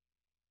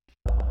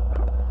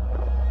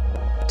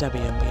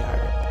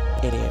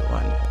WMBR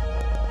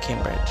 88.1,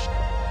 Cambridge.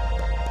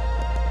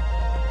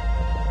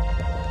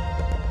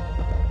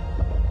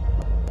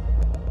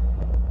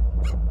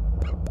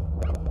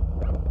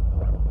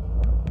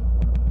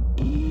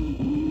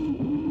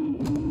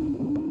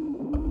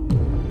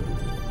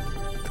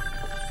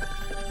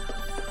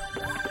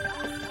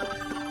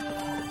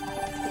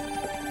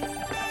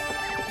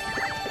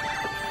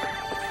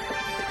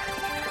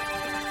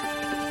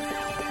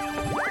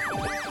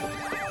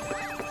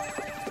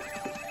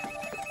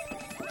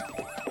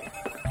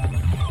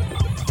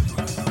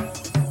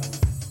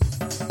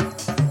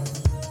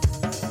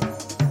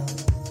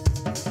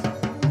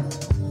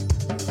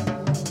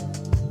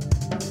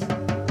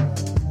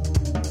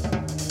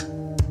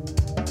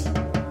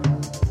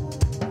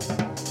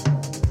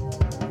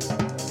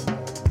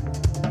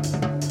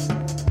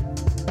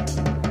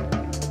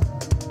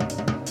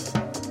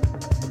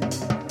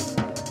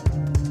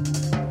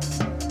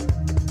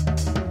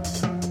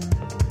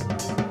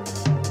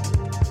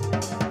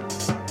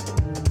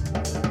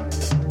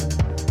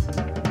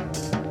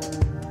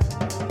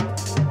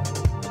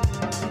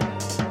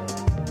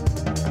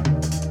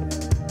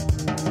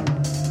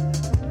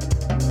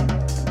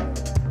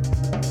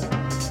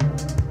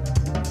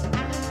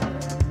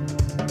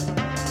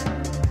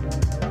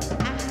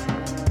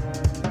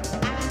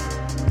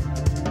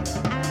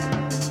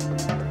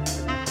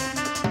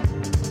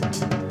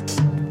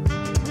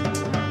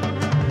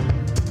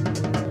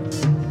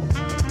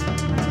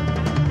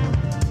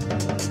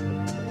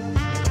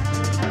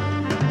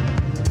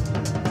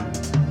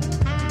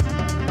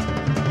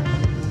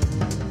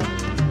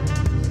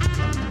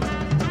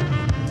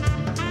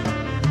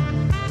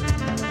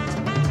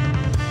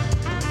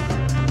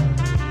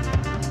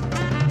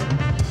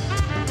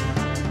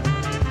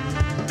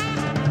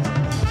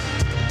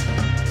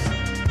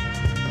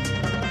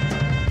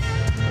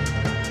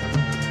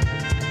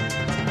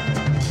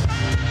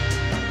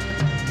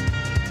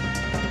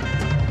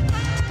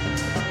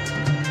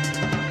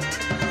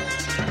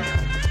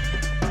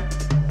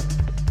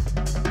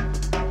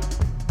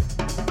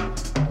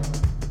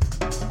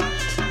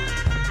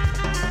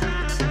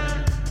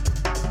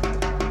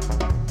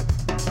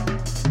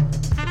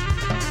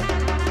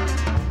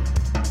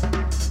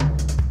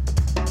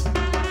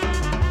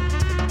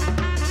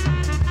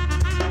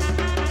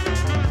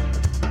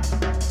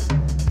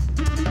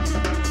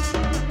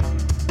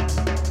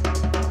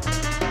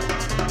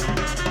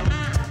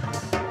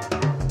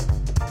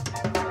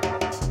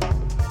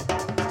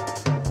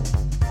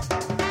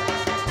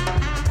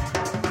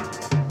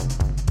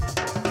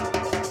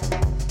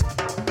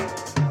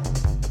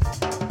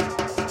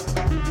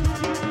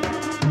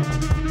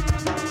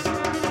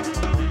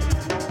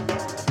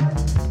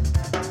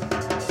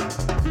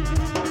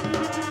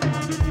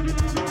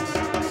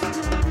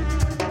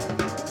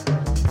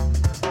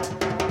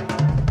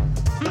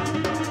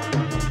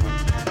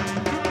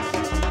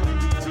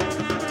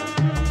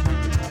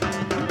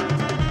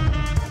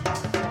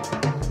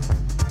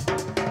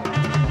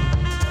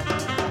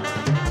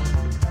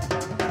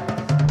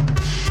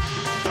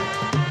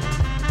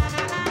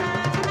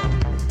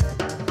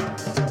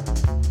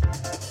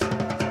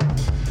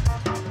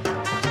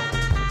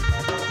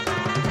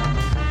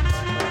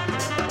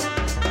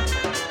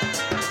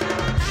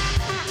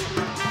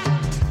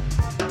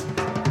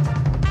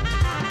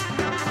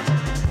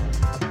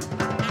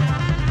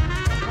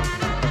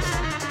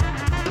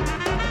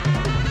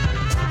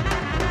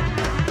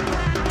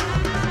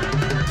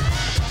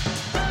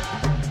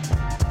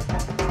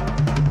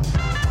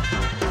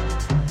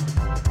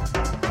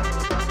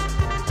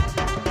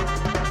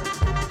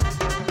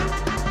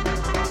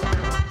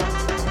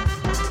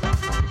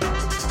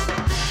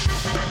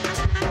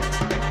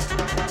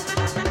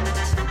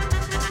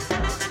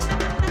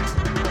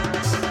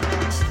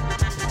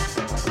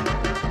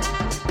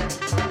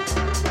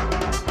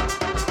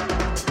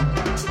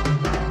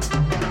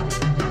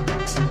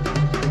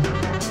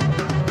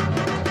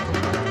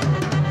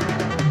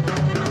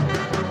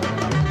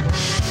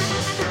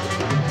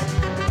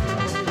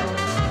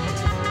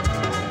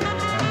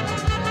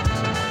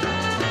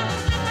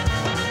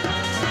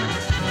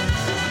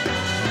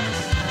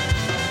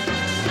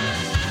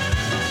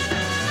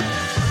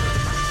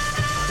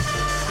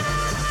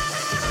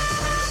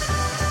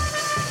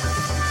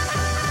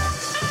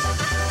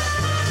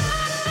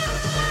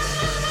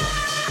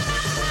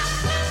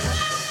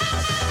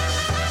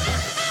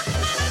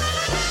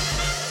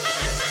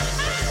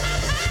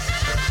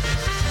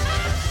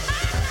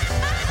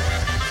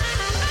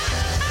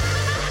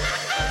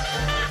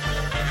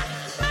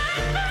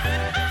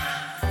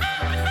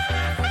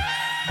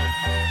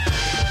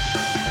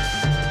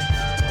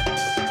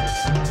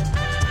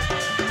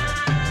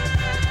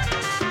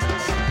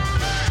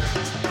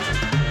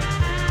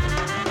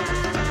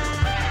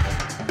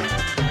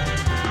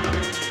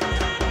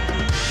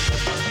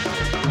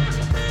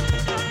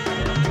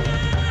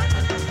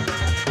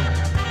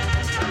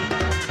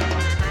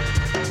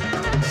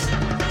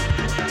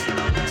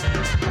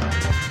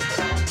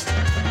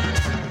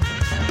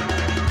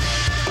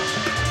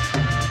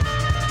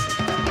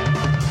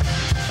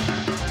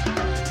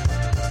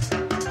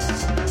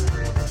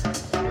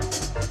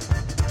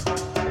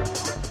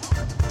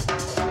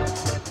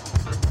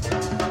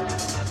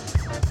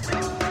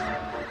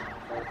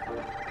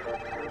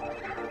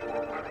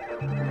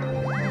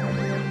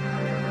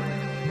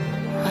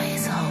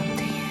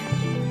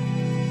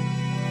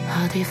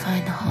 do you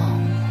find a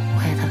home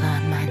where the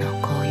land might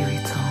not call you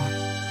its own?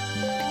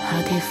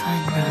 How do you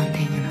find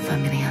grounding and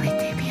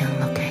familiarity beyond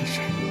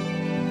location?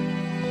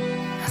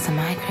 As a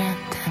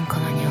migrant and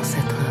colonial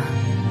settler,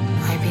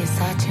 I've been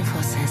searching for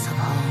a sense of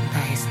home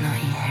that is not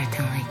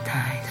inherently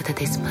tied to the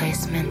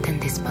displacement and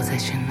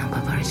dispossession of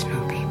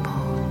Aboriginal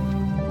people.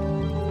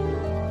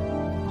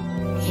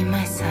 In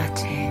my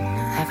searching,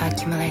 I've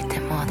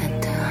accumulated more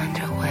than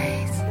 200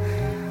 ways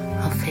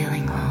of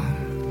feeling home.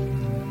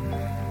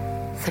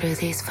 Through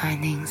these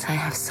findings, I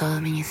have so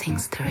many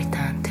things to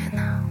return to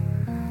now.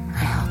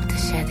 I hope to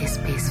share this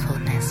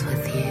peacefulness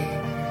with you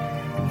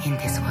in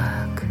this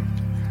work.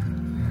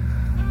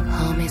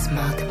 Home is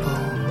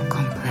multiple,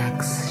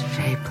 complex,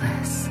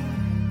 shapeless.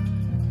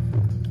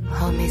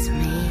 Home is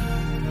me,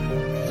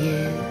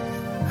 you,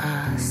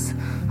 us.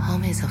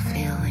 Home is a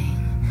feeling,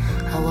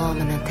 a warm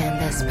and a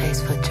tender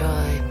space for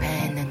joy,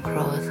 pain and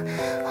growth.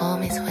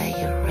 Home is where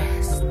you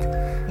rest,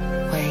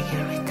 where you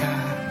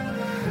return.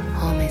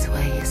 Home is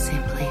where you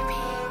simply be.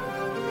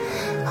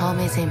 Home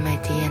is in my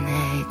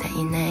DNA, the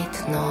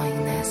innate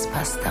knowingness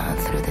passed down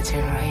through the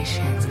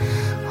generations.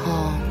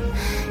 Home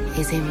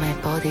is in my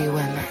body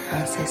where my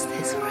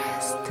ancestors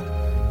rest.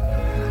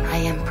 I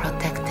am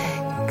protected,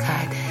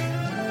 guided,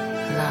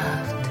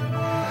 loved.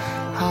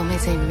 Home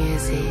is in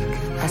music,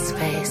 a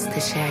space to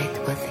share it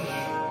with you.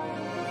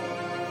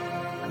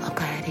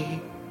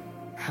 Okaeri,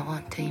 I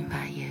want to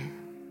invite you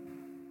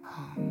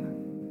home.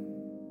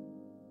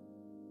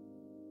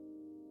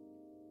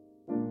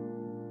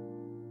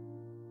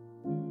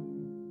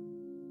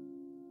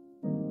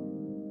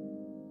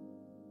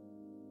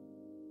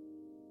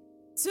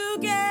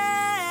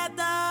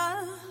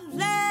 Together,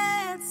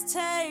 let's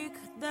take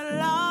the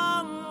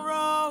long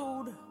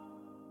road.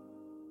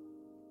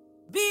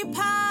 Be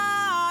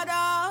part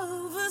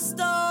of a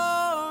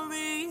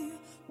story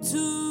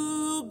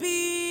to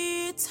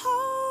be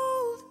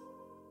told.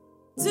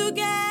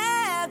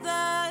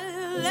 Together,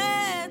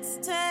 let's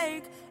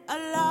take a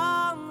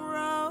long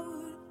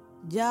road.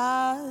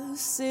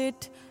 Just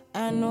sit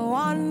and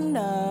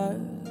wonder.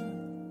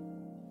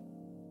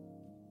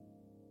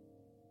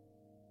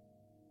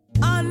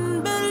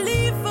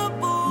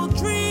 Unbelievable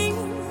dream.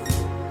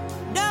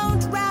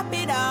 Don't wrap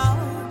it up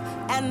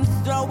and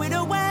throw it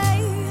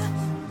away.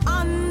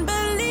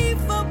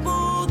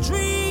 Unbelievable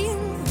dream.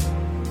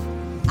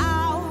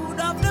 Out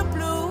of the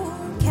blue,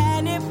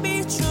 can it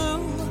be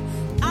true?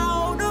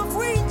 Out of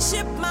reach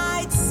it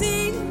might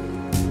seem.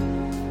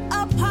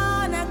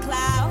 Upon a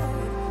cloud,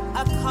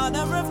 a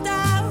color of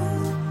doubt.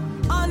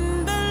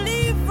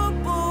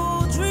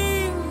 Unbelievable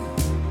dream.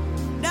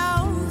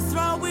 Don't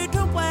throw it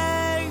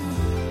away.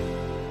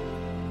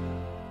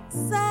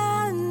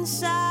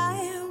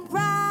 Sunshine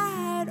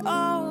right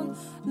on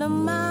the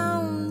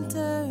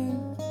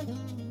mountain.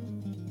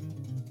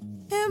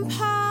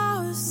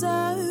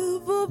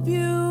 Impossible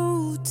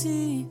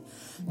beauty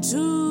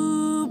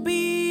to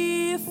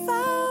be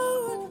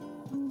found.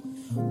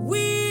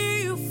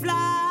 We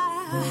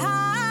fly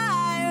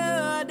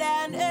higher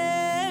than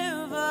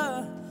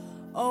ever.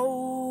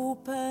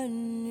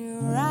 Open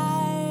your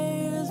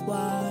eyes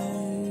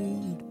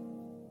wide.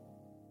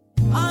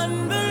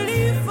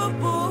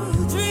 Unbelievable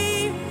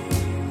dream.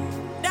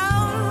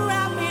 Don't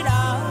wrap it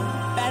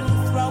up and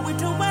throw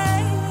it away.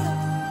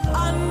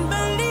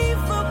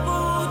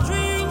 Unbelievable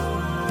dream.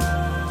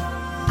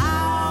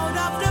 Out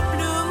of the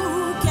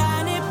blue,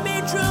 can it be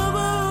true?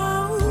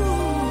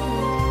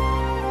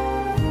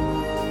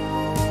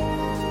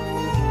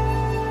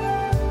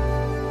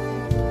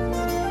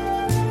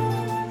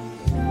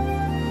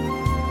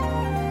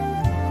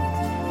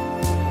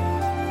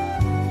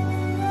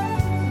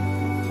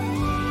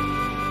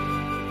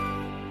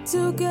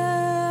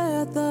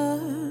 Together,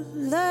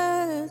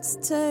 let's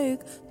take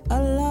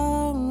a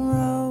long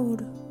road.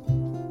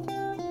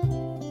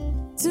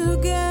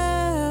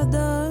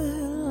 Together,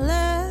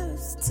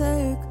 let's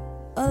take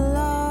a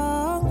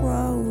long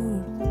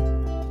road.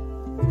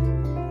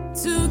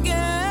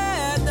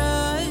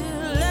 Together,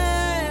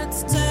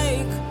 let's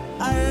take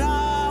a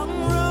long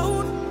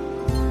road.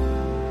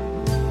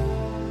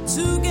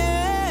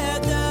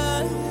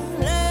 Together,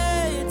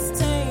 let's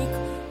take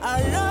a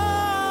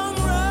long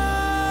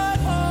road.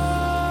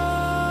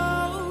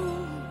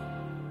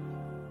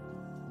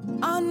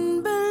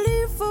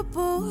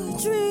 Unbelievable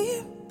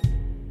dream.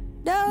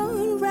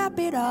 Don't wrap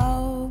it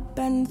up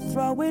and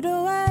throw it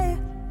away.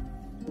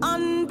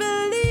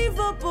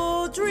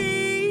 Unbelievable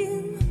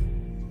dream.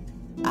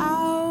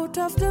 Out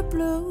of the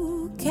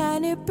blue,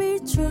 can it be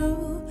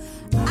true?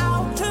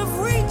 Out of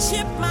reach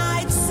it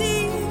might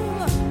seem.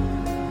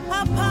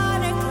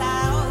 Upon a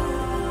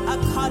cloud, a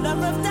color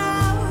of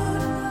doubt.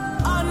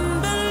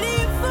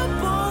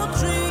 Unbelievable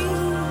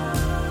dream.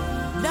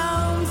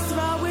 Don't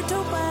throw it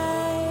away.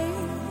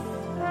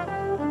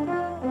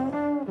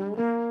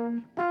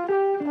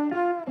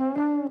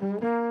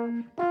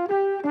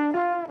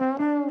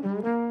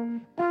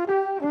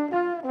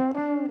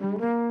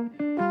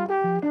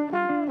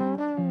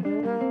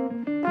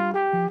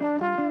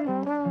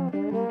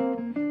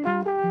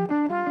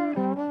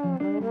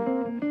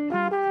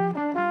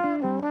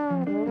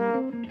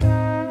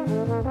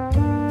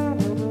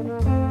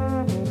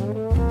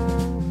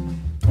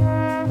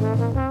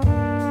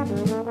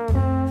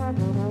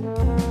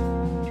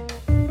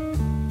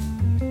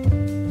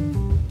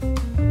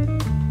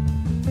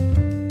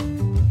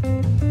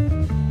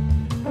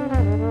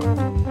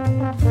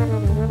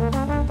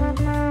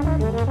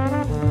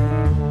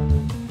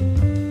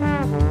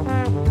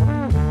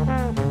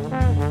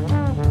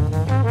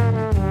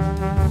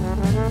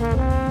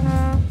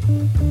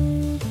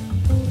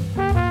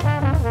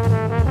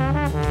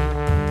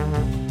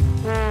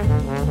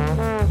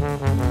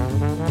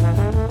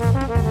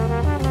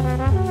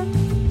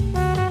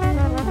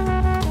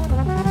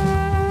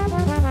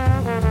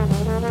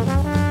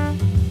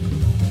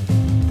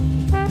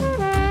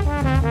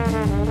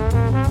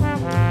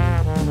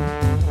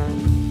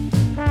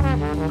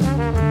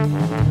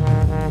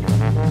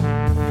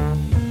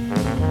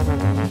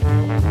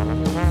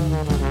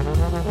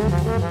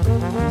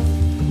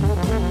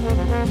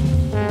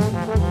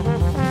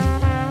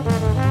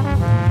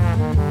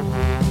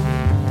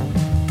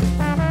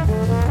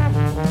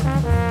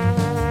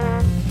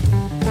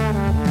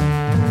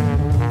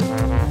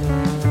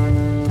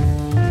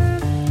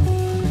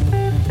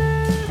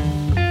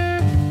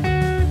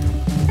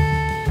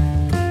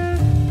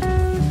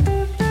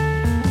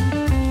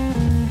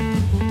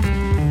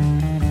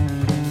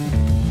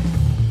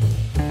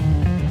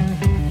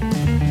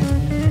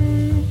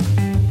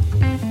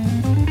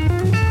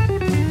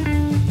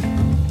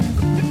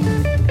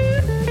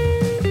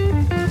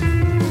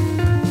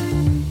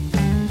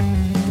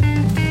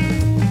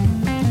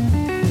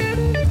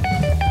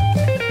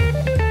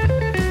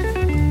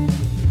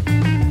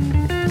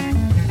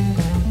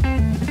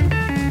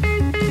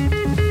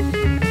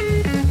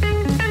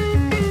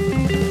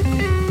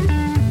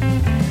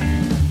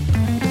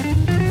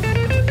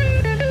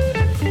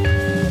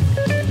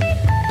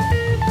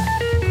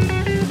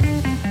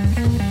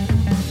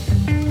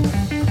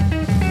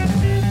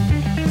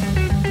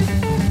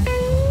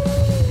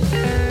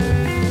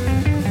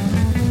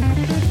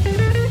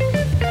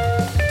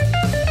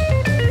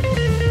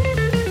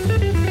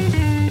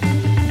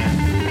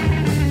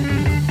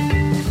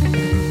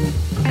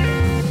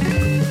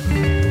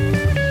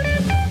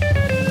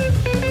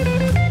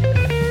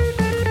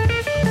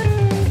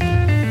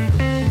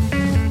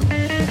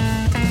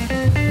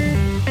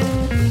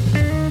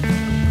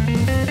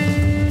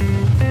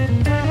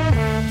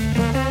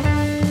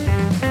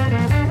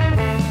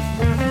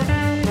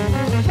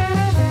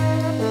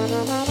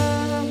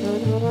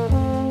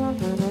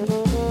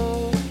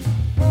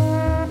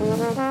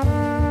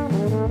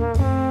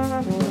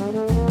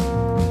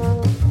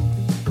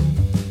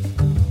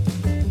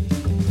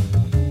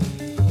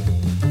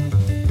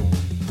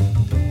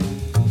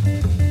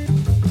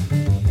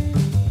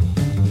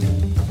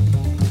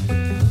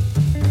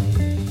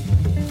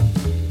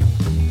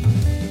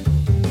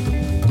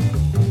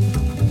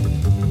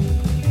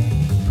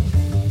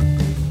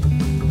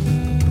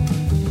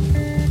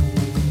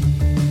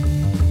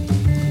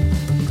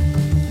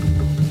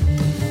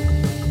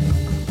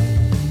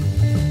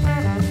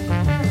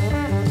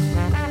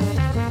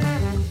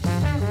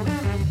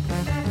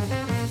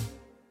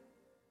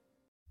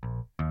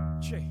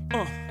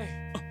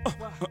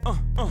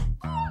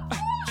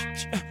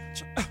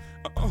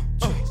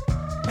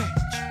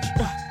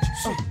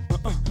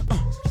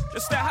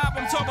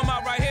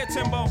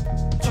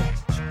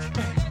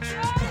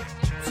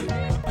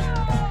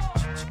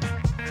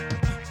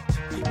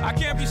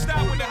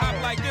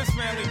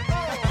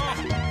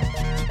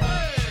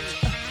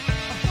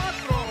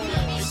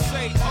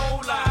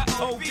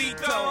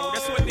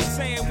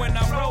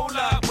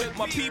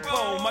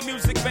 people. My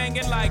music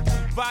banging like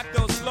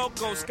Vatos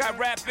Locos. Got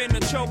rap in the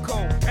choco,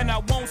 and I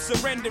won't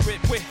surrender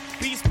it with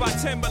beats by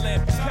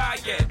Timberland,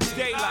 Kalia,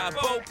 Dayla,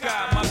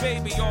 Boca. My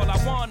baby, all I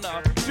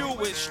wanna do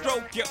is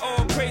stroke you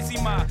all crazy.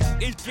 My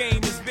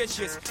game is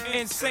vicious,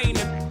 insane,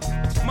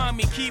 and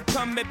mommy keep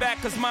coming back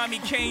cause mommy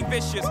came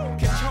vicious.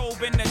 Control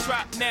in the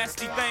drop,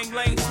 nasty thing,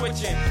 lane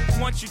switching.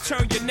 Once you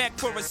turn your neck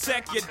for a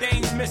sec, your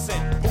dame's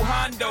missing.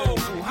 Buhando,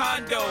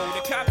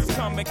 the cops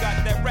coming,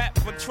 got that rap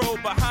patrol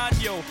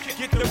behind you.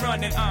 Get the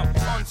running, I'm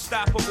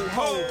unstoppable,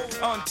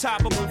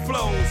 untoppable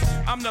flows.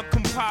 I'm the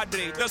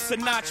compadre, the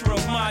Sinatra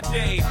of my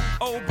day.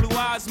 Old blue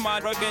eyes, my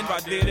rugged, I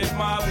did it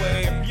my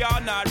way. If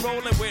y'all not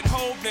rolling with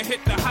Hov, then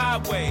hit the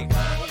highway.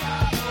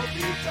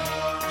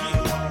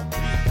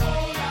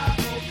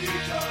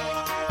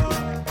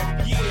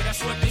 Yeah,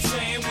 that's what they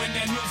saying when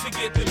that music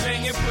get the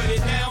banging. Put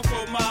it down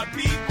for my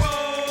people.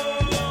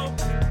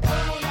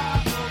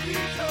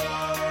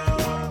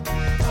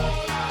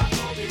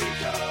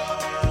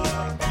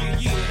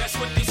 Yeah, that's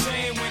what they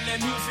saying when that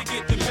music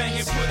get the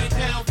banging. Put it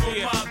down for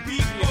my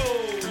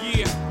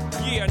people.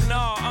 Yeah,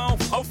 nah, I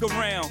don't fuck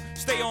around.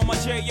 Stay on my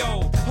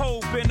J.O.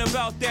 Hov been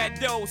about that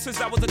dough since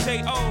I was a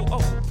day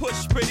old.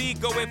 Push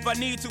ego if I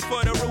need to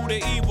for the root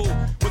of evil.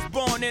 Was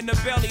born in the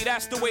belly,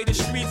 that's the way the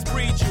streets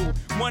breed you.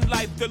 One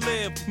life to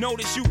live,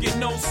 notice you get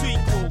no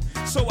sequel.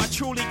 So I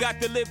truly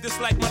got to live this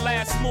like my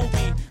last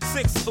movie.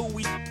 6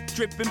 ooey,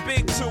 dripping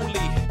big Thule.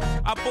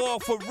 I ball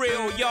for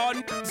real, y'all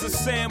niggas a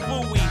Sam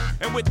Bowie.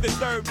 And with the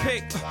third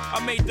pick, I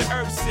made the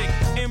earth sick.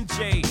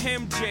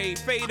 MJ,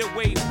 fade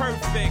away,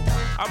 perfect.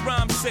 I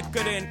rhyme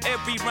sicker than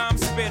every rhyme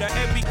spitter.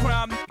 Every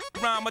rhyme,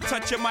 I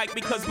touch your mic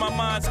because my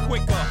mind's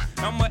quicker.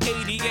 I'm a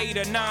 88,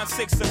 a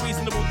 96, a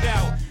reasonable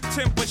doubt.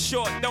 Temper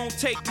short, don't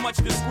take much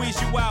to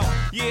squeeze you out.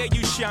 Yeah,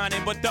 you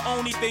shining, but the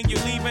only thing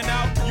you're leaving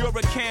out, you're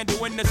a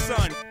candle in the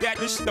sun. That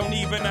this don't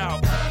even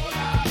out.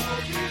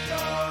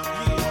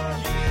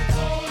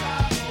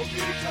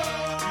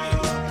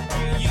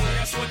 Yeah,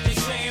 that's what they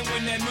saying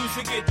when that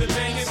music get the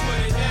banging. Put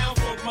it down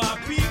for my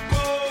people.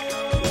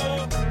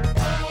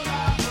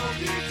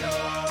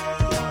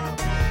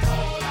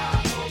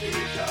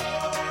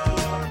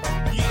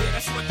 Yeah,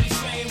 that's what they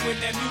saying when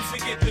that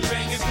music get the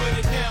banging. Put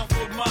it down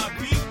for my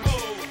people.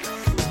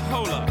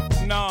 Hola,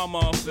 nah,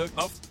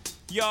 motherfucker.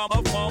 Y'all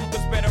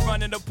motherfuckers better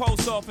run in the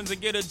post office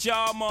and get a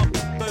job,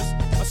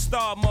 motherfuckers. A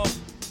star, motherfucker.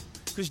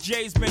 Cause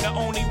Jay's been the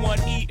only one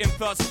eating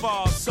thus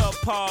far.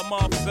 Subpar,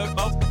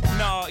 motherfucker.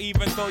 Nah,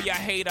 even though y'all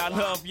hate, I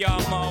love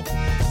y'all,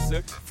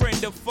 motherfuckers.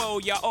 Friend or foe,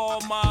 y'all all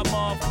my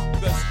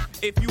motherfuckers.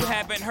 If you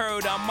haven't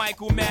heard, I'm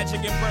Michael,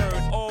 Magic, and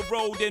Bird, all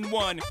rolled in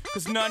one.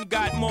 Cause none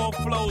got more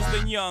flows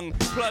than Young,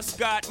 plus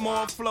got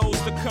more flows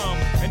to come.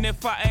 And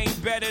if I ain't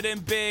better than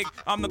Big,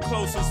 I'm the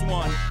closest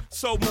one.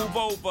 So move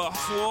over,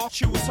 swore,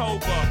 choose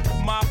over.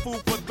 My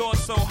food for thought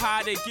so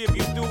high they give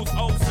you dudes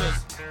ulcers.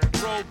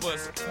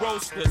 Rovers,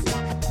 roasters,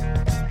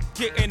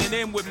 getting it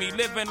in with me,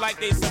 living like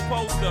they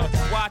supposed to.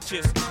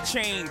 Watches,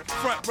 chain,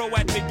 front row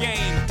at the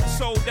game,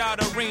 sold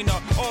out arena,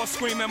 all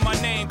screaming my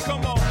name.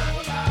 Come on.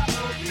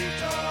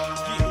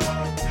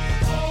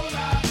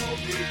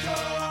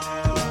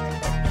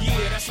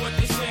 Yeah, that's what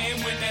they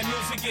saying when that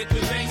music get the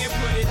banging.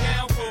 Put it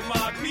down for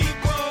my people.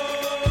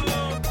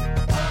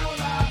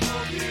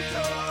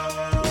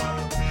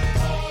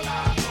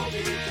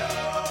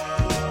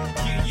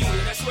 Yeah,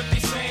 that's what they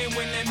saying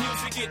when that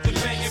music get the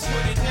banging.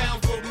 Put it down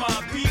for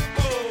my people.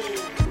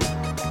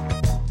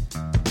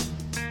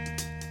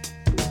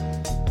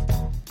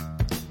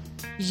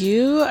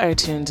 You are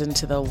tuned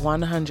into the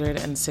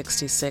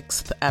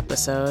 166th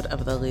episode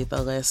of the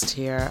Lethal List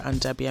here on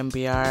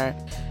WMBR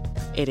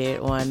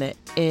 881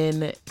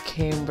 in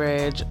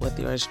Cambridge with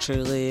yours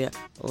truly,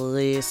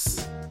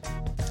 Lise.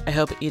 I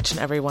hope each and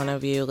every one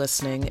of you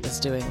listening is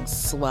doing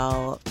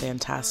swell,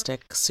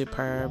 fantastic,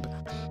 superb.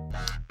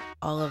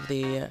 All of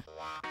the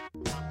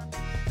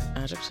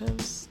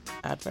adjectives,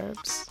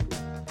 adverbs.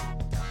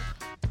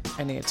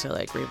 I need to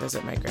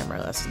revisit my grammar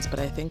lessons, but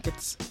I think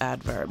it's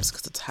adverbs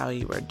because it's how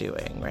you are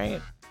doing,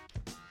 right?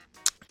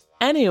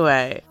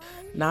 Anyway,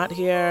 not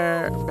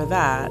here for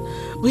that.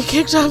 We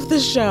kicked off the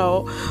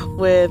show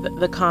with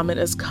The Comet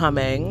is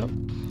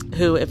Coming,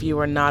 who, if you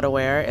were not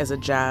aware, is a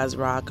jazz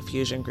rock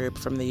fusion group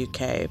from the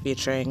UK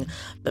featuring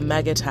the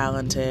mega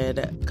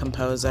talented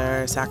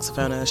composer,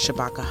 saxophonist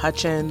Shabaka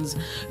Hutchins,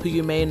 who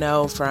you may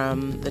know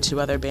from the two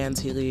other bands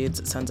he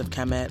leads, Sons of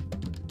Kemet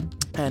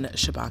and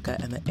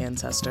Shabaka and the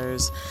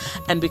Ancestors.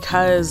 And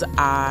because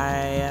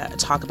I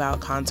talk about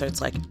concerts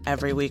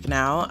every week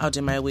now, I'll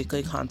do my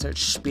weekly concert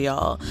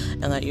spiel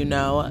and let you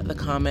know The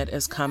Comet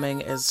is Coming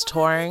is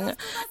touring,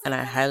 and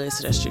I highly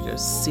suggest you go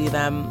see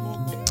them.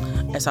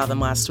 I saw them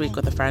last week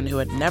with a friend who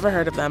had never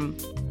heard of them,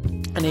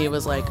 and he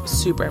was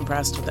super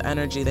impressed with the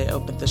energy they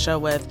opened the show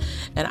with,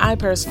 and I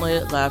personally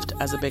left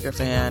as a bigger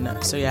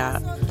fan. So yeah,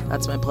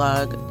 that's my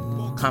plug.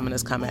 Comet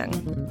is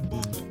Coming.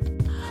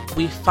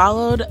 We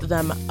followed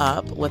them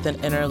up with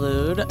an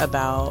interlude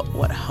about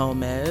what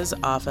home is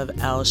off of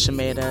Elle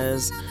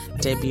Shimada's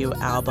debut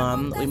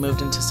album. We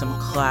moved into some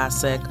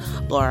classic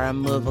Laura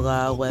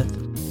Mvula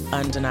with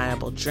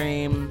Undeniable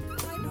Dream.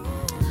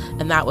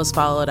 And that was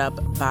followed up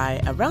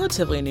by a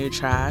relatively new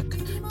track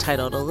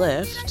titled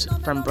Lift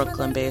from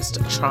Brooklyn-based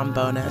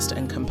trombonist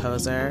and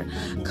composer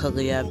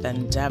Kalia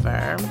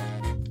Vandever.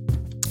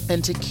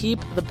 And to keep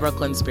the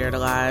Brooklyn spirit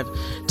alive,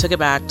 took it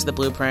back to the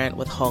blueprint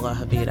with Hola,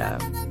 Hovito.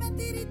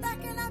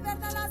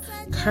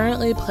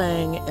 Currently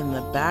playing in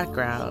the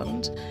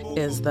background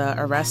is the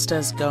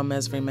Orestes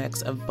Gomez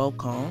remix of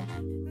Bocón.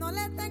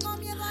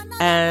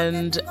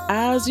 And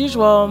as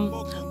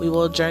usual, we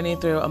will journey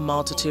through a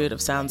multitude of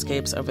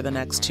soundscapes over the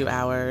next 2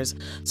 hours.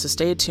 So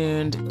stay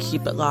tuned,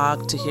 keep it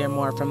locked to hear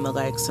more from the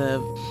likes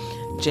of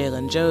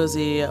Jalen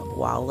Josey,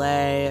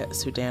 Wale,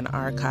 Sudan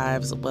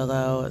Archives,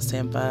 Willow,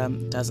 Sampa,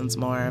 dozens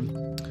more.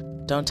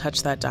 Don't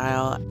touch that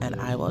dial, and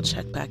I will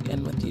check back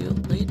in with you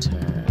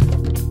later.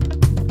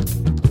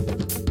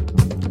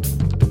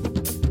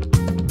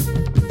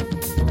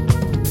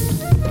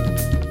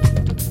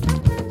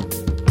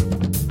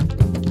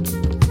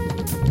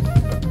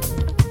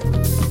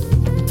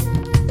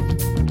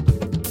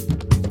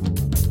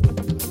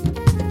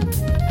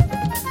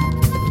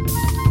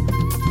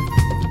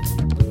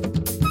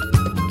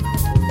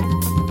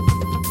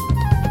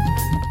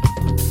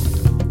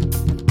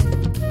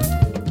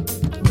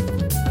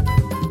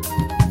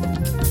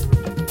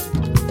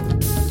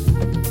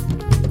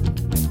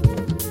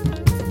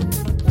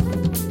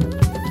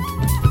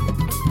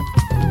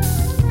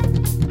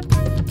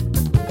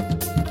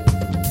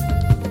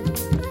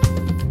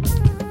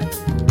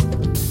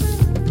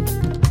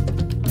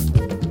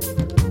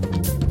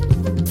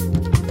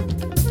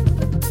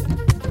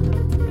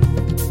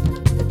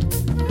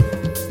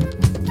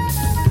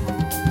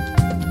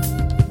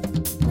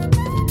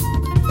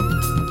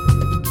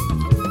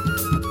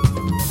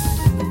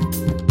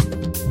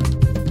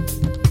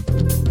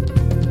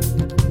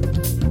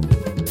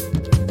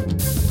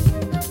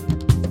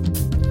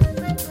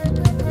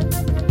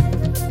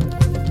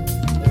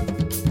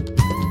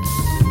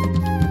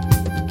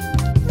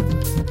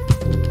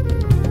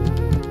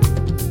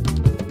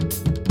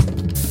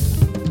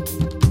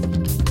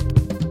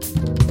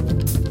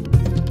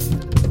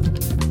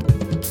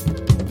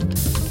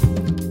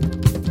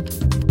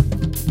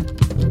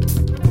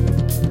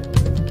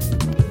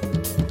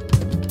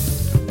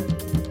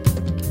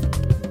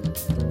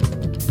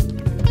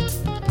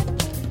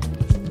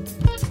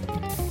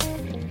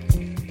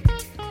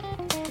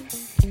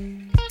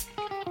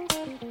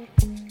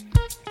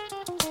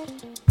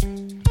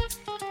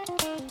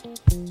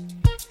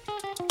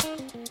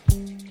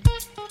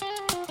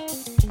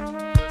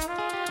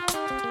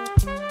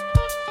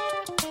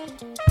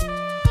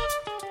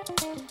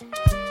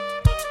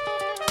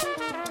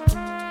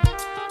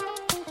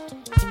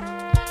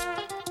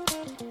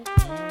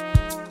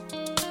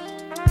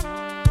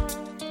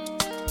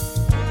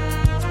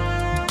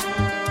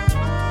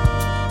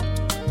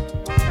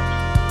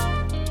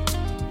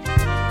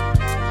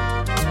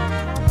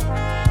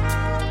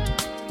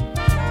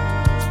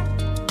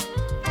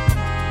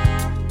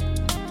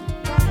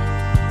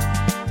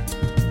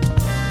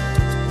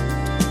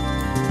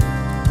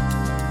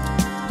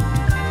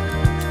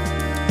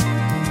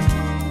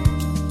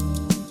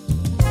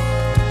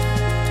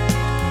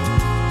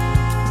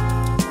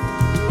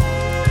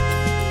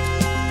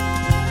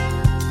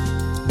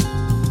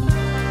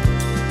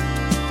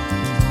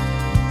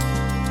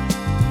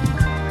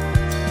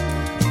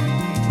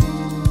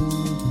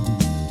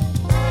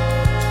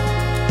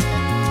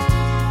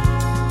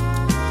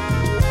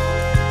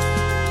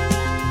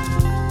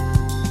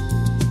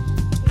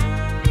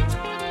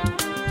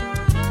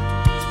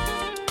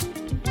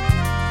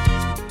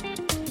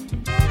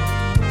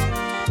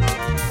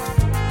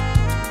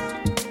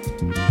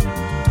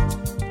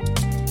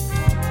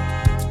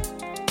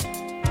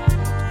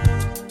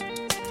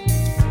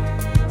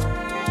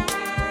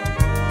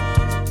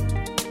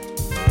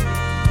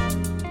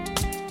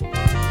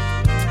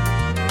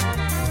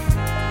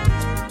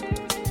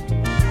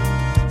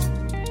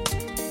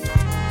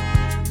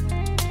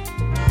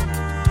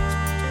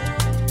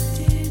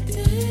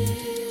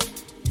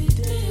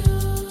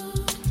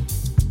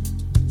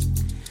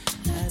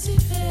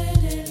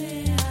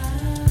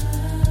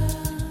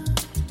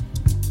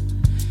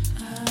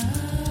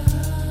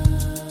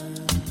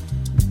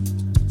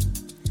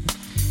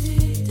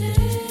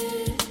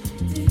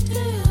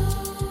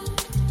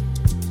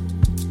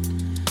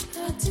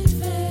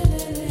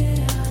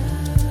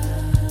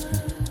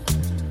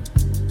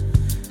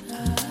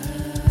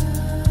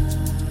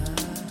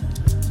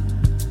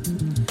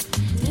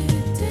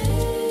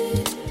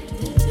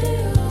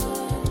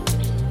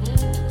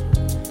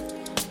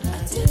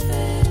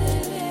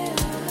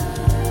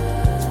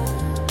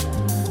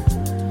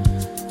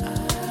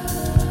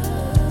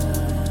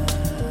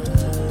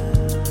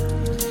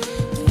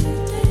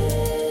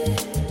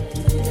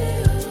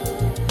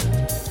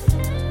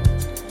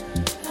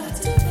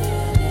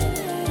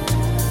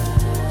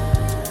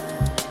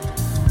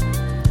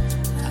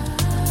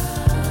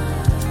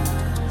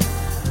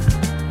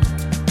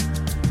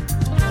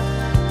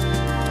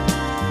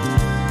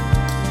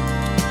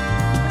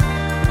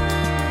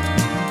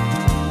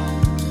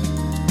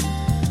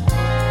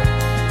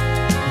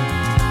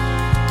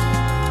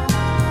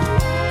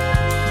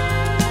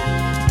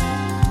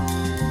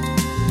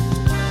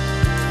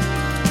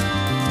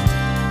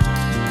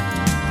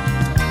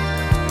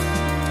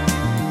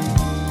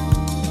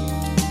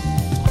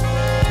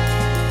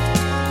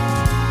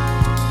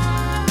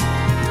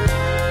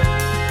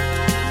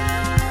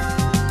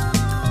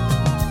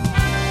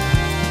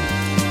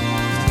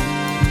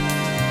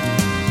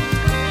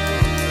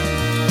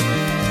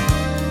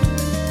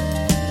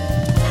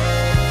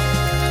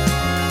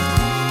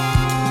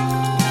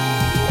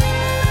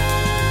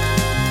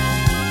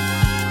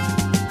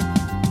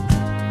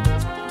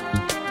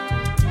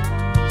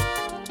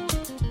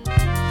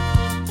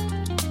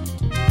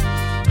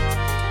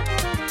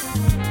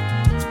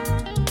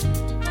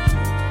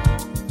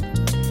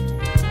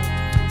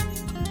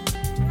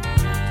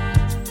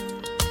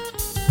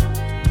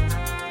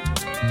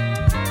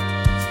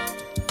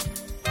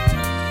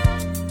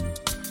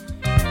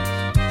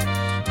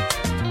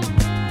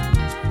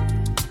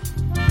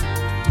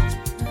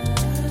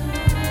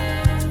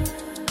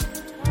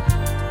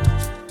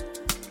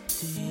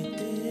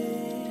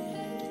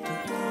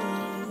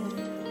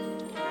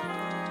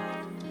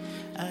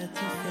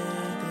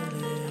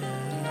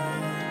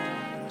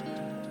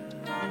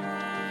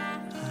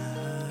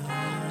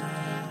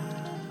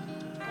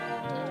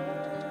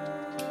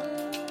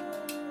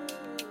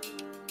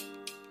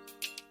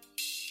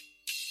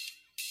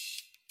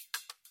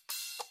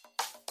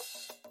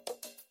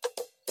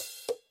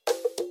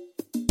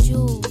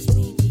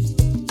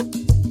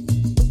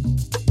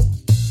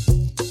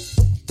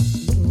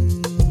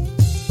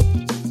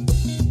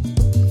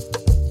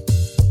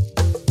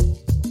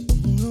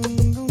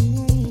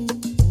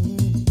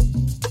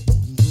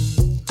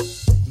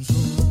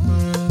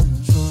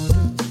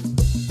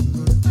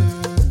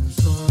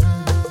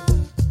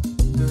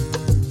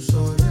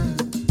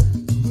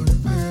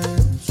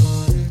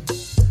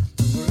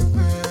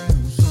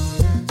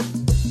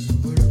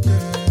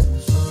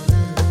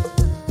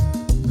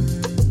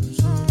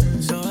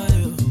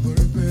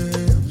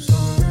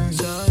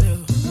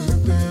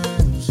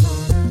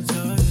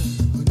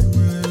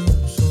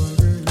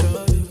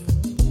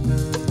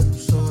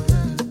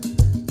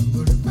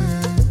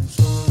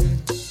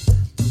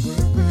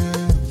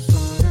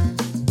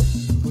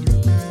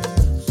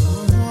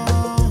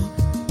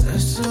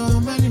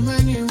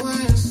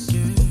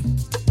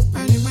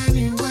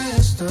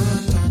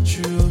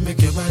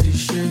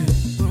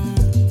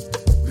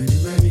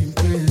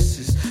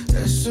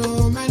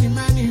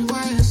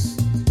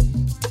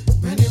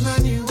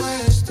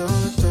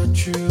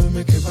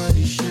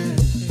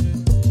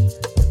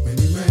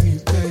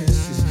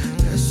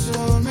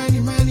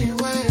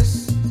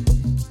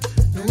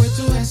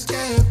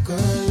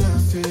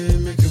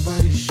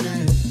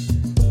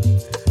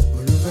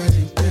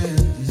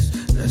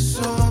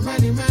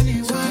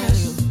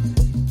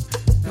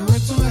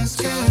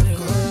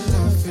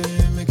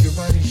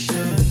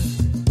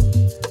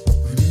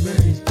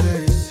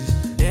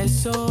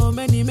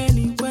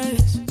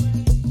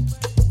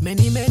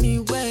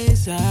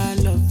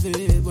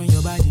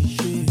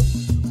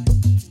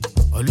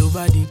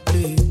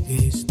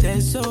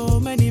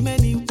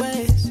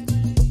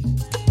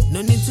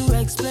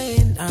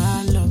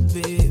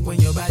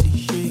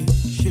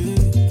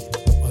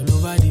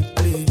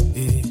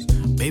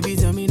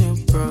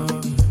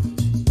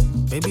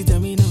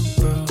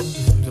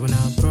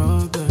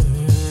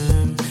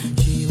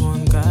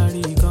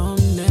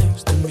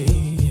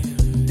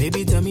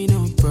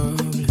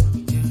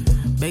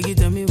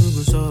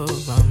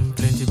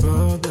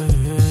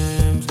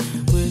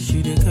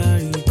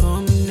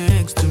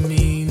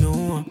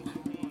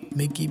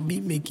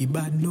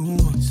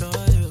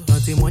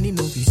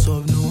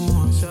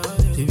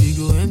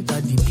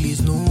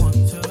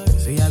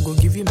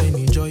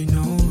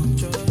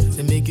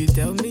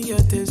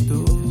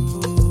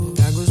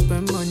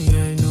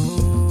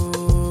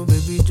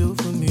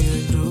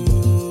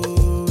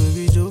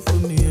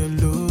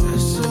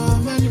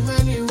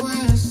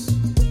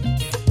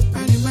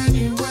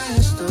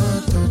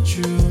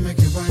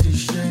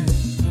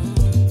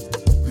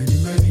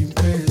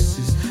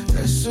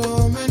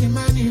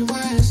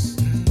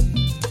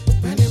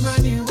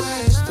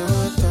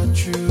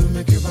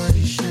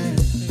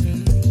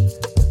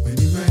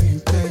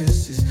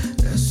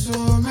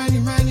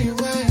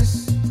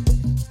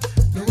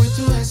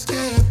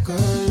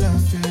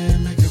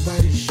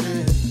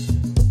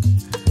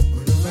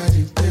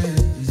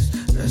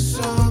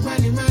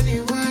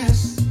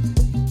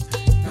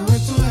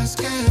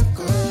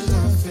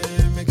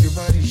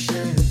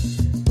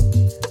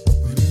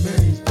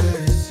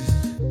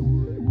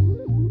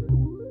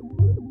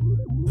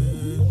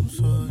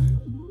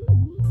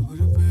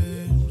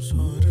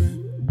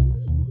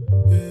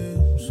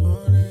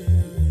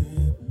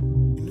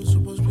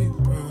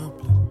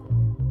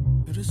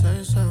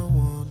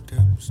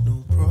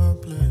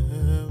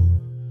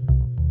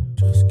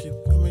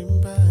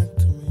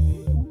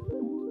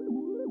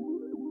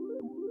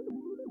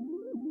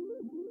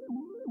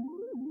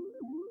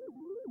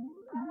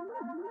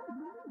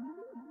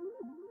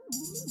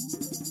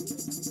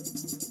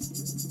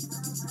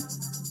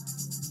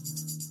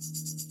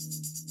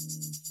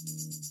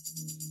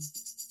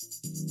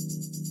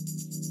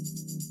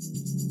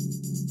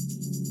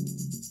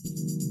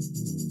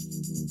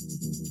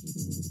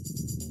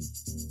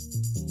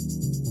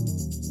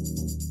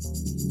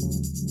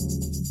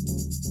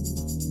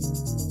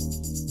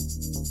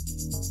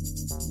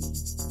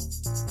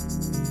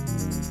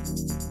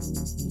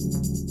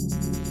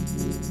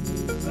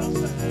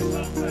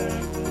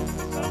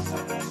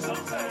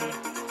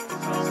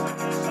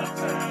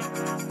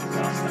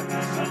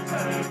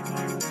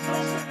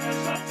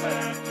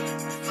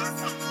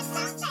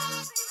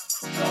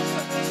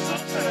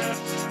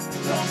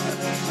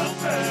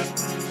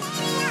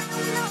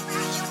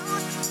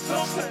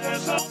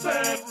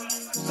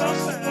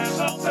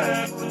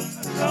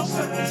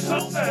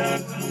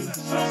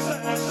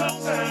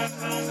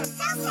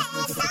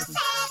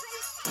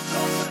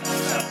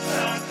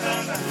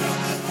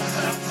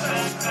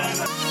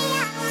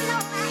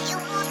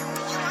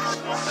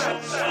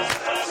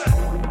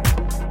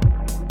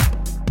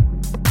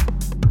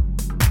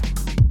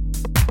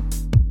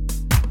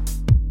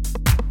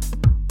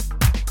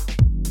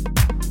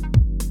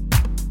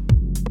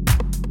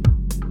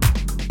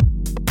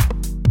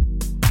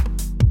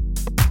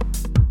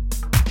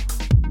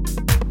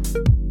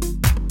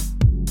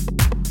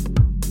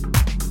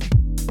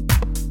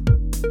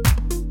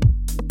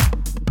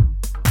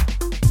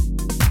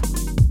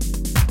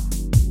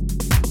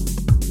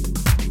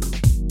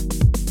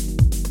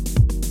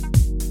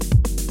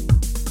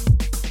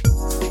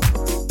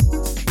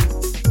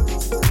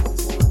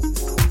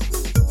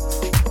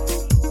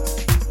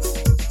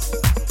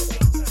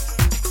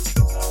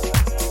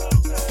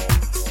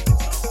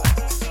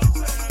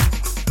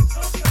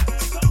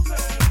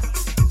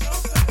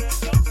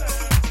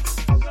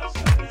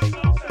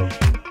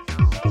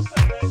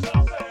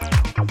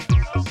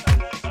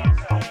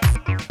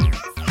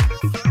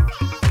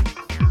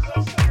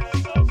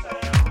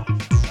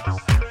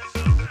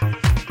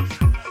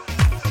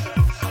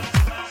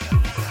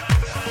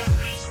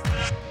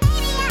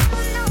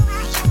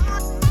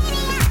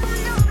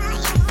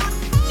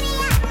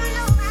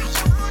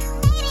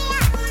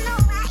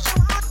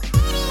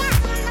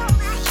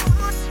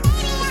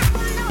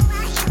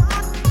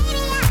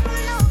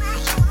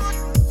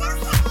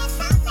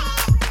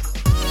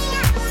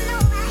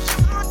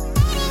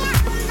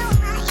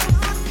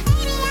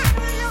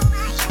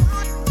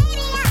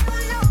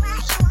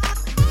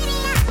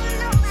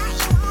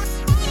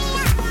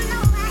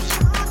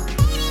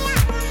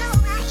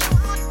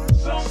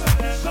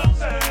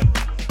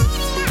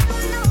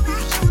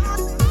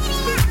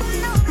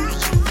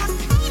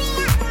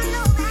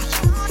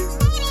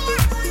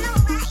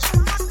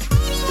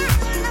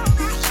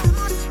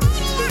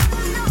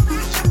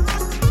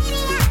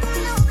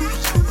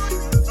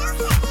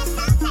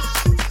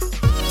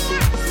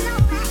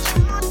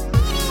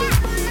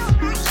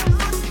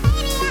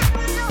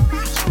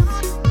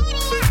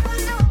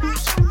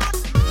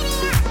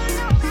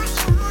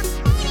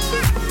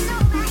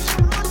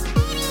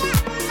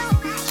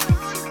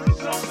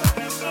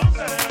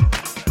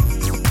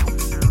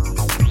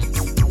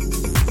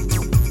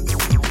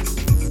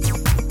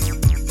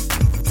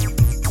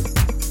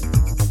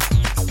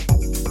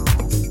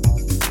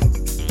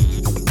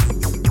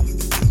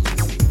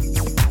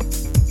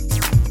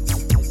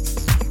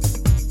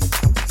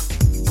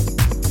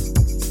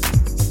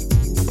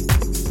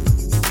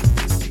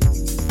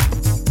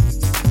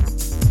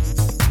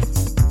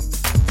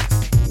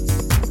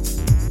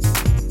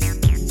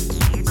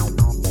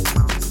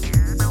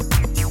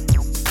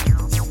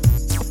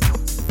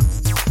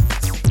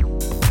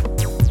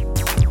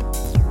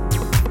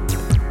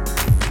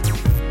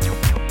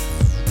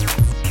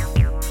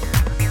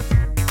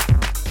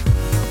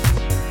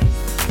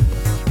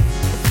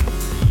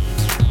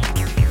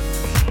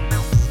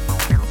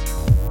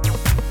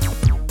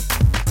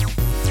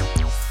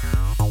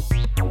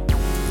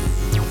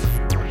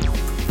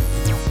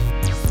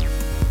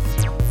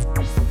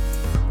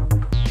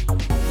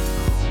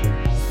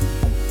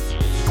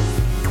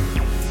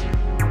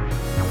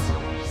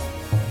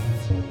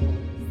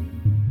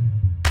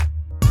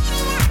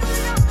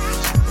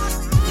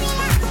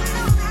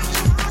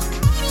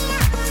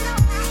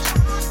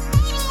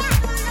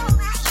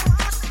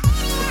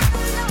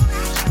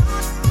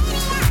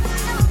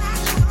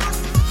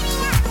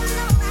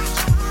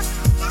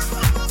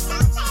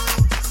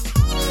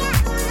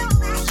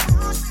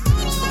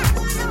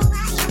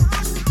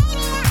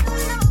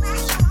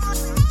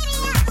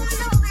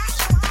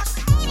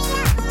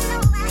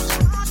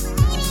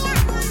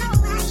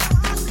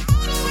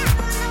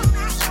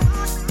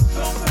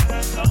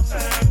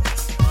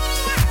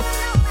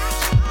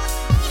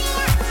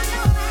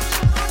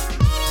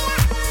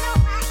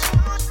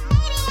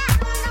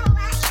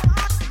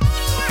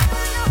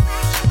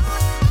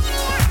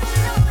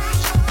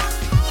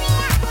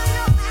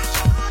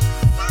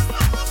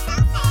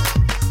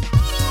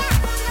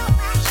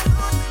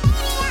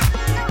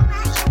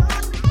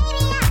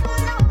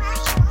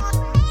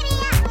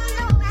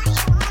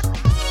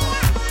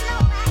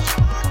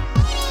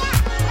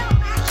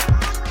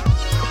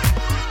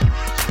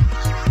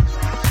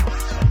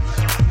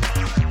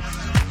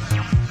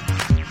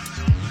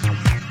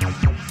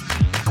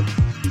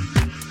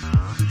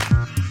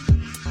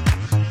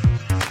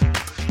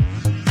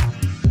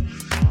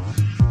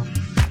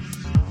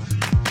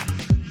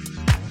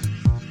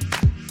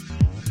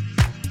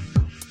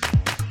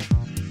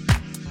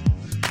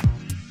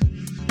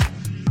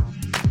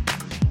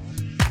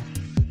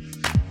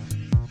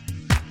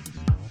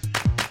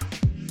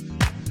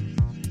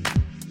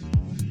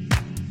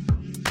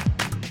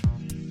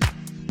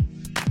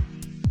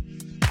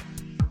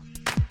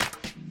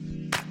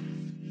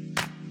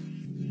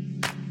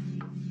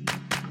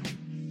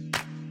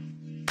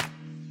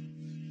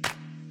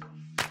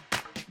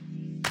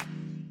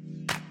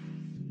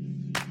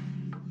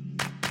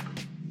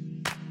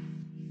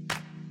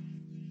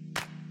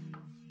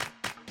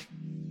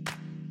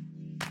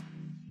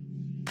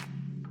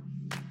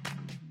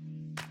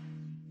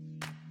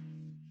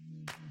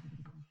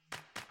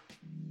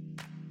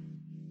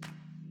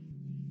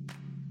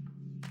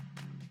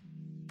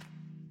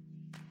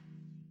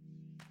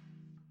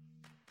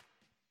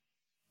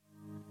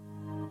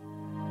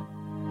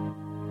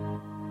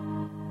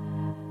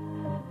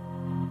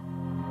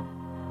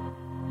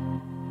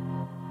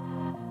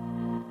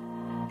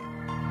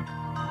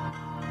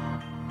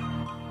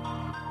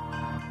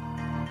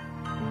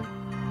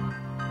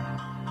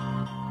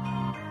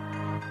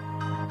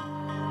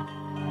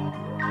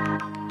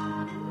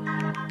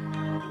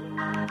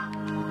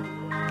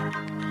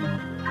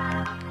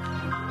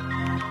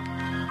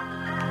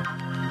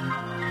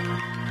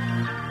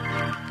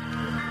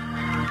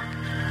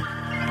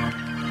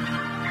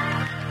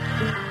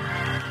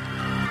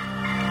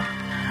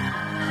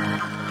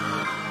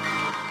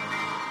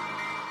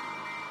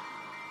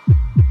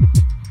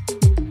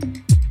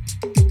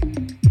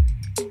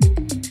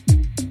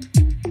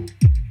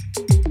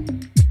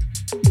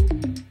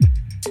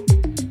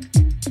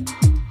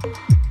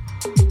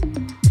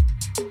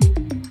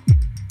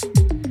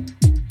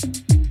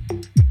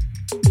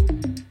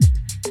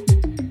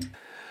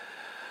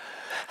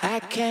 I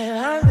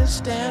can't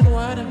understand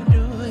what I'm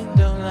doing,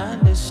 don't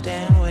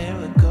understand where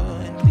we're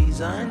going.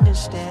 Please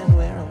understand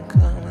where I'm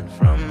coming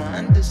from.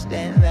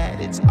 Understand that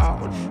it's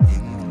all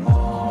in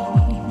all,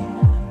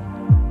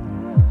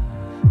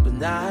 but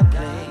not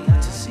plain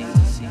to see.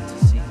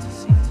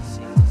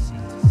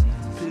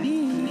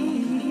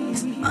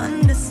 Please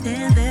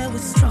understand that we're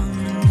strong,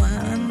 and I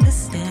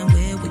understand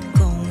where we're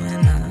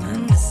going. I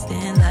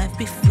understand life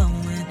be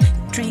flowing,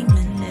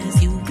 dreaming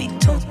as you be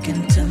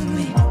talking to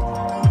me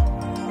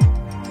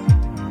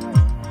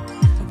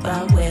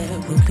about where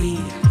we'll be.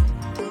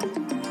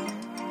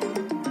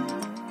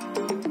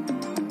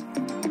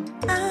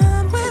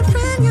 And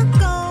wherever you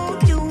go,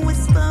 you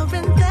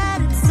whispering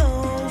that it's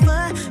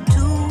over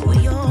to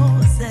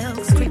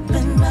yourself,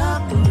 creeping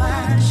up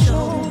my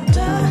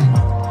shoulder.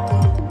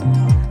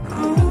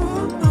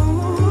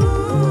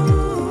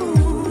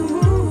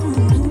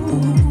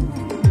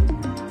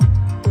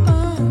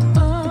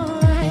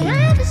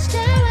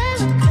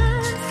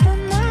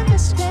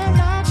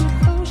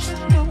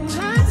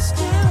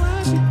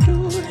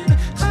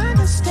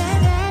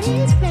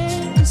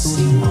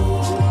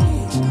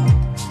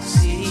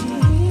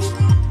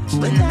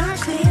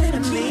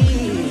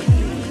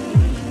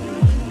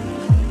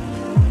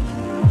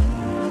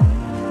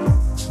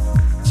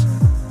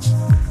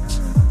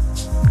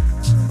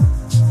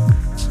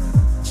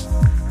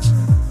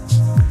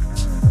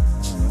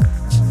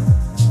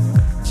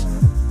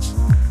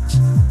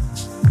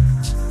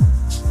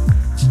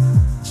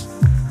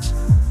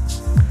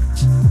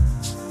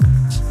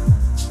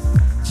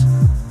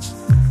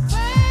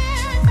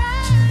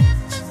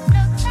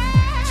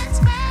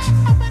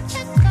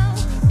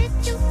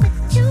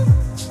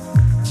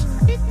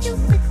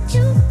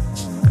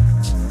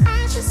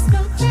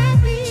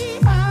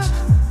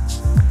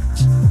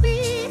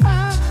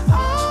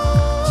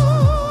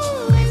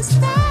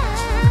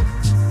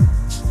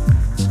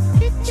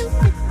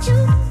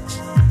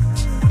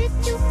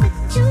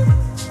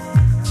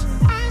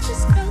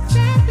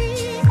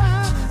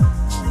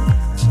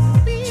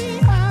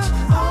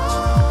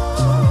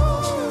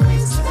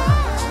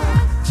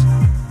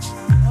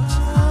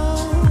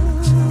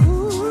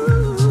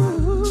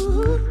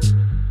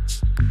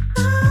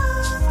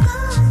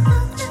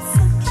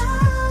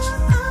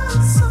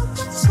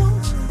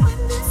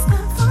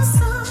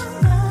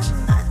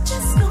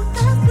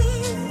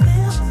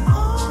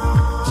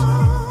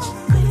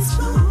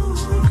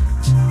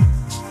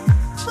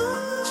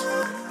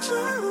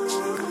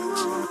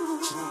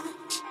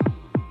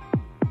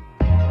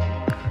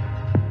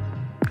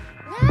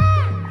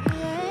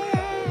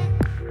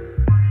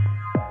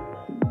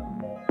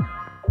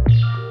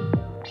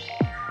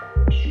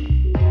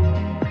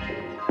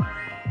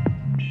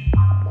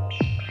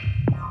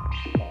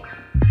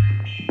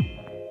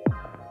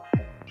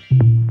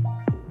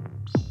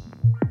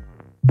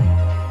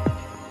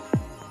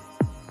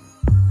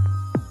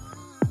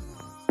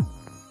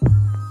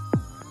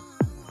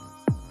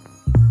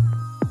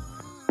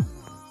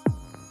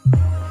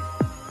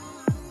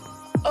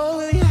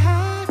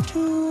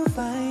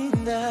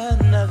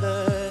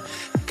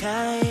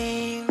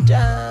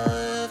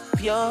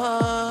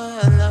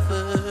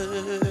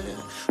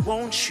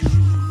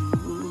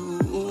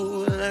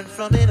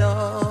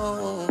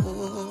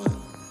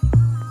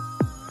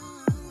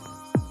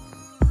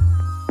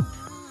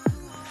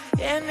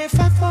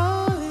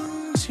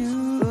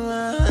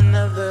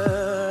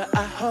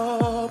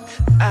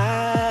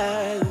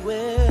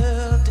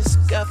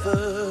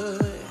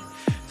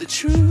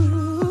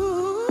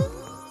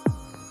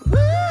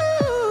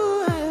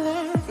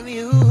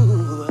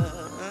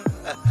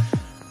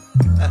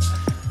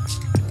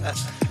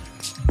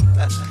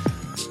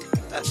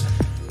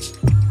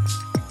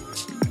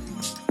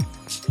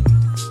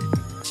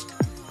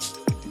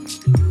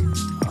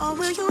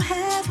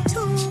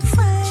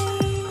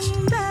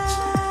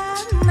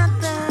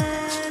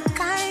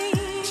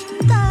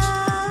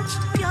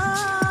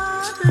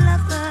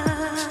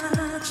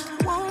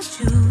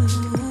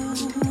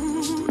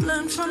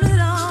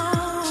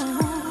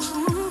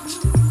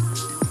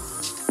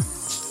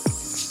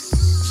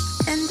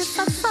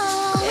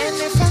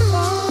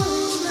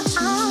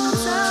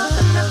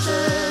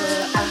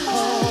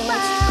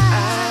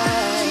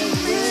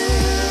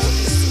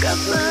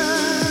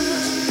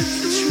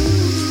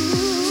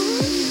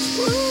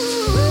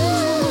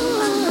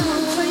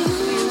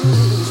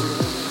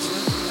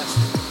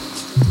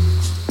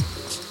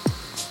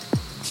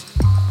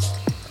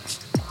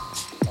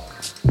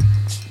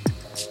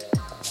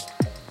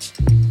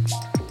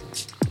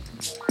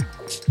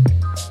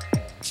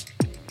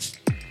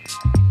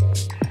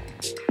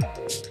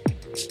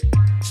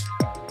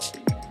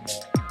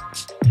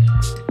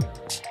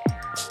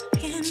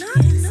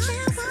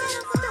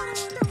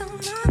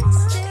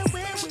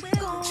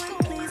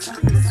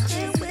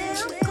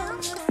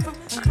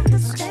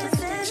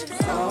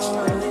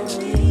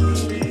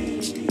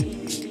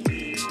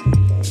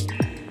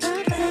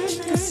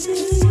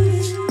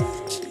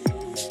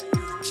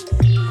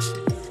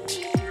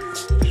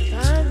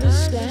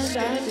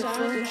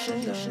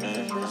 emotion,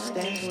 don't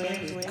understand where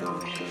we go.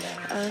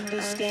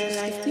 Understand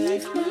life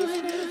needs more,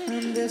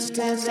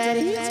 understand that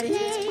it's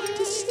plain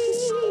to see.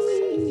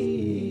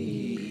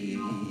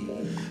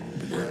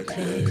 Not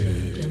clear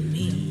to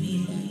me.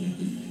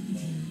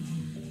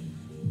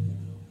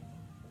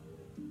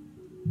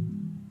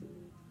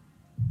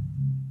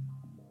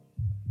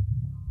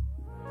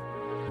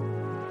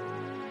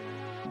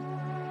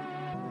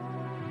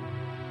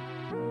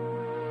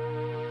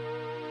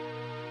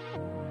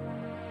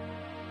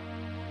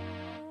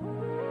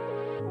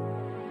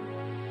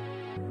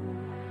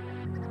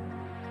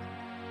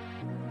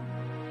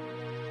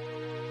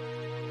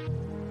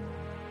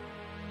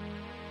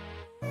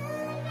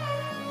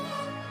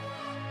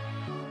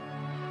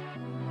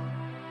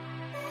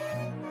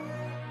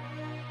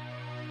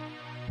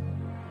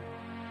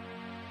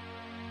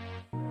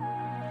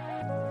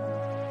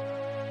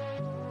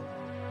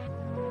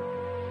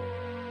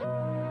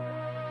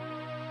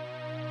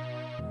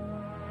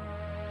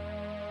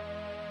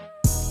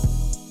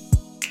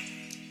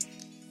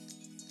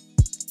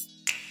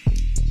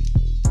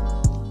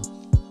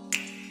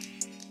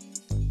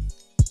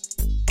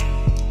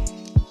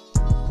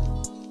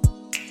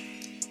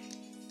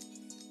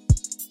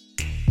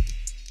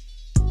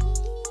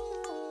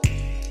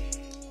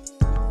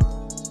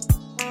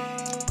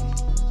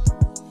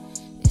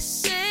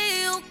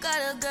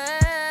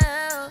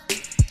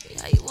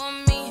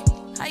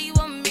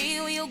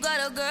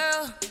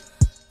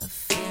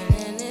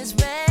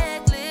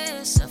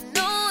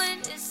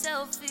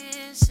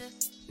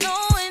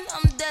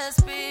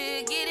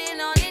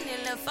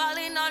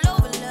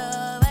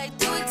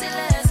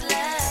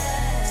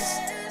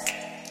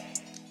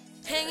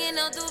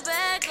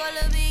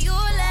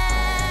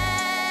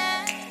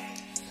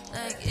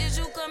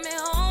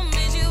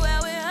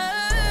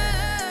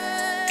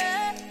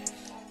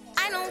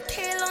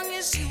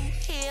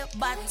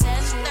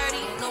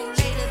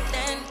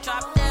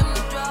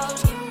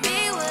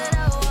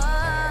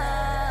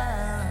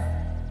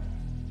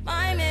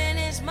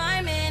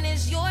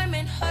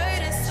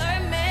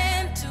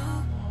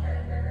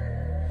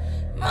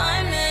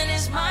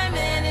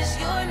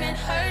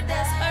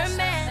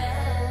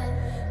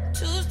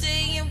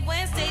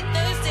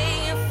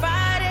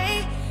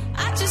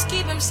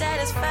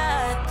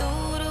 Satisfied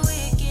through the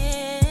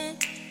weekend.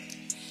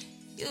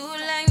 You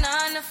like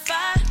 9 to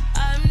 5,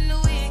 I'm the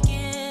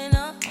weekend.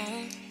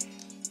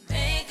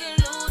 Make him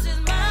lose his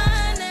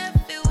mind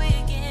every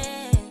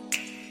weekend.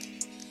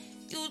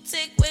 You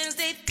take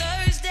Wednesday,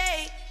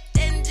 Thursday,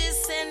 then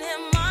just send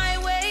him my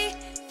way.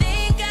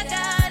 Think I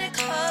got it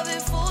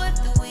covered for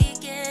the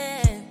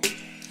weekend.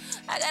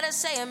 I gotta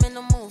say I'm in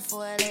the mood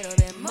for a little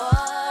bit more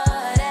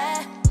of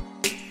that.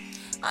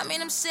 I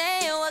mean, I'm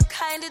saying what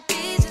kind of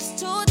these is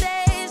 2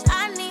 days.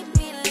 I need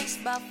me at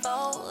least about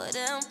 4 of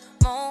them,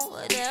 more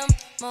of them,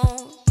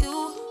 more.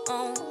 You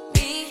on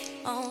me,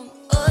 on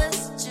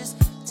us. Just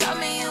tell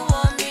me you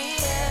want me,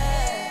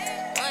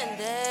 yeah, one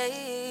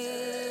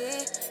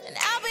day. And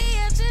I'll be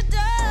at your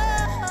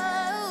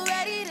door,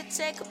 ready to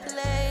take a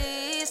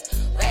place,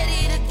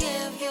 ready to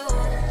give you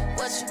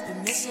what you've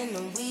been missing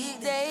on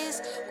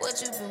weekdays,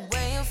 what you've been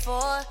waiting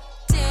for.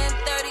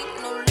 10:30,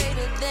 no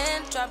later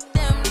than drop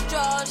them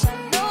drawers. I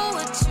know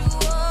what you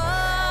want.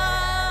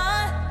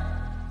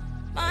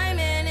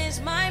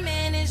 My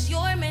man is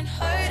your man,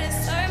 hurt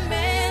is her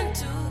man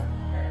too.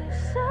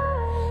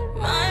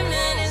 My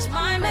man is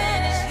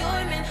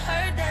your man,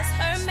 hurt that's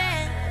her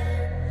man.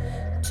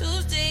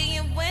 Tuesday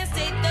and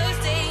Wednesday,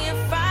 Thursday and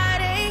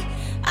Friday,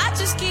 I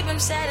just keep him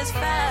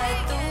satisfied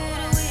through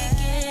the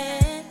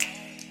weekend.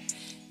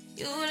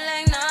 You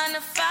like 9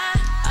 to 5.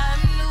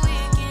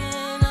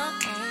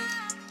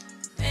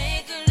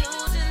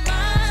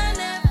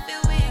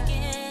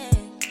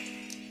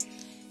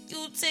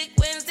 Take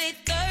Wednesday,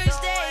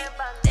 Thursday,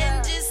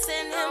 then just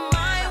send him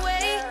my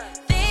way.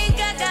 Think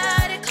I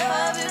got it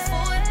covered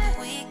for the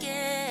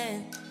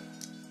weekend.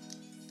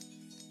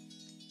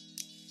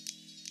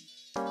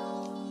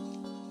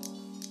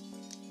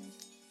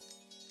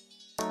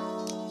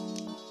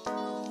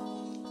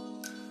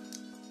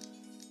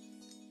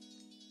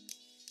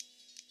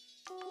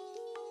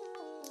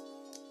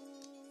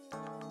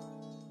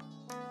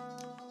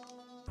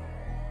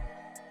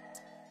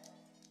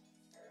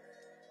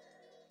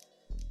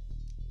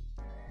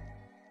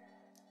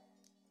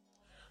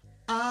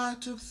 I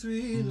took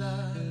 3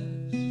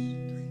 lives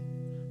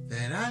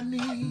that I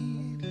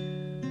need,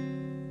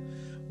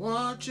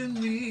 watching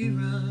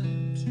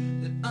reruns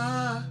that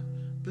I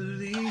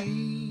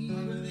believe.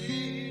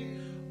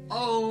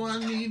 Oh, I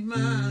need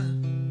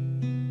mine,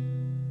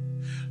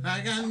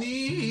 like I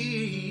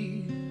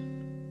need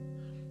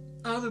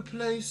other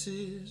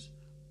places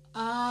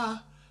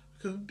I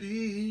could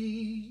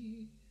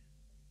be.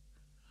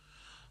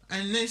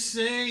 And they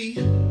say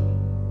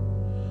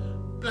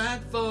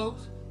black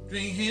folks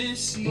drink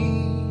Hennessy,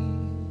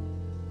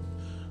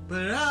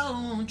 but I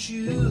want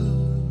you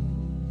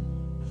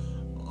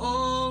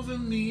over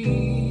me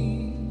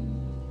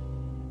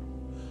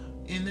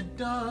in the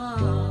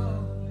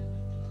dark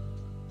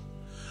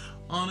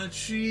on a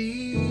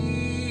tree.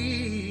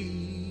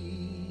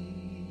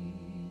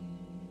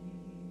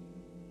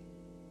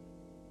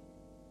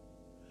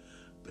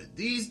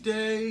 These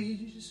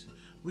days,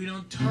 we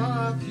don't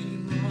talk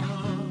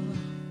anymore.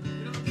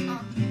 We don't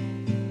talk.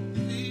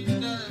 These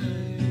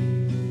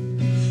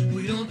days,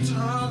 we don't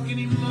talk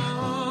anymore.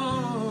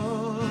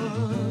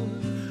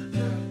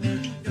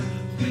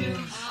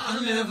 I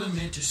never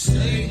meant to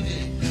say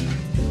that.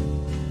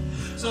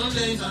 Some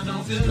days I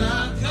don't feel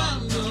like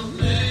I'm the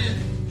man.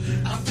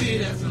 I feel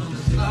that from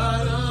the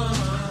bottom.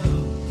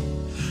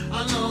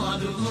 I know I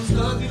do some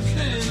stuff you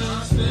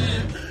cannot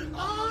stand.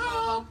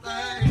 Oh,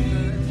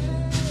 baby.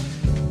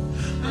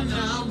 And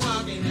now I'm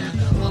walking at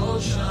the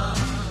ocean.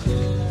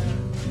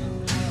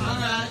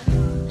 Alright.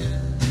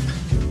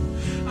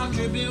 I'm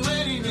dripping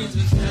waiting it's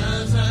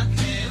because I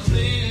can't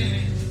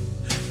win.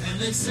 And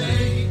they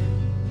say,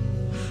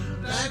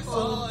 black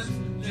folks,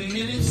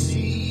 drinking and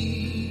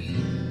see.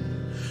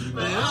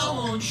 But I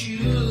want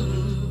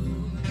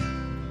you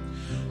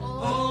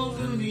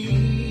over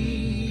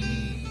me.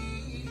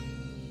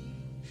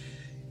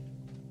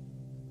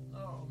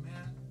 Oh,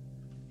 man.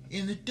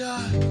 In the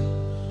dark,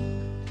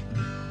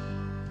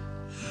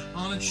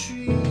 on a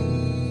tree.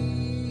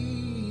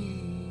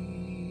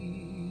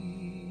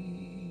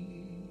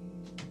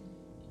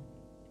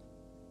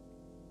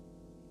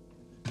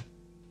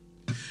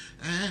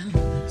 And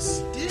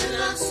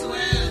still I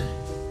swear,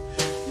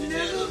 you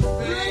never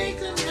break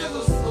and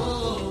never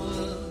fall.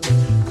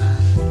 I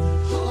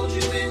hold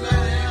you in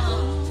my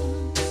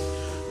arms,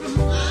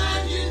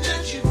 remind you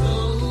that you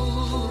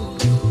go.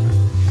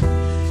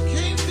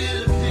 Can't feel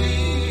the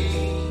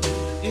pain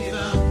if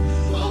I'm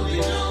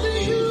holding on to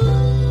you.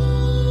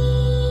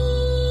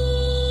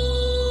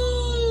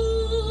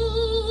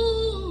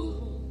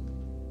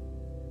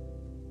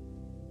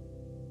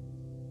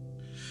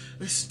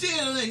 But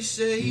still they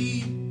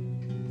say,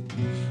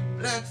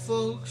 black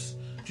folks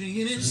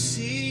drinking and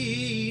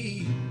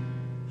see,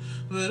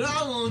 but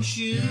I want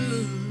you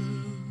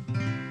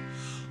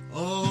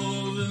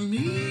over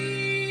me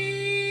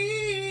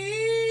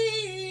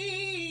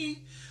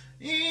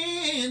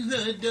in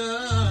the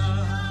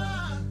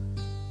dark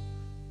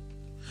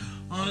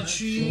on a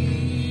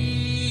tree.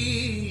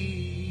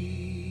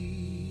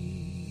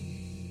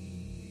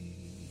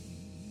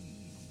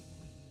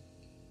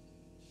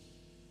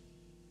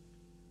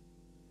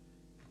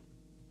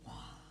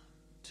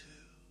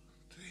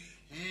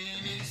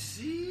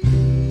 Hennessy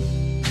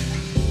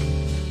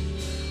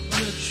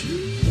on a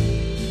tree.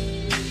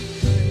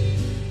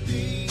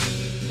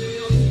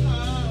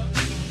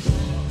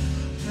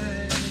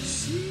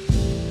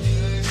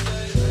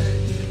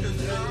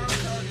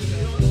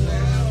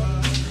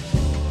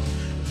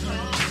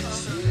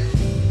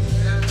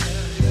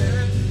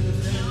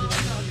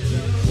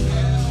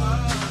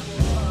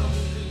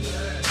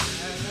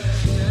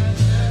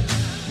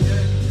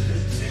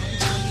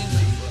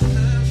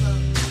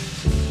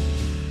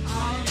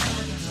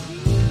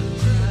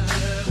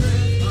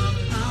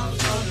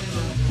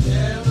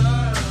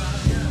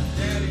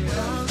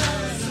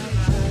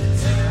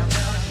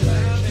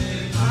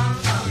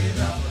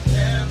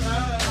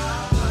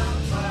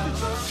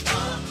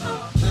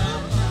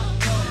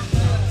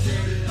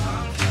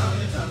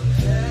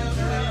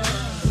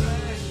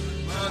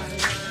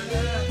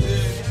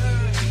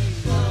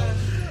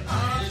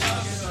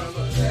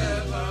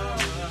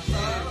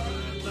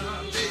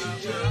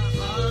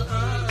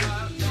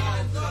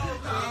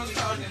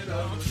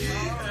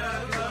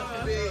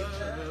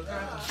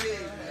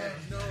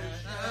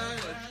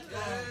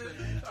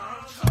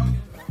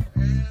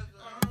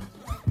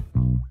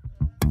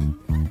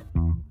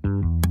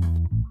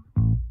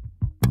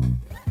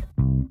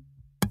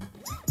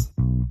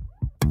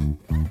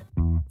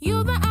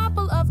 You the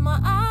apple of my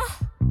eye,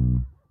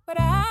 but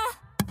I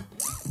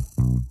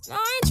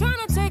ain't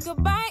tryna take a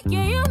bite.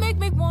 Yeah, you make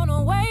me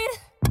wanna wait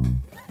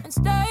and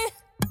stay,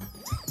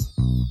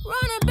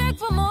 running back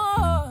for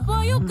more.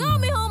 Boy, you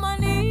got me on my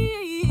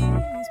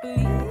knees,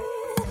 please.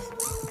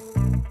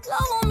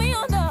 Love on me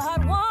under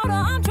hot water.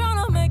 I'm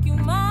tryna make you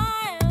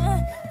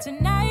mine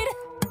tonight.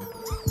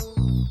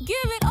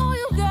 Give it all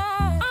you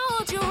got. I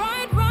want you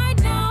right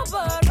now,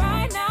 but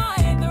right now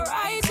ain't the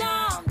right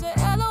time to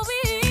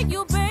elevate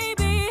you,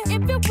 baby.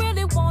 If you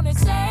really want it,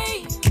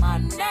 say my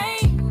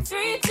name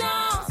 3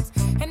 times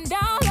and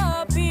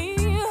I'll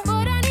appear.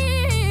 But I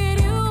need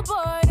you,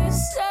 boy, to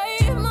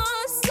save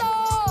my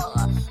soul,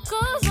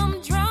 'cause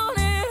I'm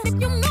drowning. If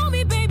you know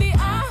me, baby,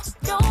 I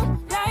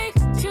don't like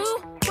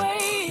to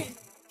wait.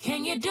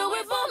 Can you do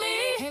it for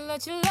me? And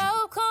let your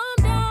love calm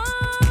down,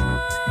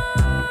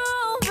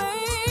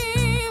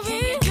 baby.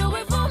 Can you do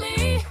it for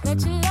me?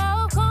 Let your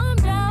love calm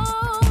down,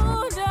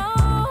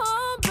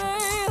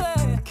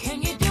 baby.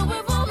 Can you do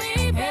it for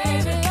me, baby?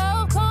 Let your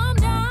love calm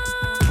down,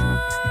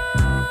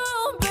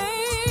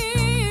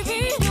 baby.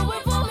 Can you do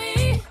it for me?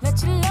 Let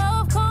your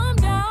love calm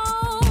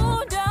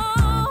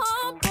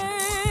down,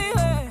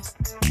 baby.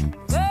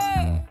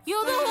 Hey,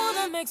 you're the one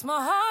that makes my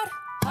heart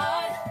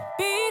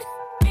beat.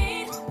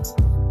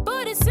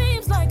 But it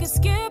seems like it's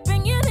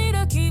skipping. You need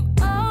to keep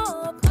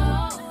up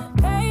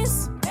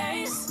pace,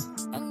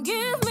 and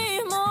give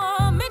me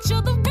more. Make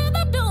sure the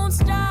rhythm don't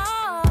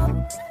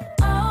stop.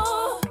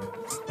 Oh,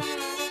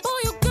 boy,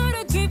 you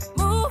gotta keep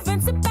moving.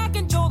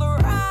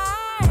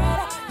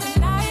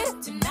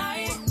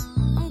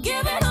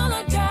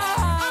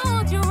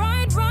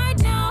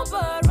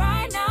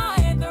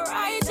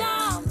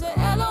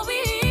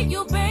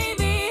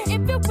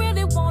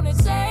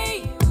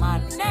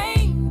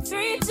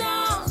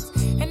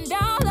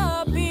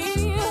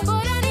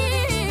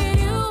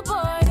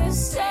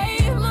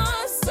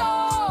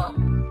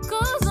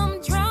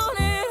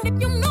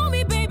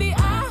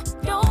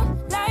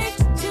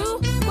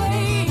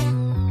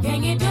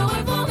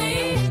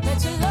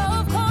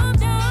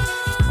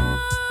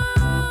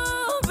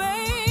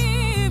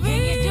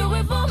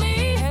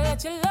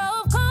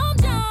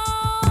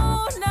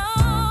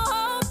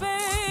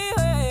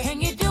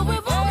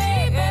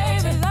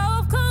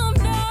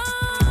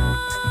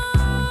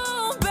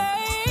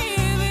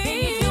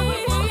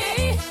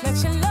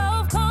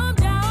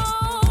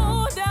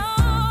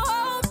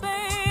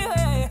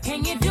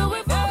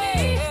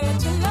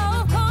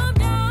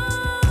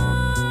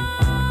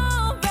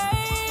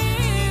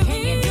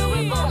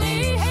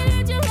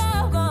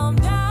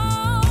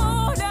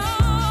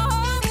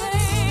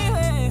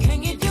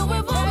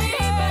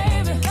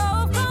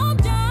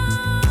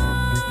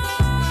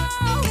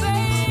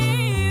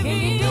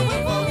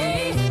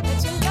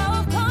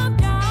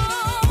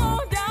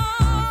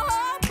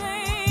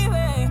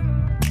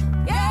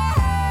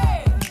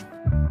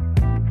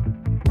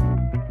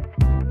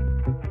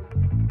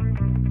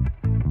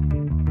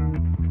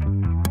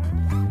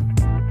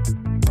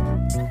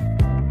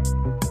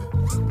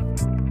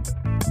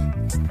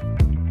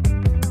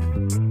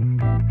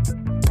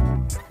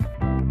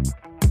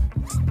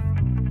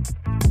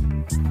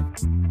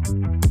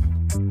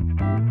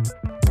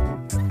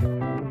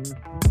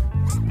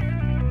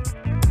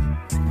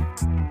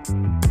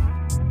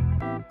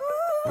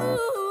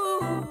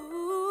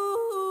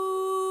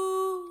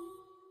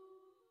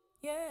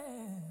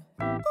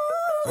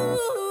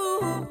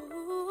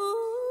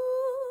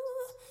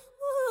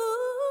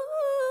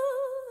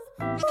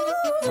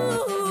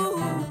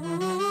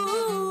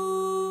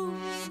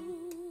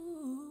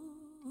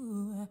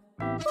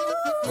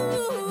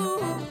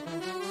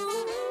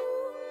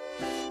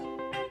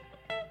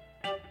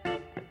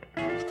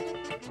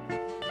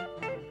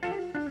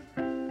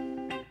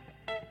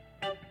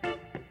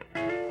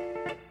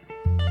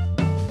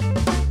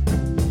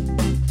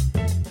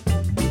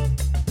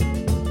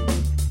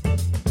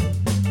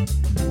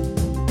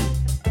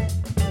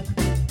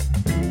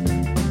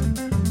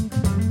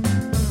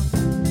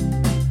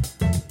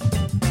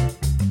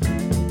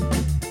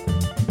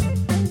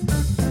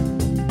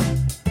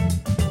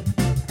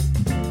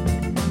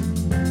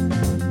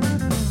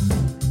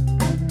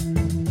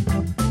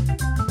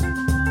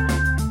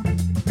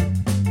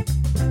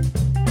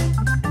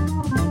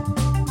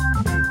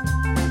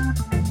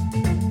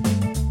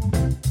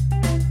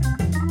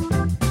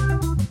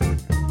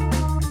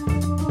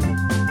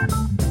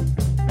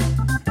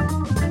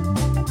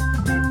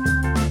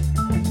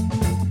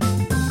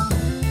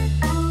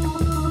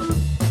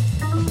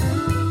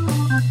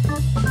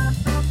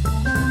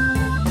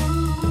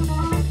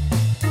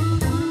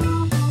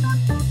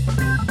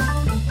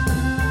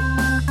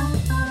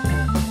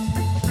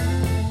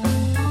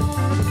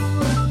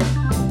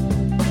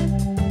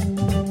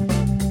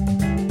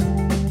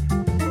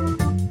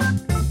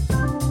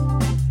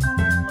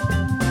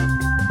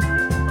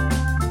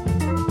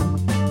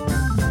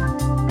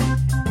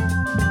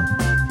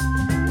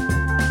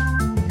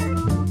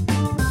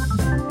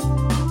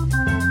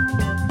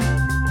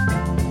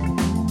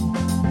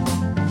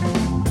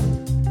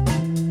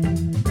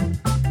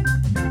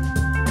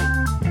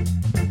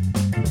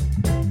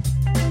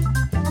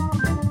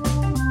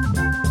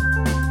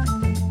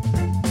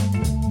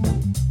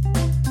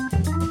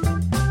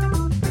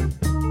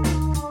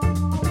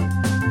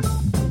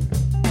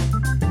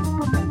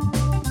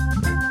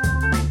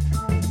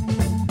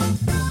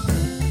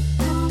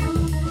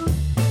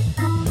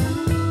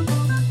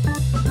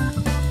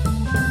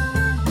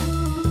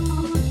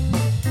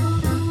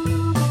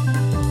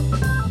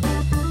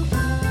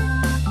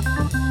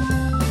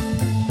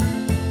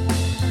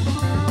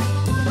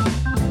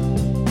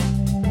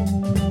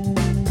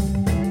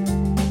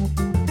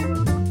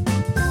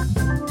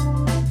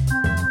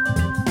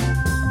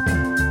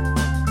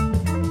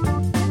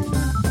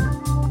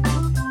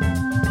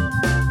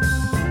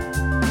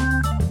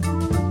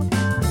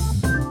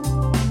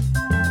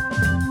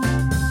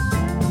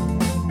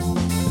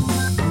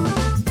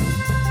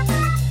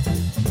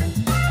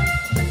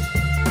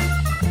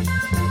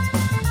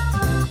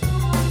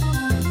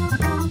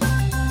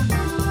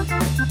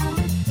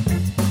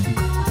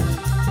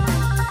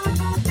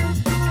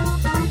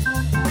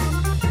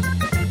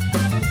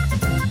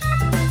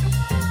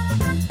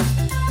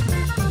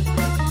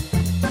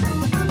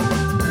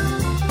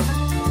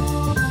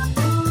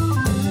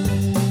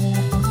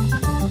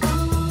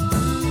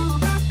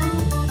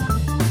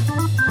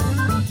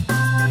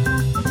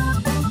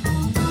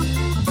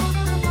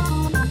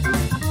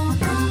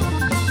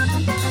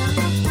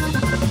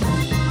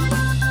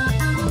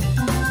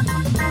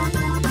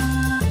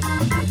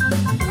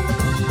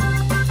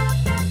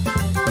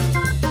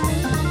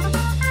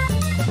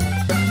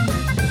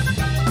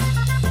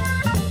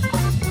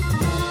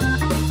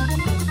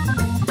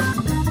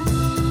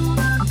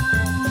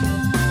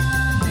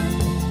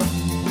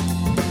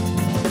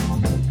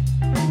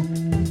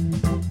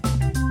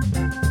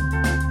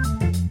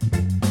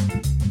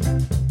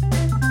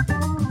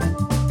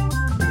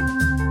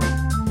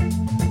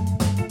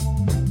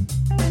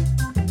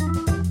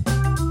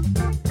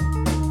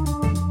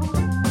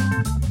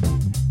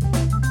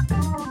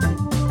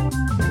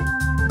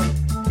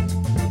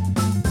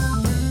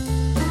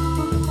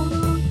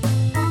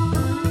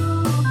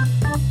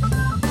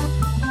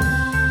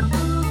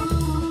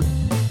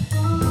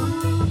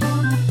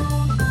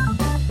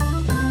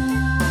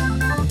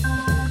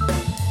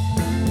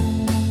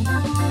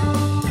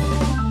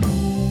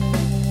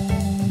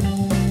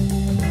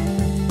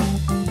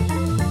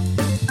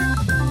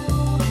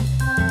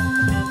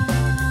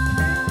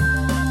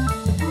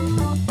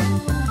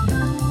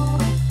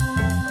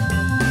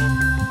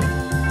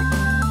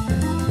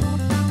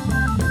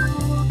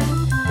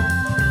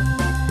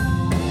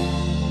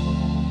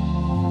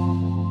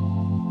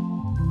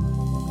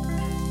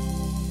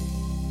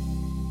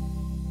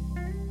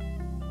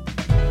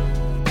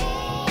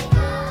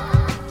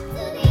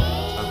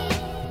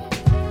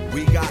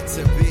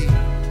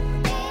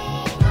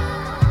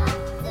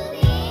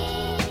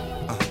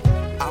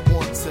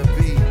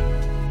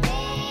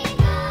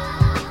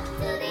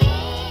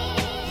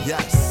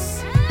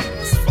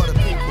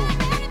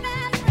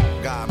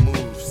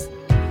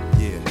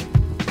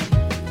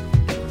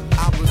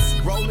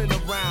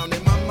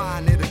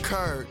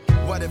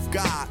 What if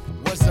God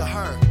was a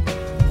her?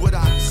 Would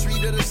I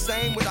treat her the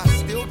same? Would I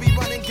still be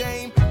running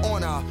game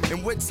on her?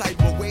 In what type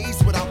of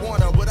ways would I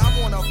want her? Would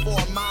I want her for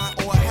a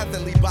mind or a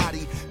heavenly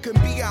body?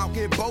 Couldn't be out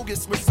here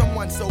bogus with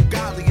someone so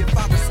godly. If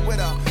I was with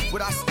her,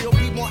 would I still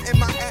be wanting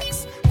my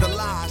ex? The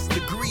lies,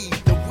 the greed,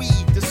 the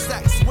weed, the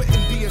sex.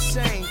 Wouldn't be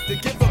ashamed to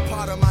give a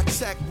part of my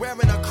check.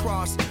 Wearing a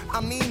cross,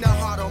 I mean the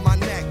heart on my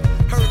neck.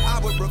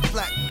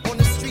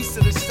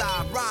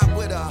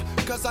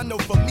 I know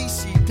for me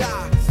she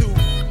died. Through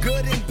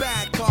good and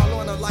bad, call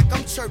on her like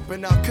I'm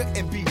chirping her.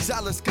 Couldn't be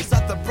jealous cause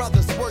other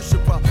brothers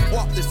worship her.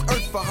 Walk this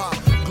earth for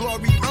her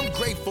glory, I'm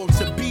grateful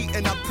to be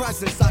in her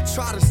presence. I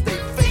try to stay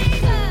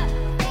faithful.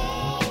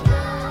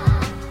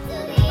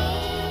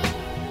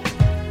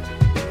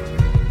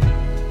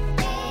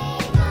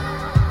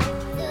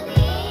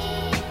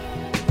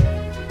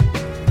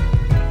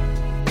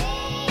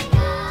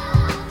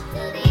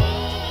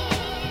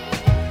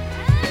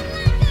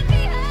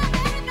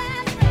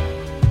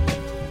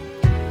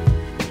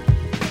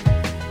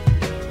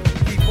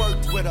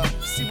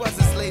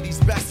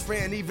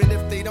 Even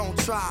if they don't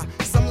try,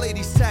 some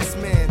ladies test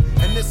man,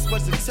 and this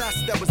was a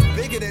test that was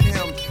bigger than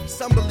him.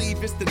 Some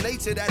believe it's the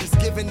nature that is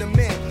given to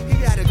men. He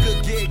had a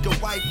good gig, a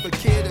wife, a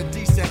kid, a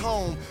decent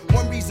home.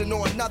 One reason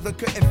or another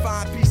couldn't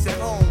find peace at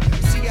home.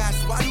 She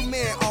asked, why do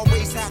men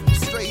always have to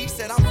stray? He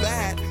said, I'm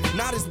bad,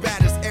 not as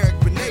bad as Eric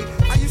Benet.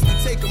 I used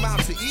to take them out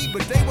to eat,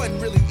 but they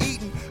wasn't really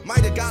eating.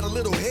 Might have got a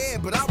little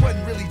head, but I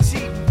wasn't really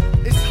cheating.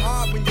 It's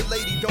hard when your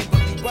lady don't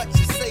believe what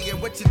you say,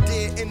 and what you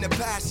did in the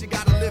past you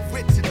gotta live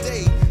with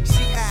today.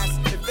 She asked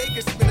if they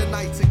could spend a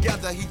night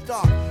together. He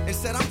thought and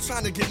said, I'm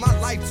trying to get my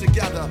life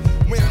together.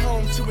 Went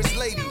home to his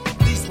lady,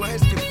 these were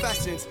his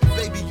confessions.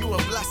 Baby, you a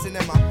blessing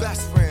and my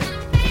best friend.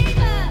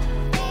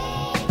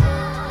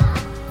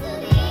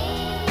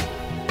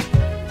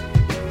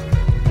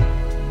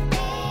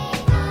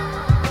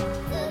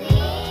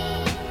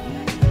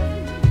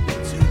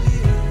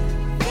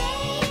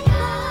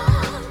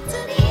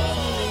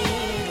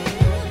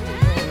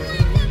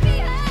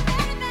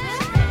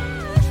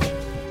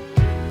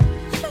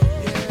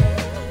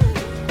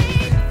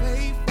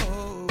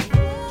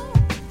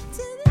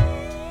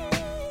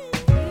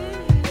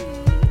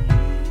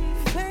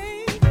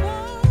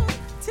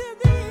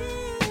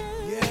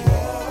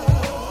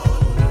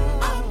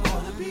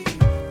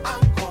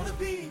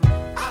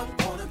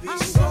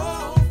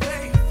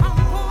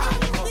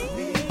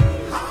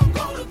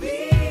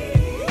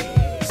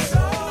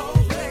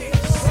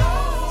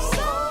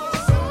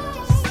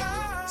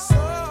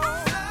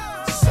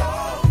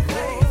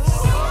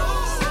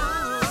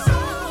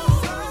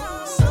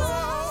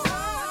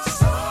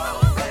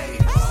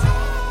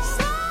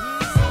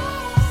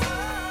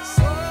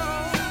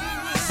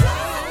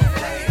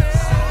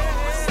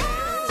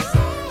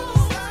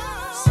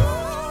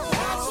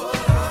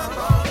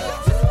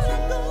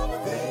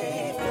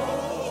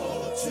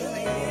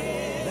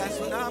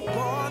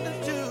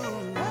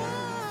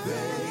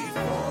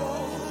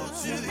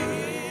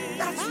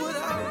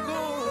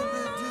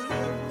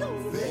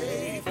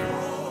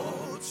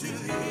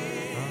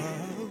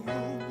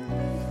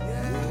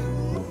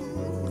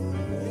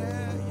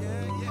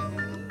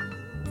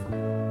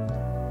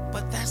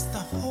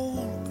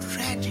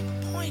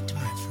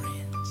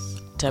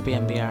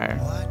 WMBR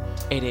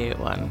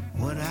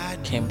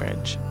 88.1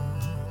 Cambridge.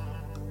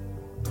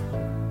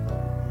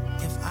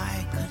 If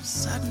I could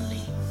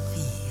suddenly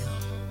feel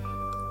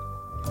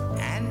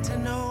and to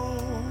know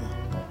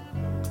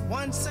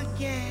once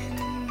again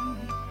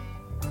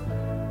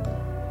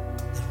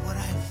that what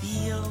I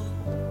feel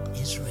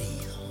is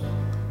real,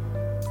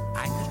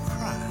 I could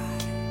cry,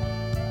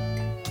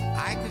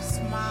 I could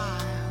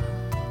smile,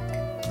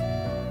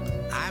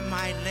 I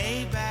might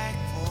lay back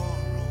for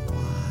a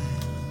while.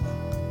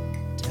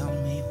 Tell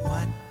me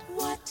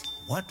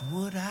what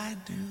would I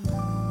do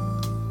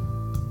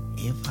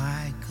if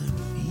I could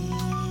feel?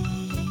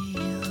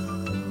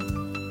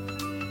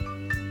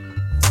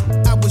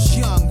 I was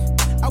young,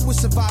 I was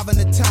surviving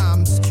the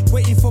times,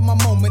 waiting for my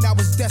moment, I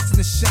was destined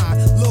to shine.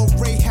 Lil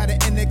Ray had an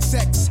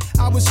NXX,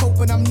 I was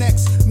hoping I'm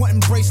next, wanting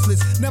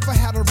bracelets, never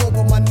had a rope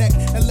on my neck,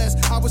 unless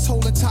I was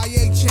holding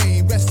Taye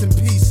chain, rest in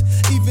peace.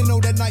 Even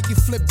though that night you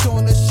flipped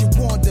on us, you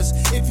warned us.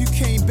 If you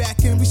came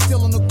back and we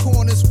still in the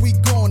corners, we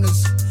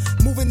goners.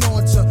 Moving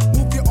on to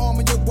move your arm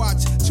and your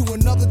watch to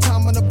another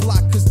time on the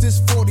block, cause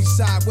this 40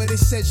 side where they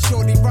said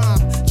shorty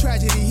rhyme.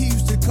 Tragedy, he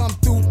used to come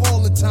through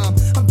all the time.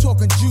 I'm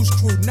talking Juice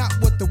Crew, not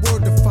what the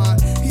word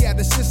defined. He had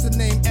a sister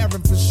named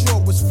Erin, for sure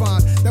was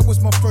fine. That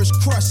was my first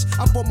crush.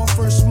 I bought my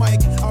first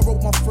mic, I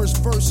wrote my first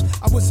verse.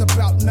 I was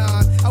about 9,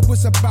 I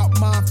was about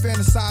mine,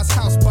 fantasized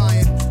house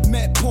buying.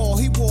 Met Paul,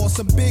 he wore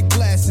some big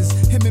glasses.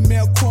 Him and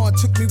Mel Corn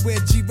took me where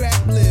G-Rap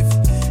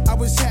lived. I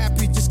was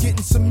happy just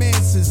getting some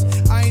answers.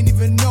 I ain't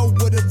even know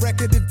what a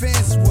record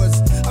advance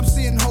was. I'm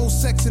seeing whole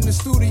sex in the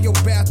studio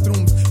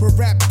bathrooms with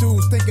rap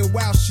dudes thinking,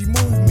 wow, she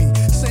moved me.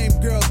 Same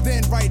girl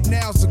then, right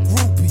now's a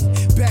groupie.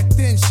 Back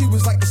then, she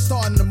was like the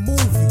star in the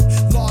movie.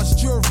 Large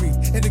jewelry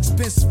and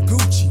expensive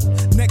Gucci.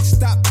 Next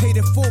stop, paid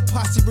in full,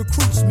 posse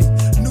recruits me.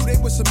 Knew they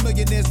were some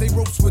millionaires, they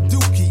ropes with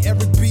Dookie.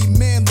 Eric B.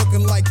 Man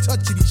looking like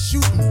Touchy, he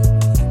shoot me.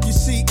 You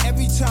see,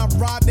 every time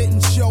Rob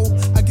didn't show,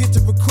 I get to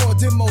record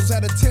demos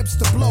at attempts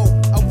to blow.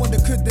 I wonder,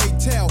 could they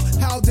tell?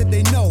 How did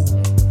they know?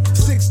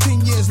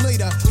 16 years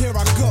later, here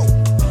I go.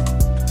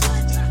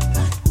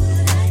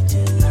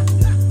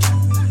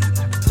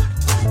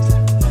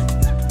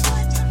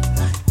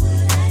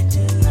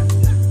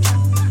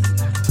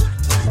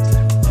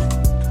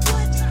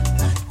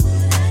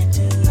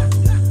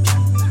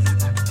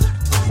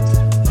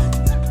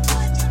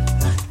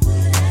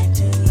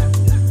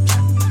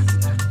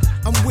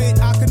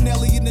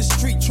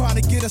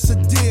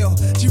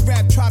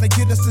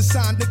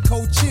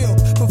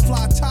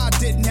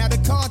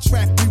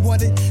 contract we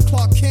wanted.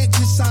 Clark Kent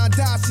just signed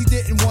us, he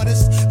didn't want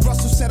us.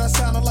 Russell said I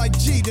sounded like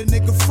G, the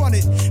nigga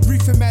fronted.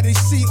 Reefing at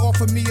AC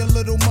offered me a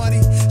little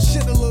money.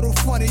 Shit a little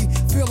funny,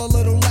 feel a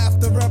little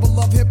laughter. Rebel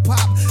of hip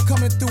hop,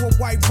 coming through a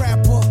white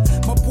rapper.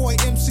 My boy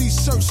MC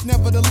Search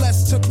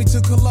nevertheless took me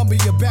to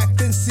Columbia, back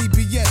then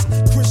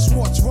CBS. Chris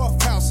Schwartz,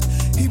 Rough House,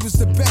 he was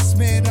the best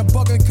man. I'm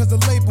bugging cause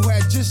the label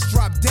had just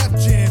dropped Def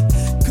Jam.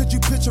 Could you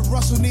picture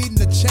Russell needing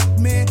a check,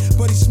 man?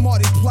 But he's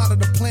smart, he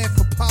plotted a plan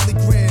for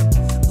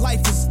Polygram.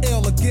 Life is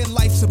ill, again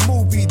life's a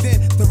movie. Then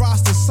the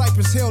roster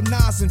Cypress Hill,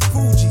 Nas and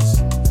Fugees.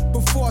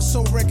 Before I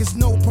sold records,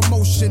 no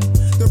promotion.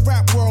 The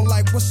rap world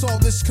like, what's all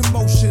this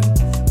commotion?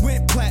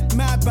 Went plat,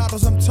 mad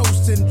battles I'm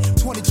toasting.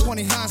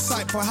 2020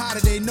 hindsight, for how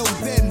did they know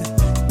then?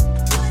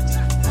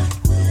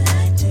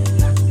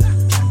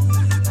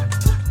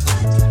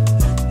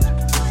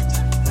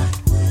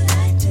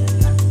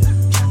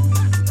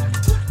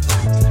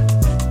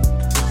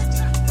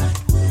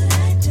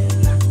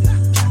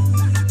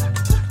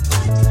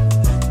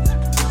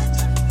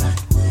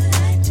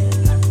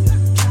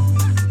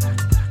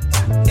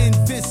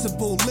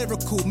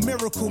 Lyrical,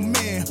 miracle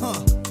man,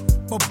 huh?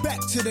 But back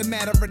to the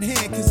matter at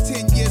hand, cause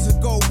 10 years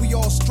ago we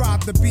all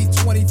strived to be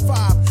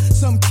 25.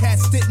 Some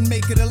cats didn't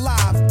make it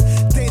alive.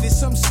 Dated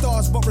some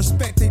stars but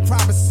respect their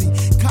privacy.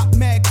 Cop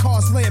mad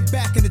cars laying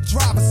back in the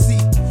driver's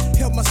seat.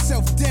 Held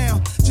myself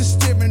down, just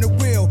steering the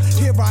wheel.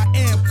 Here I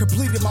am,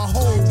 completed my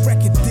whole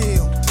record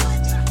deal.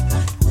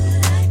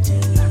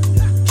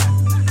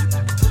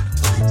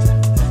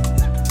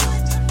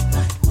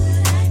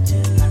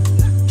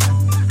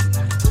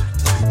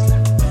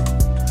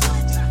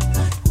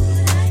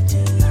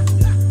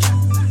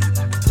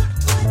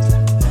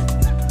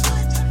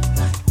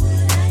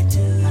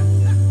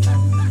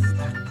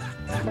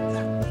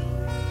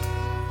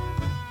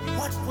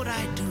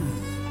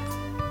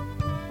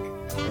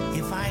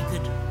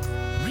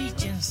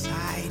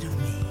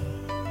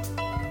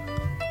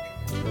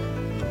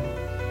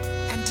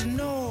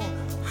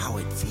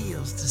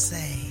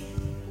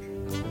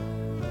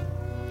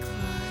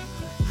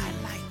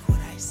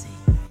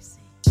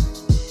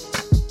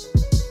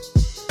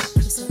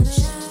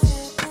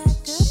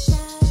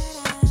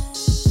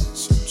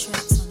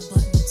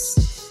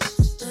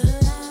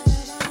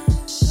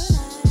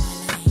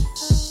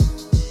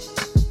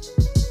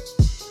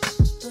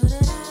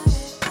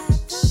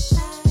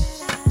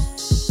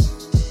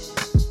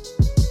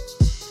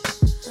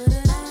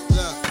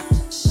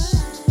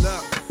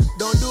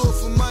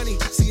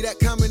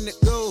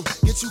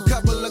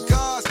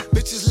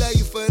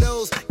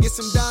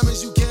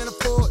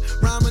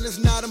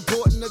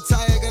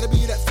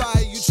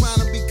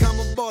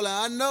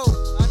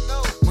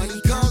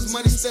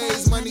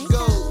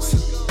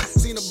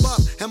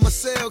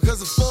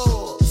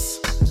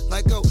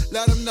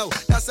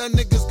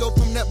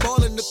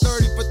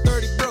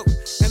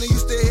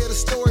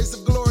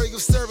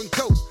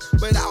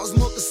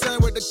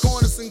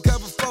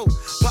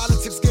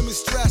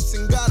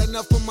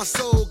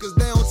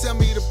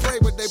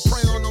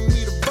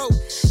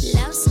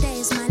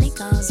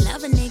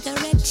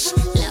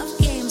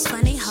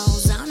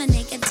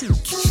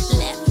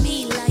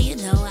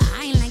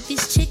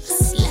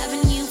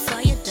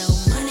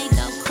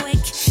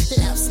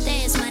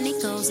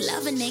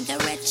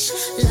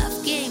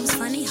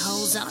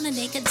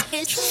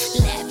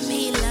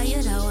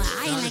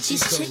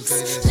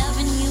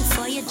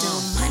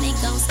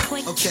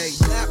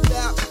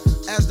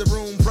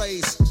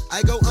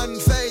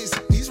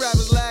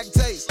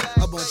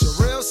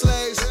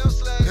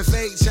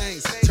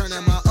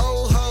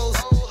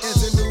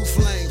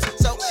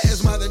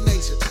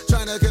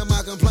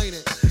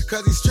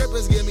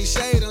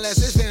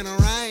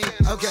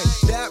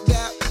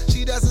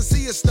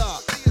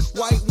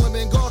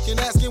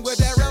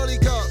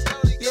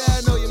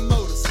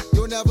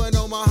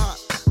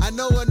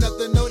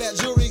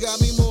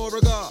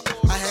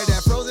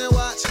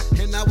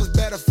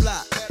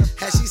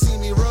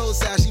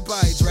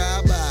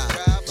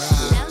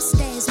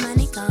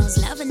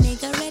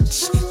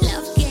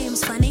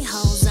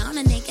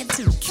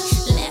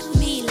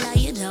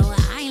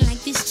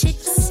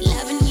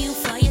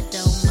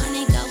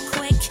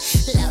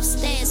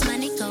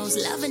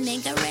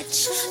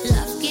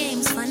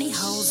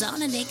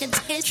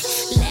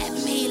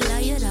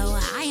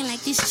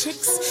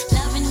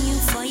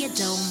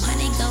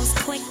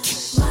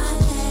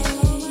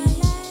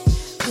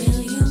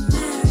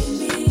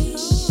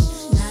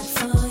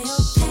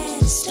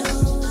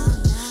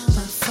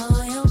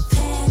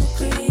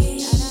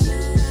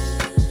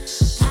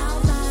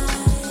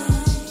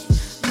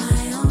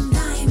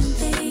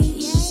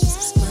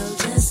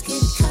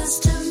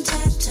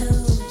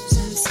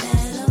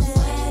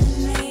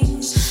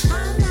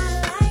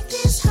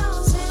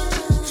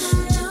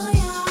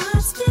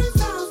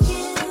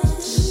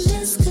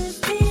 This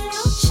could be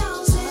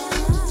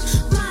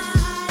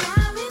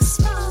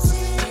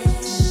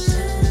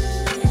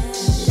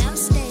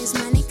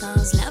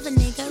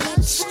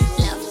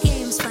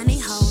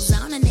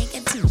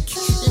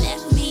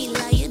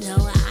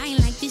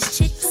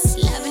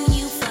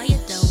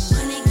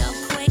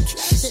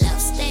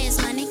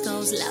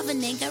a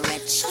nigga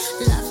rich.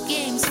 Love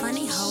games,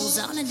 funny hoes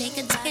on a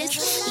nigga ditch.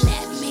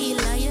 Let me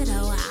love you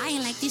though, I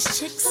ain't like these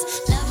chicks.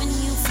 Loving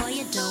you for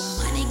your dough,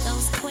 money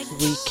goes quick.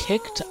 We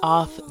kicked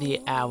off the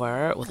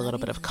hour with a little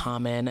bit of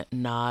Common,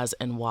 Nas,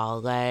 and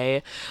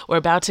Wale. We're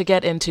about to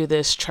get into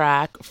this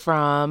track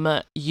from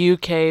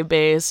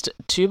UK-based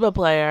tuba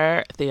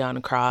player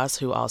Theon Cross,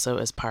 who also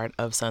is part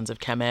of Sons of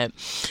Kemet.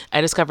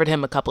 I discovered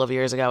him a couple of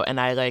years ago, and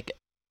I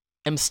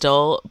am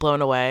still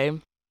blown away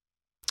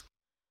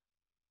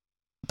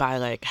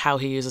by how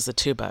he uses a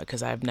tuba,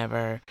 because I've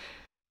never,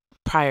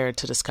 prior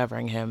to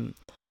discovering him,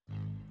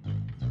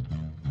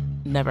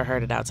 never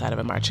heard it outside of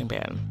a marching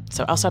band.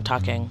 So I'll stop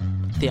talking.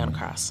 Theon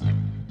Cross.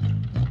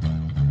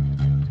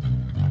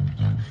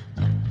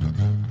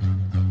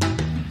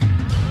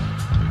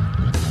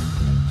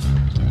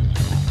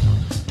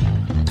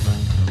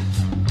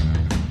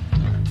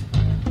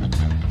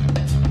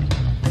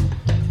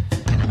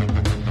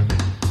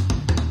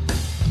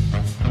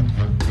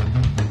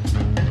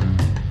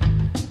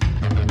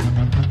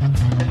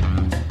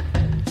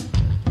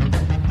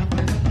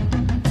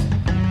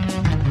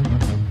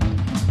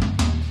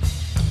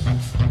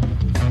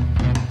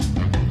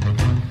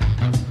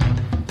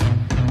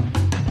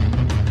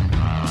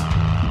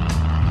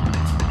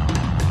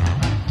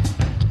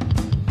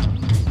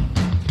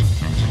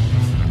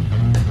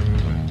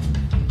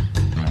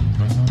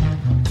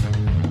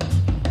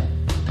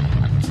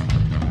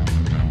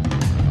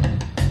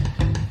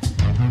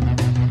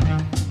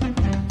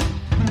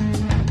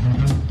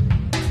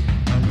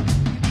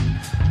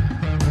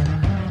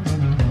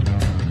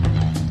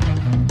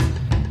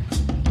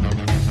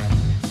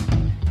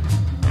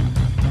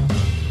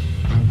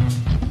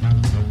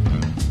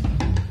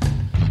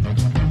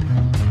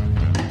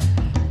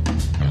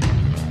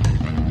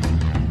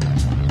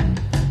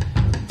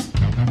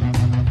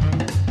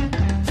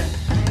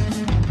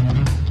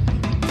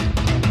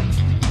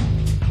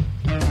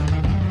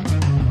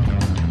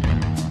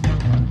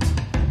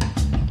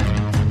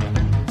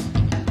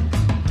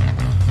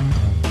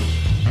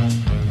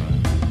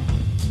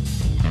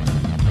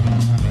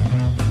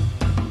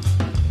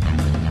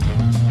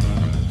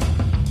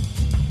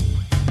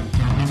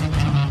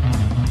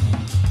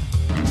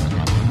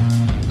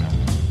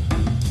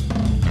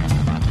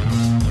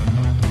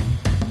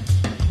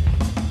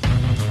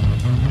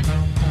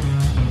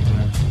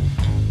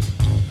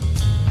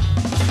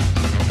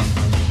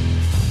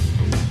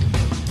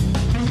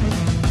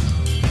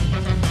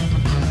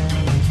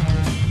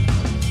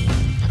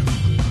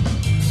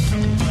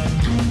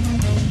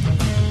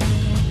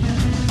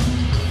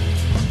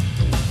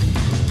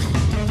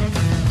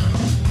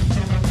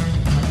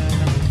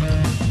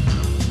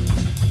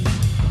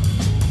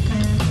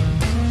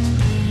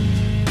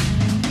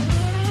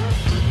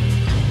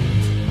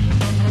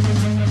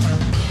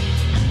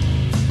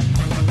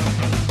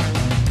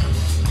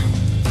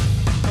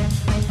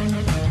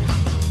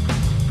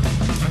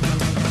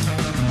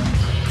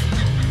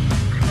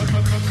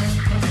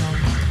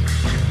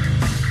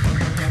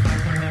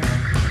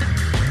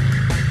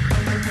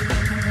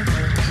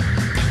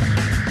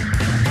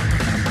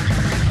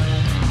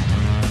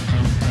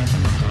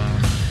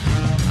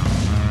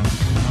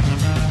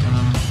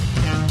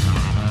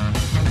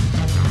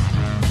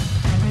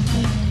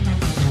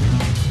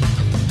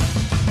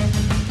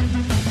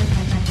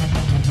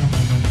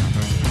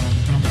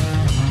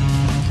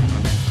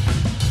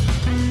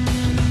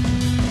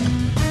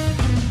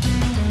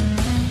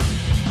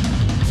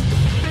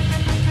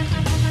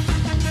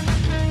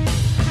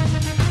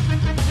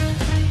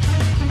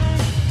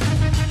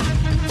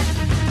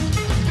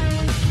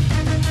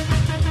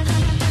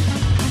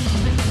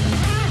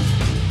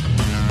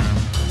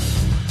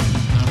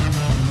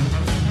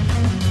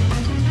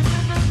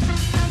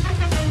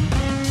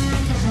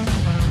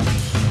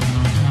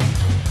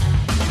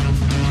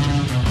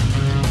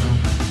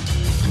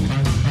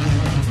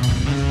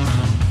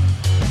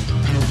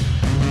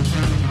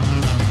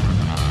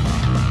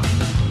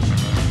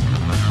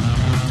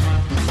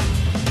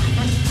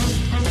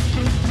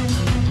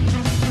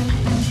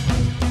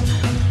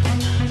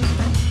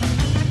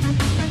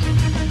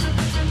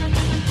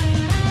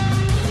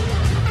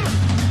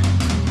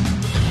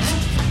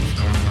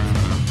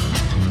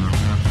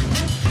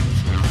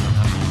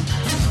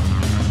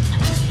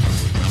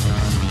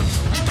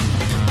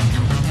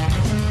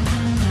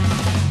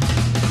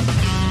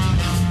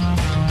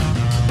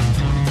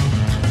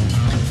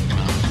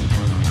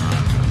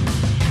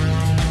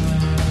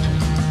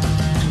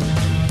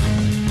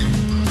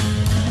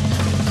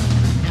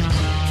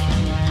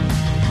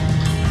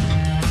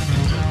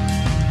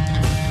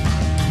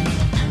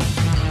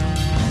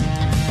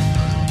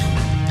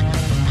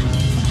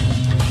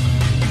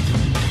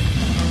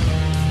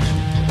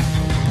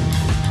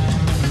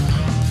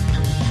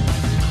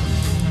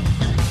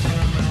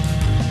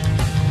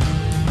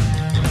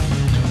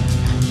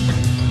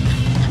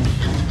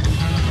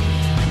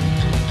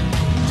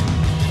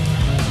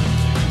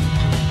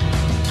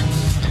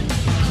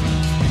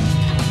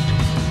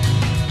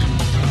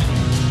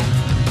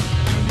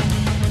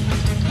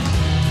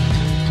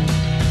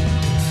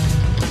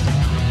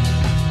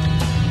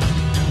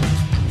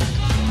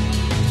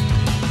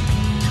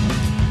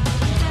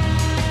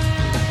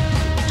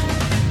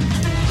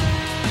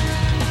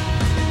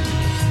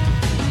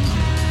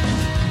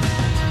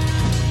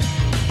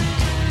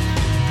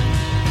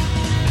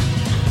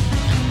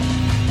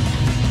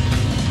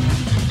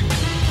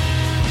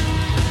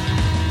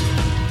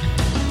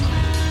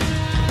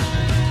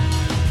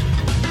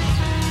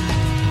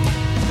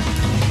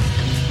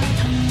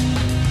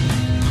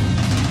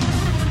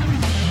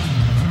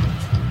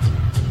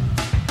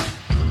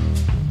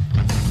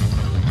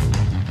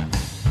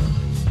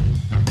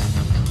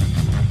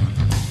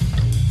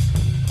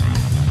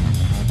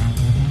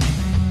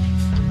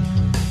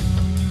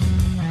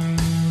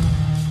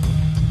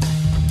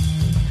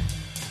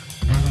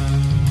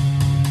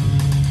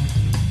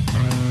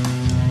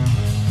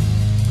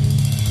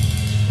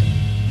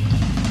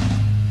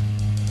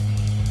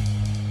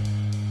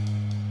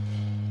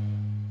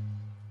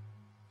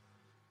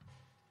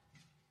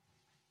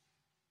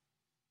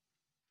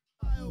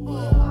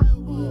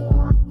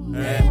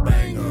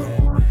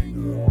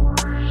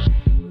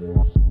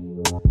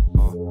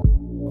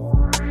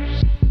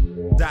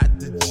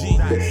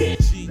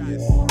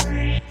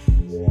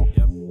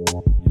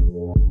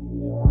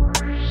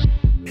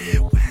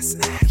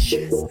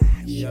 Yep.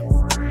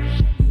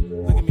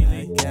 Look at me,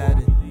 Lee.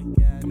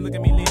 Come look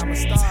at me, Lee. I'm a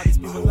star. These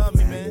people love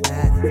me, man.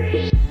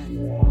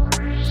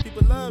 These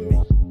people love me.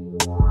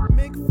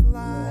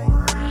 McFly.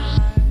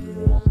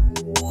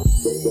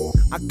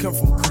 I come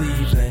from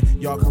Cleveland,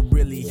 y'all can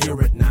really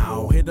hear it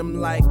now. Hit them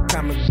like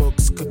comic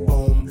books,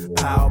 kaboom,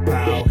 pow,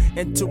 pow.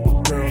 Into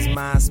a girl's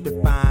mind, spit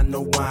fine,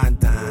 no wine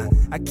dime.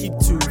 I keep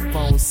 2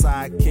 phones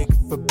sidekick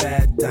for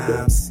bad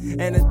times.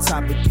 And the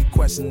topic in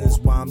question is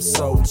why I'm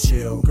so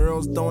chill.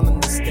 Girls don't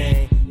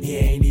understand, he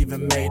ain't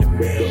even made a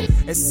meal.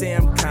 They say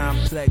I'm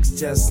complex,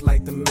 just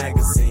like the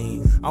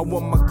magazine. I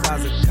want my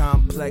closet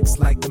complex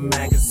like the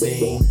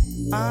magazine.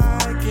 I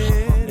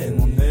get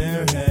in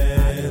their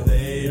head,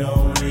 they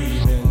don't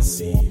even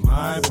see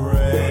my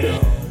bread.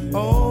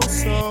 Oh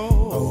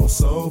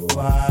so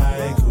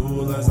fly,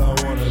 cool as I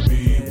wanna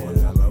be, one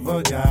hell of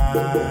a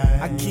guy.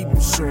 I keep him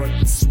short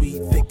and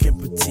sweet, thick and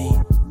petite,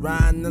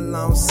 riding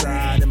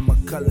alongside in my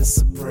color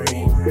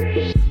supreme.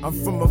 I'm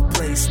from a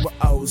place where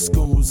old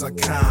schools are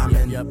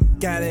common.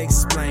 Gotta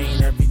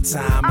explain every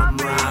time I'm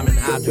rhyming.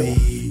 I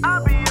be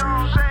all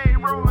day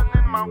rolling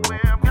in my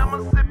whip, got my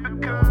sippin'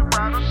 good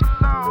right on the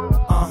low.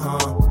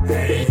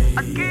 Hey. I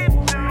keep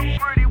 2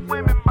 pretty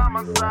women by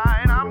my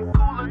side. I'm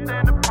cooler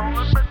than the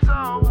polar bears,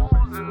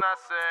 and I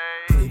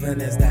say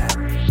Cleveland is that.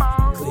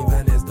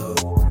 Cleveland is the.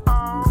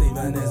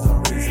 Cleveland is the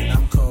reason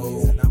I'm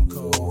cold.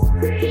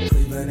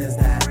 Cleveland is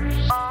that.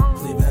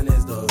 Cleveland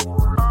is the.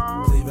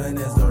 Cleveland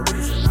is the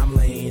reason I'm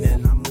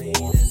leaning.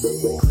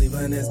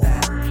 Cleveland is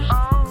that.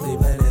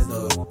 Cleveland is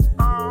the.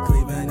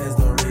 Cleveland is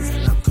the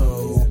reason I'm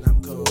cold.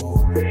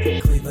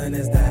 Cleveland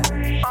is that.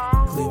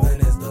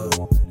 Cleveland is the.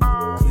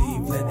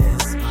 Cleveland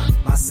is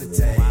my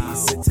city.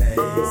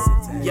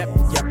 Yep,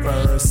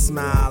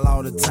 smile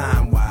all the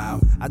time, wow.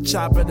 I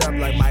chop it up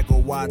like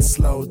Michael Watts,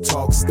 slow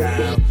talk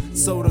style,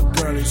 so the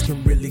girlies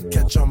can really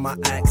catch on my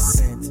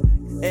accent.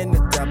 And the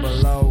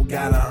double O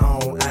got her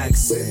own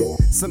accent.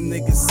 Some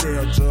niggas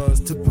sell drugs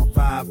to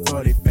provide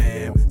for their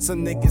fam.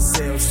 Some niggas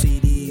sell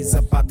CDs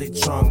up out their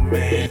trunk,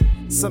 man.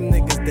 Some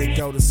niggas, they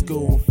go to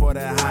school for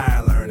their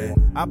higher learning.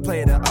 I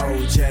play the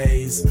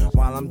OJs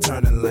while I'm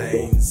turning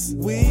lanes.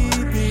 We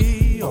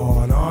be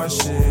on our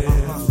shit,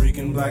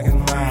 freaking black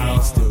and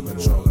mild, still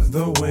controlling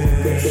the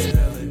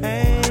wind.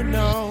 Ain't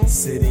no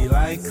city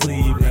like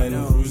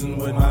Cleveland, cruising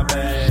with my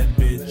bad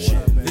bitch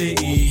in the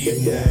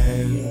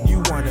evening.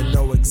 You wanna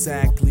know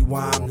exactly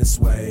why I'm this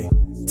way?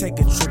 Take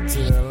a trip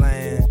to the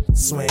land,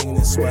 swing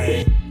this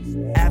way.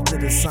 After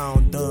the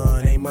song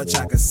done, ain't much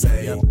I can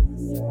say.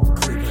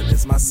 Cleveland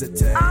is my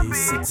city. I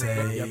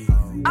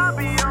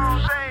be all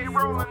day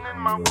rolling in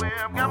my whip,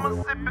 got my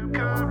sippin'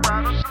 good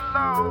right on the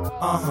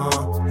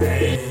low.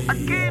 Hey. I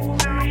keep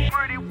 2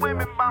 pretty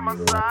women by my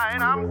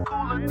side. I'm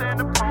cooler than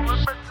the polar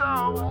bears,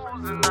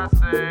 and I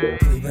say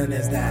Cleveland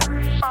is that.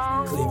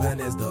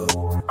 Cleveland is the.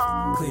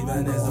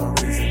 Cleveland is the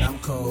reason I'm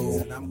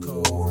cold.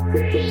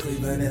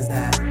 Cleveland is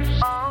that.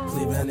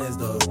 Cleveland is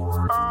the.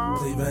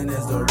 Cleveland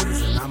is the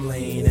reason I'm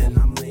leaning.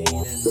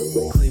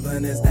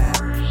 Cleveland is that.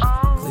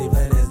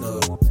 Cleveland is the.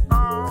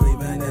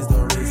 Cleveland is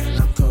the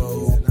reason I'm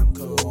cold.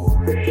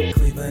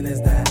 Cleveland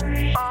is that.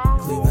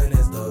 Cleveland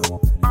is the.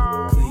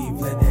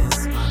 Cleveland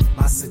is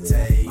my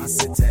city.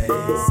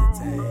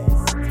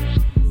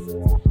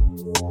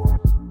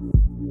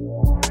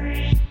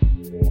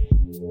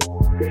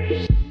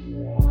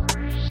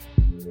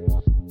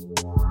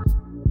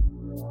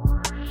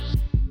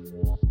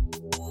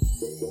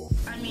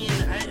 I mean,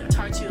 I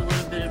talked to you a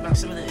little bit about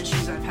some of the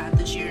issues I've had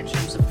this year in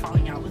terms of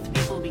falling out with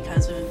people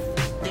because of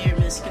their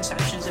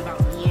misconceptions about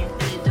me.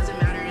 And it doesn't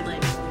matter,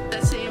 like,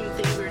 that same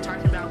thing we were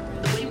talking about,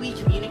 the way we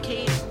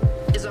communicate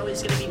is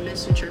always going to be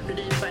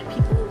misinterpreted by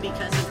people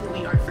because of who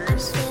we are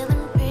first. I'm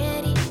feeling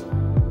pretty,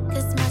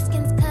 'cause my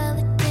skin's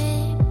colored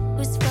in.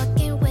 Who's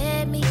fucking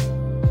with me?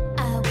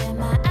 I wear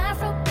my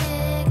afro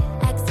big,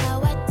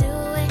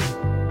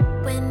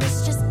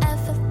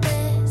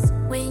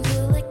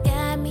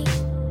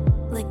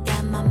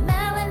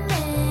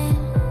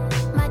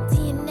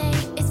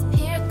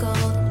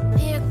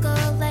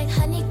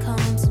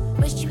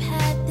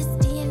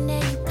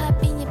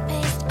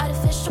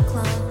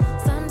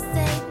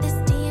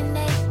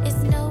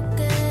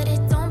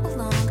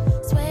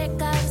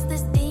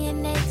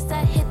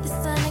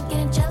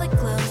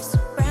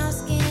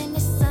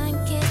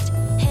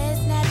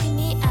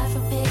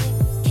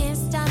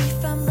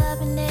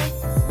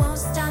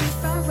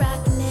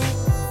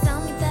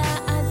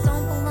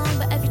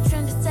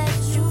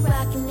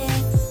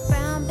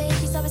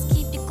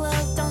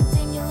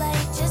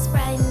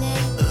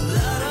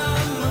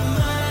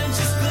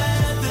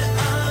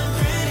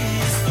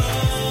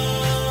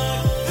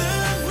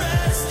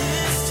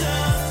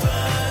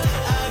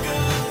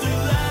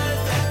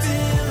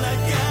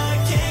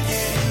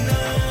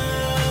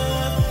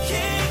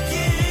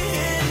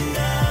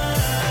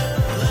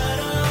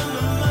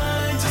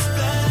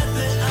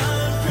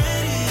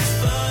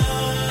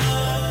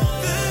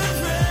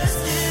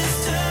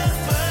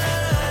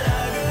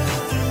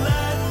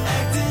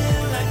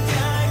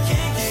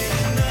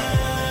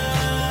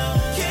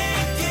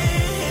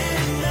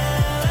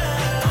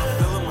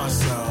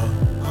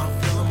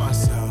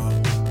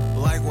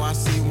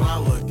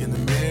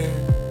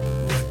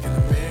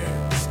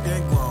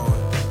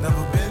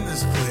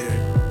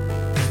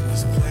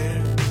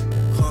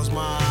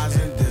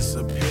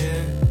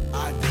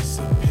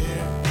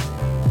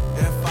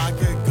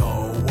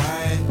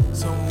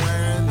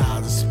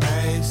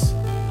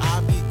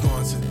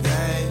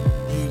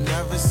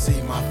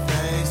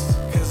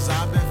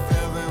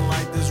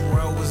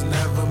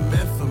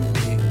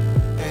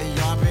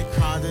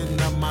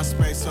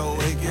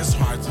 big, it's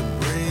hard to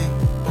breathe.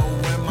 But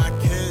when my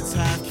kids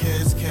have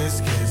kids,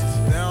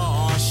 they'll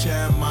all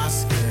share my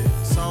skin.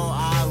 So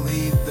I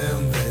leave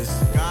them this,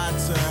 got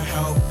to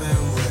help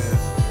them live.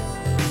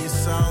 Be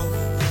yourself,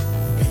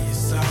 be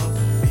yourself,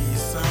 be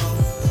yourself.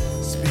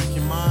 Speak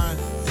your mind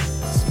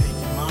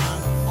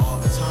all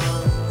the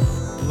time.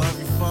 Love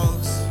you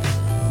folks,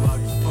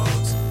 love you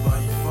folks,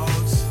 love you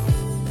folks.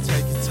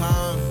 Take your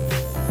time,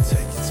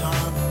 take your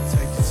time,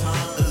 take your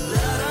time. A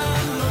lot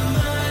on my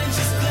mind,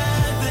 just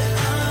glad that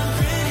I'm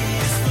pretty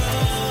as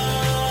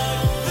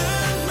fuck. The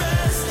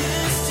rest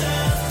is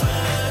tough,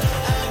 but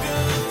I go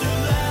through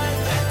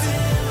life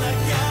acting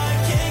like I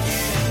can't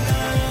get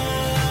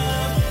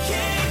enough,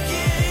 can't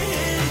get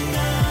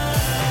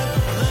enough.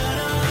 A lot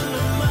on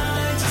my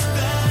mind, just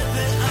glad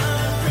that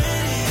I'm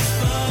pretty as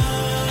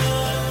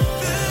fuck.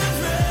 The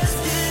rest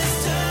is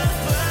tough,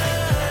 but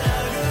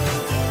I go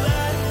through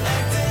life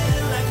acting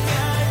like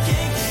I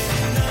can't get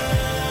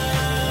enough,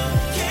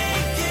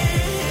 can't get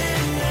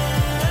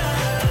enough.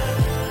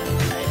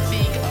 I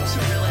think also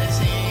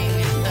realizing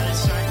that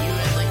it's not you,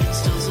 it like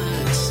instills a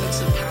sense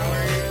of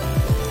power,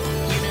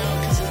 you know,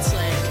 because it's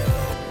like,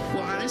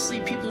 well, honestly,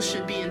 people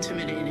should be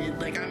intimidated.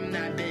 Like, I'm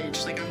that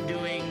bitch. Like, I'm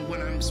doing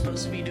what I'm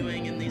supposed to be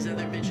doing, and these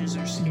other bitches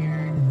are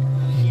scared,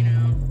 you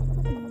know?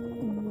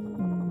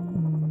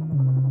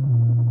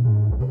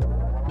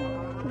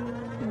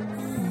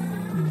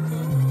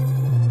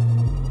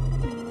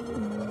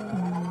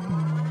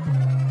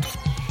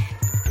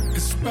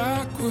 It's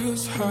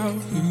backwards how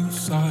you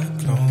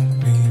cyclone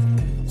me.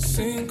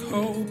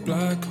 Sinkhole,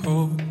 black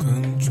hole,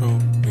 control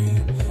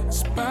me.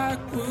 It's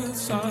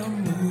backwards,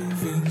 I'm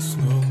moving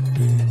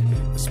slowly.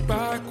 It's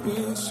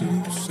backwards,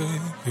 you say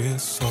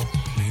it's on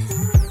me.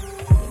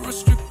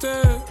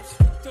 Restricted,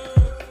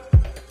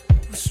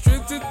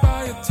 restricted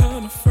by a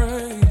turn of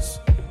phrase.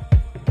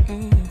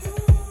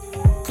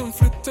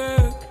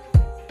 Conflicted,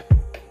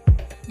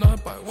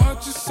 not by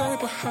what you say,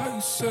 but how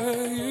you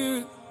say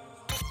it.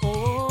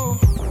 Oh,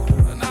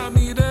 and I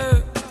need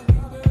it.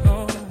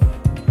 No,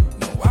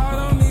 no, I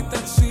don't need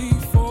that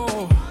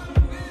C4.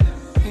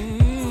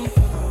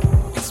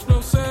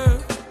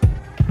 Explosive.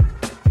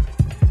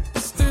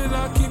 Still,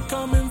 I keep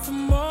coming for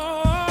more.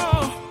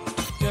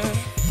 Yeah,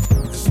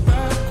 it's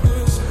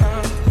backwards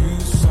how you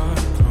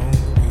cyclone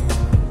me.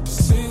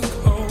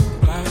 Sinkhole,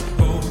 black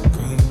hole,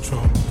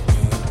 control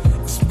me.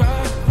 It's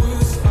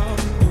backwards, I'm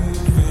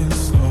moving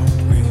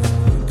slowly.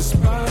 It's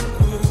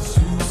backwards,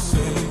 you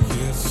say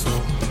it's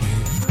on me.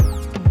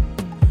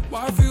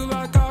 Why feel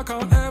like I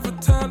can't ever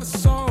tell a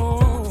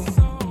soul?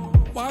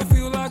 Why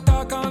feel like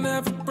I can't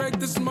ever break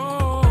this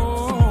mold?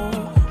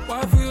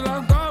 Why feel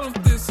like all of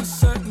this is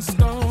set in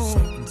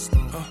stone?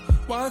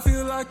 Why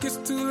feel like it's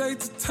too late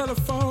to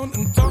telephone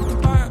and talk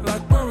about it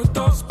like we're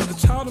adults? But the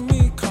child of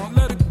me can't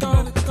let it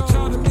go. The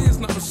child of me is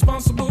not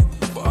responsible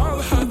for all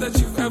the hurt that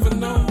you've ever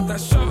known.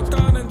 That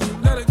shotgun and you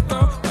let it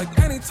go. Like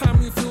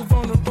anytime you feel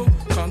vulnerable,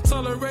 can't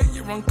tolerate,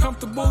 you're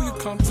uncomfortable. You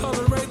can't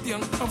tolerate the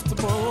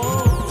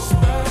uncomfortable. It's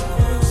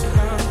backwards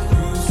how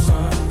you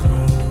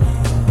cyclone me.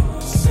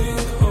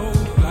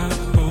 Sinkhole, black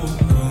hole,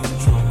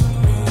 control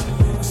me.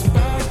 It's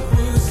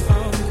backwards,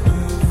 I'm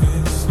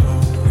moving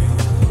slowly.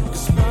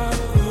 It's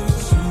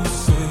backwards, you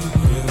say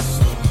it's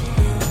on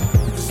me.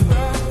 It's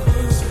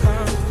backwards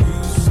how you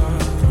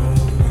cyclone me.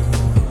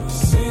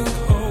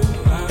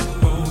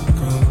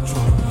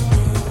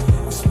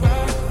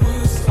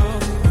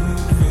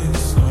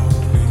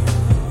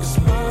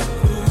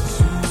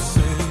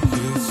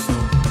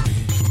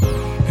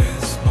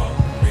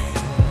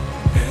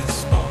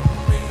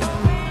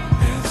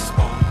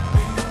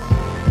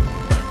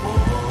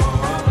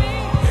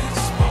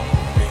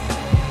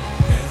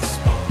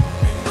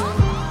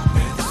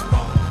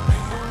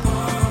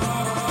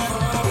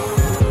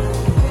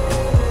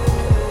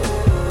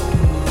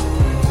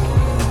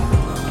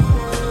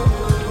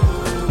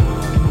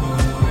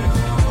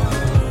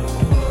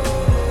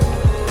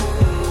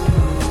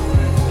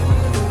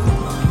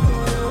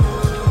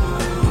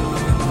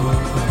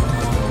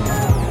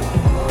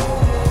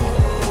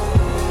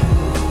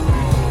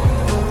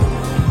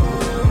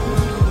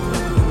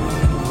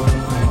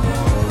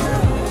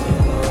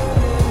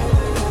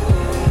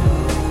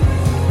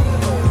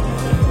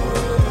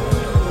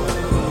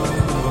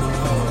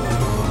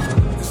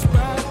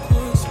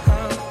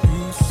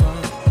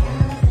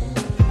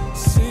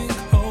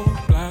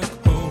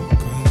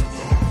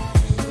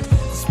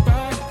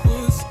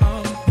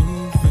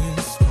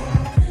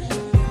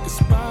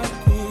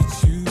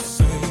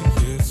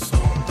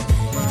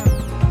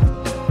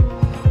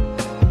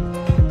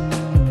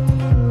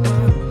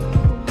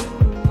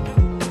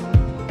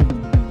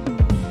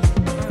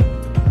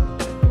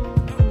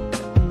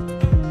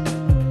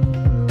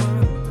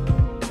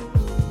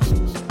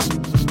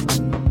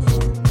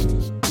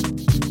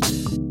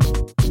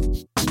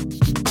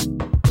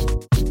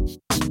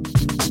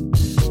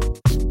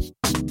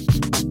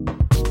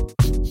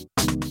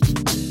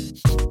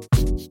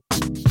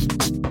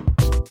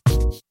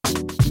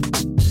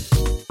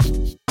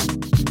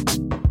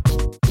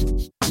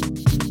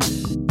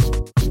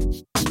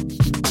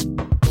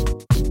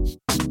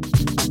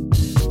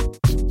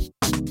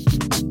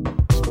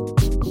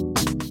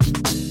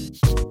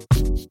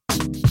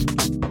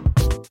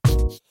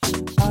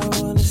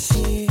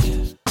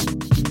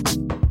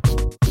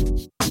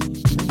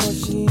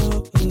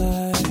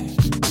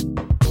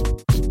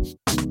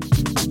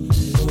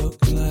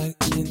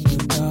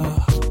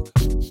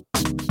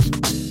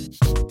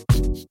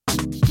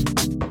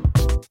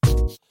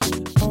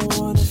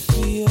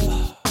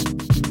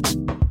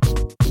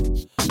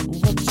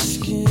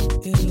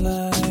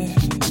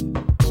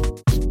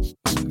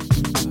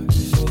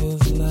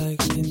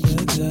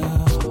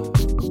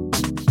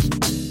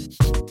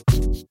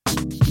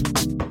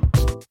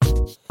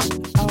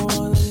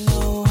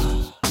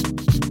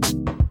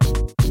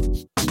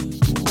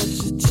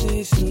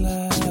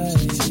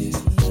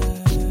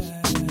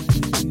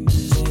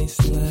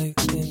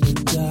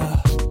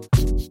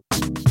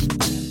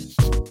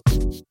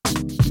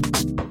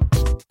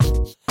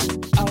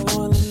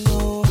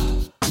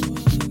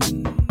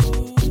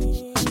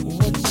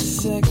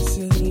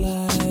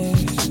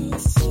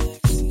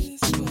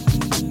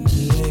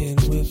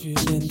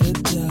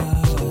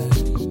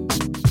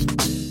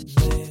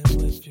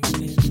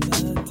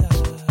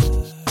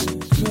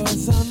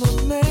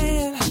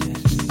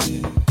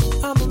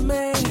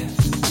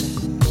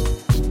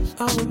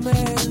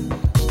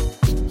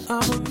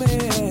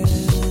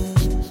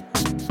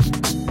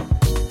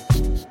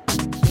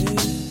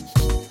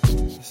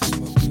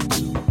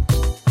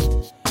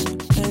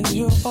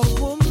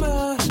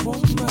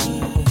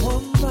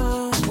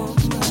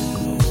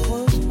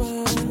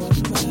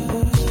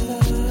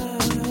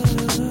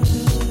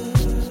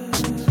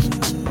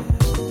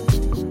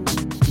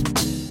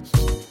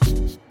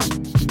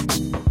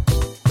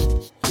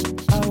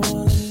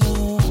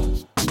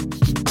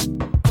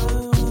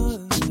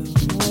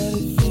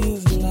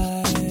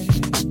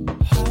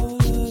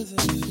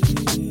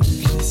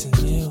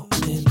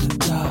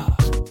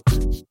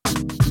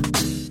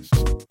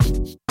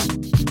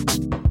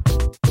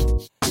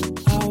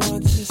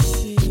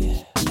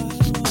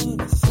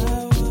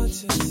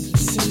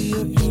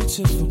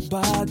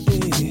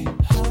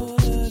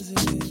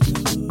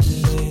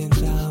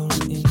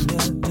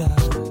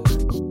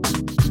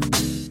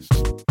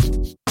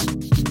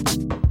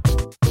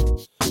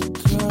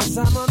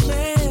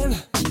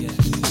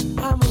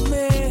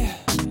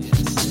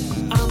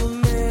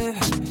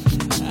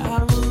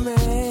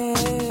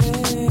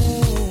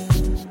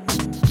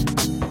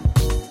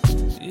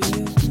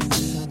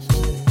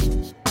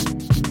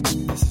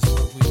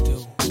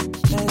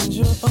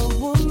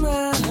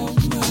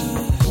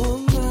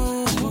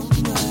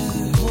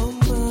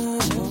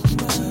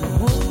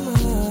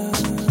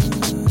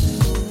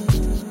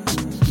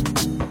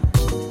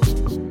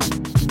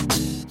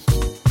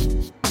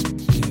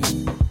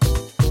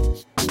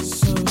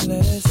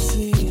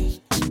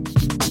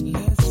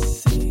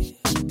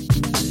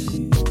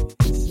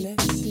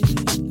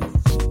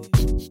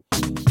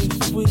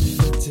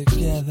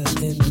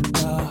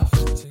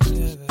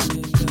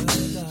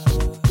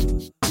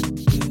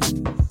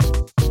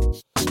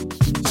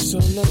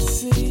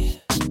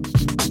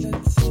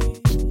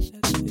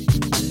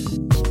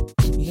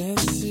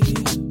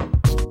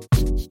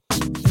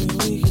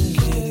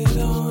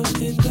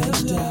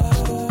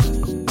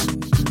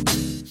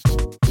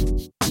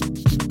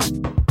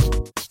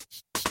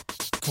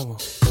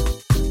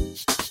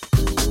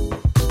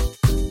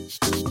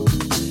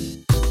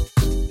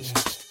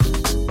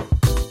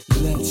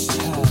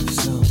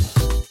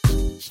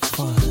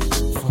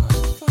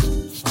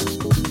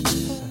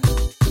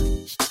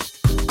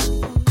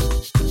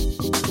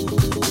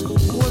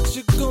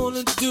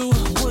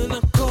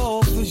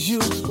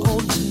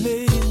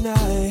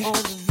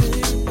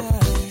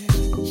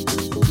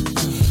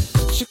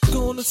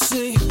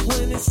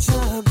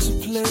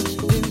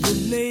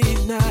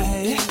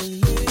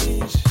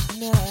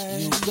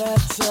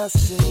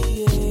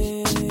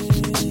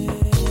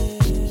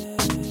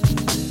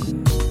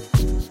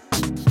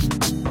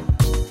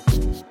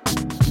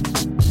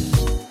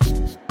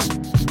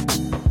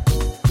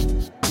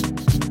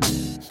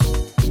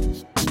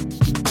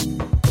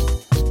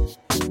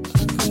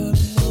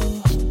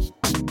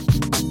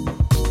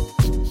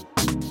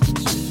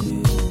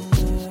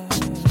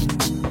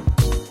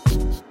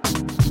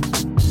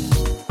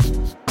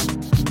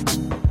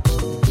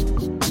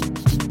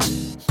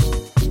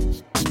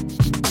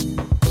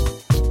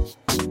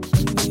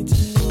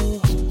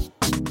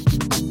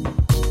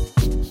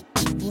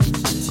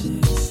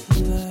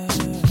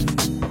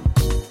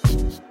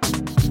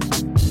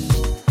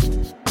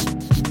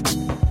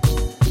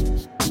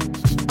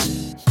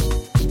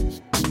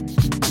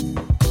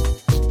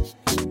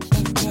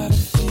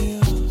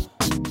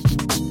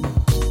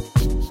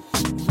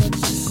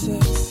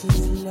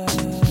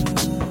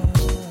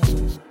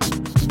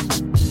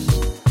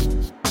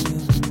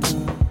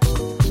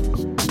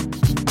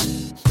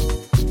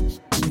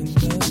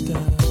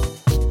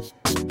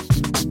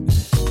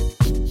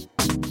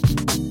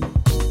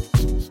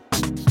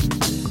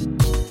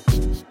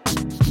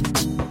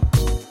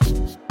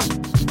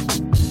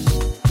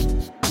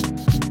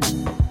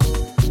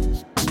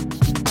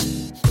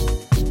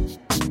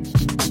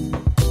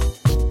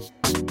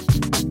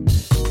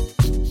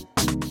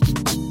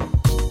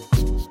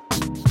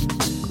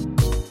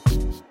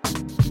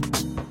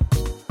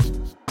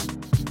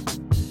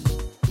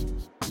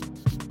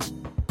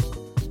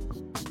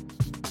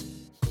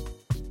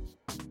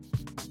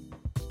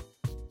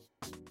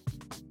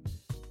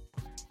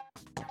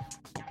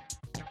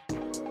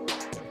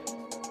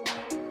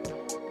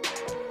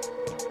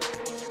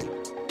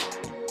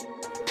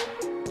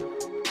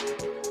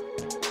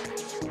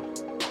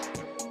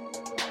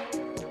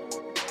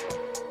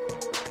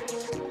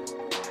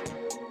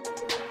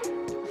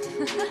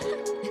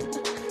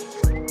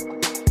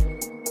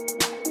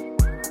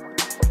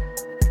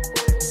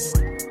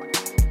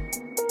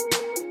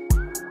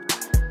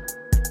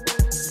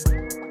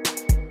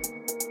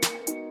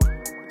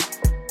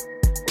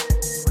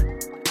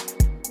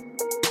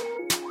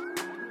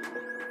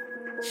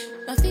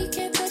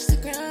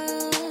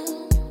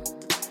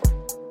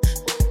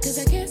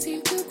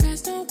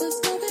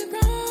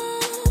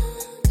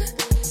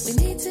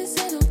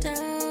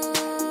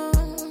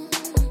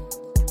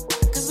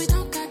 Cause we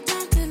don't got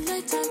time to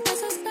let time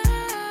pass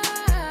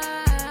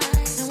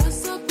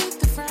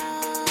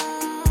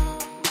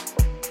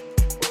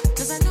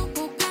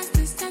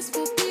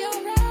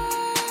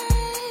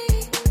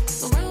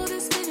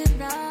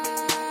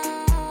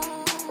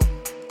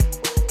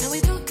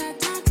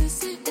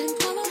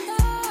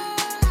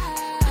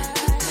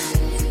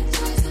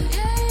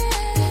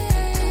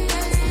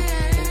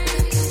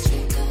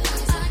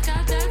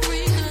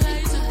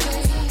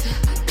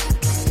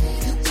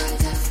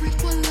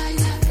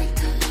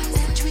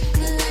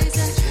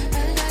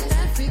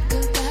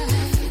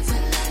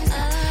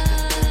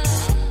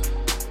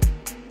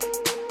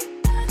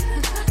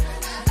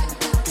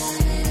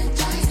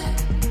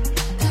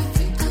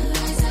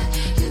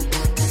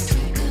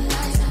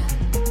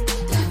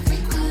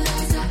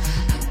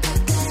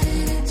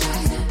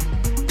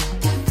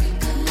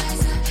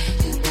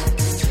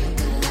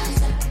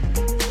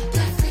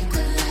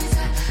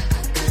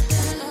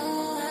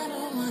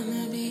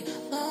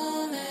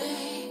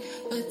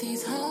but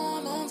these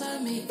hormones are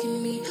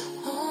making me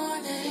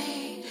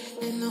horny,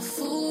 and the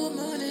full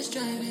moon is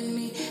driving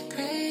me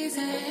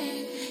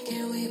crazy.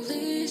 Can we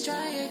please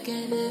try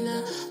again in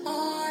the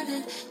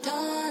morning,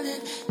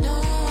 darling? No,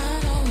 I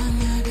don't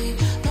wanna be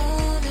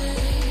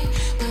lonely,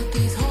 but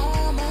these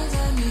hormones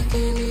are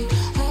making me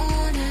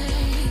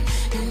horny,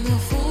 and the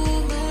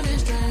full moon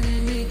is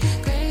driving me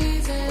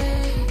crazy.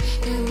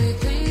 Can we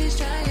please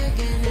try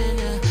again in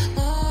the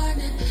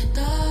morning,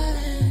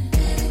 darling?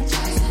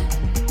 Energizer,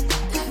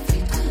 that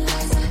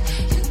frequencer,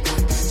 you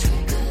got that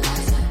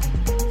tranquilizer,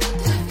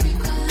 that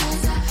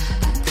frequencer.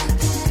 I got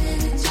that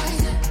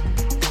energizer,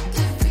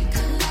 that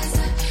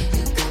frequencer,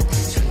 you got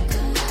that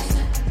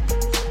tranquilizer,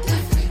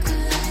 that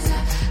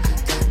frequencer.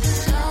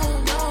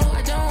 No,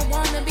 I don't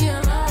wanna be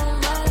alone.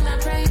 I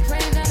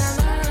pray that I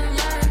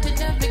learn to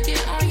never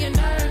get on your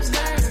nerves.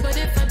 But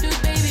if I do,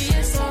 baby,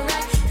 it's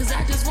alright. 'Cause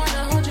I just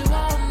wanna hold you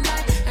all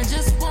night. I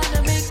just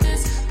wanna make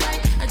this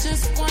right. I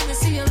just wanna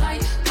see your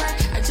light bright.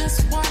 I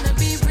just wanna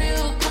be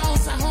real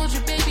close. I hold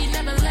you, baby,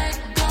 never let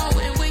go.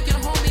 And when you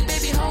hold me,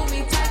 baby, hold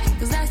me tight.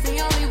 'Cause that's the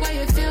only way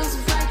it feels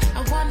right.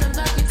 I wanna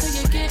love you till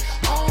you get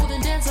old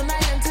and dance all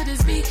night until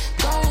this beat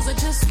goes. I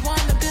just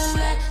wanna build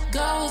let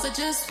goes. I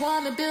just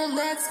wanna build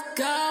let's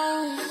go.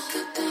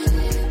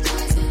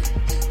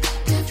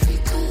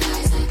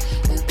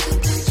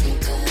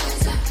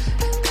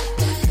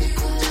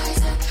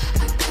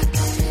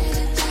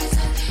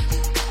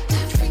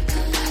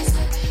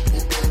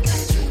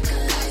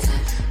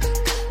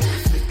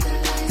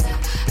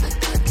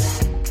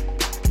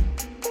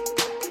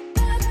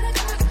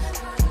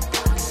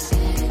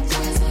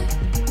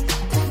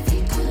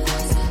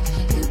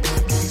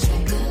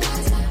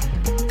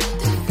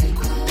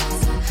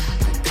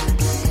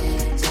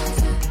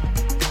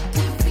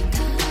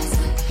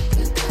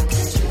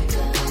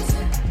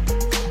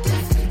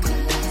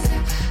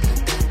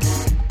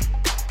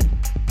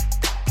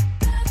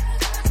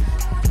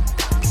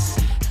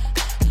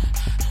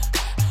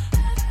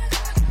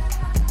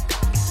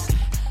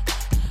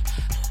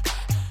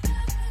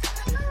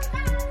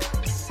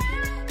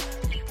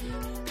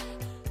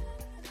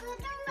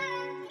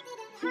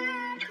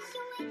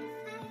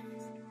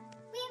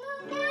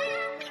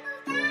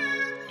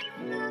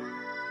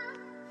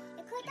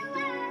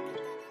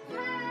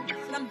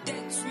 I'm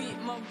dead sweet,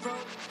 my bro.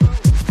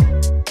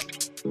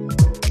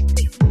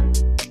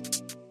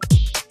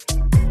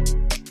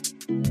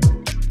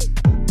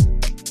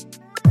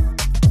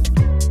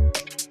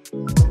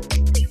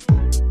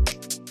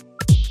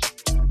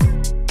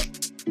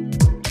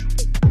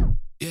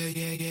 Yeah.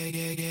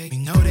 We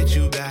know that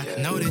you back,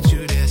 know that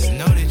you this,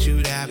 know that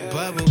you that.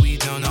 But what we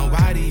don't know,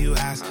 why do you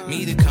ask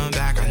me to come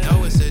back? I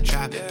know it's a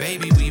trap,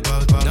 baby, we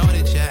both know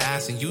that your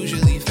ass and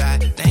usually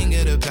fat. Thing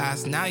of the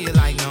past, now you're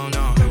like, no.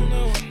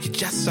 You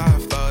just saw a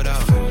photo,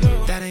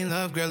 that ain't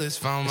love, girl, it's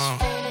FOMO.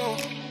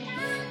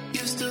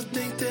 You still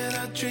think that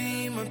I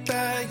dream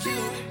about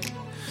you,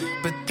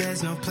 but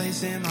there's no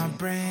place in my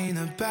brain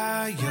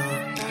about you.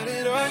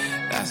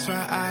 That's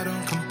why I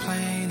don't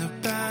complain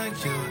about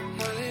you.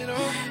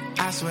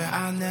 I swear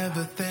I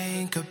never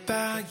think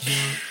about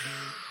you.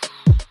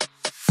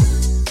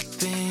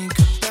 Think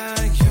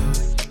about you.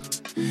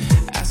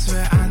 I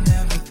swear I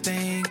never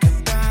think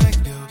about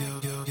you.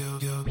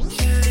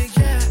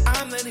 Yeah,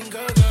 I'm letting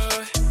go.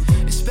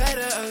 It's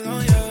better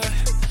alone, yo.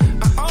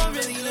 I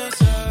already know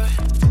so.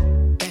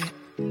 Hey,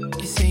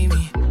 you see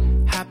me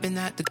hopping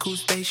out the cool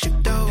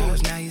spaceship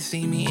doors. Now you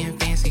see me in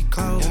fancy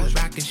clothes,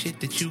 rocking shit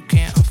that you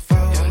can't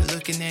afford.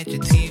 Looking at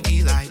your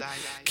TV like,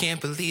 can't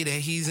believe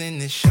that he's in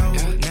this show.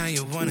 Now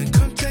you wanna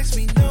come text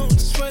me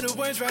notes, swear the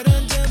words right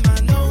under my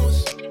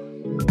nose.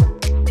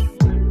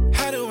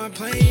 How do I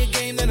play a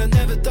game that I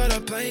never thought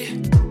I'd play?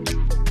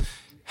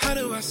 How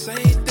do I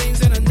say things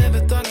that I never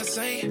thought I'd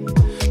say?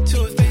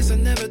 To a face I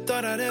never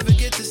thought I'd ever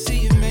get to see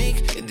you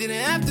make. It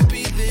didn't have to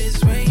be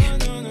this way.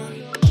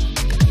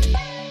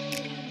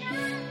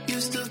 You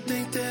still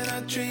think that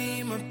I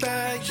dream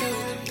about you,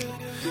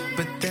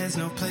 but there's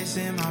no place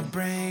in my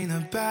brain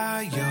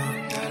about you.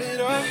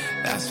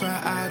 That's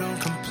why I don't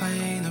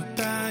complain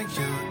about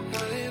you.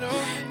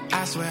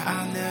 I swear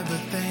I never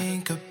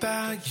think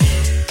about you.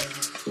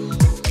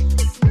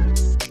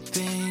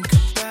 Think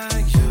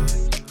about you.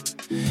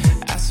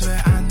 I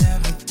swear I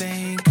never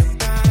think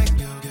about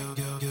you.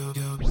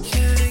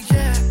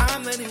 Yeah,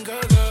 I'm letting go.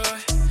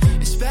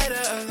 It's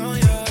better alone,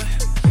 yo.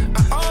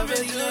 I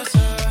already know so.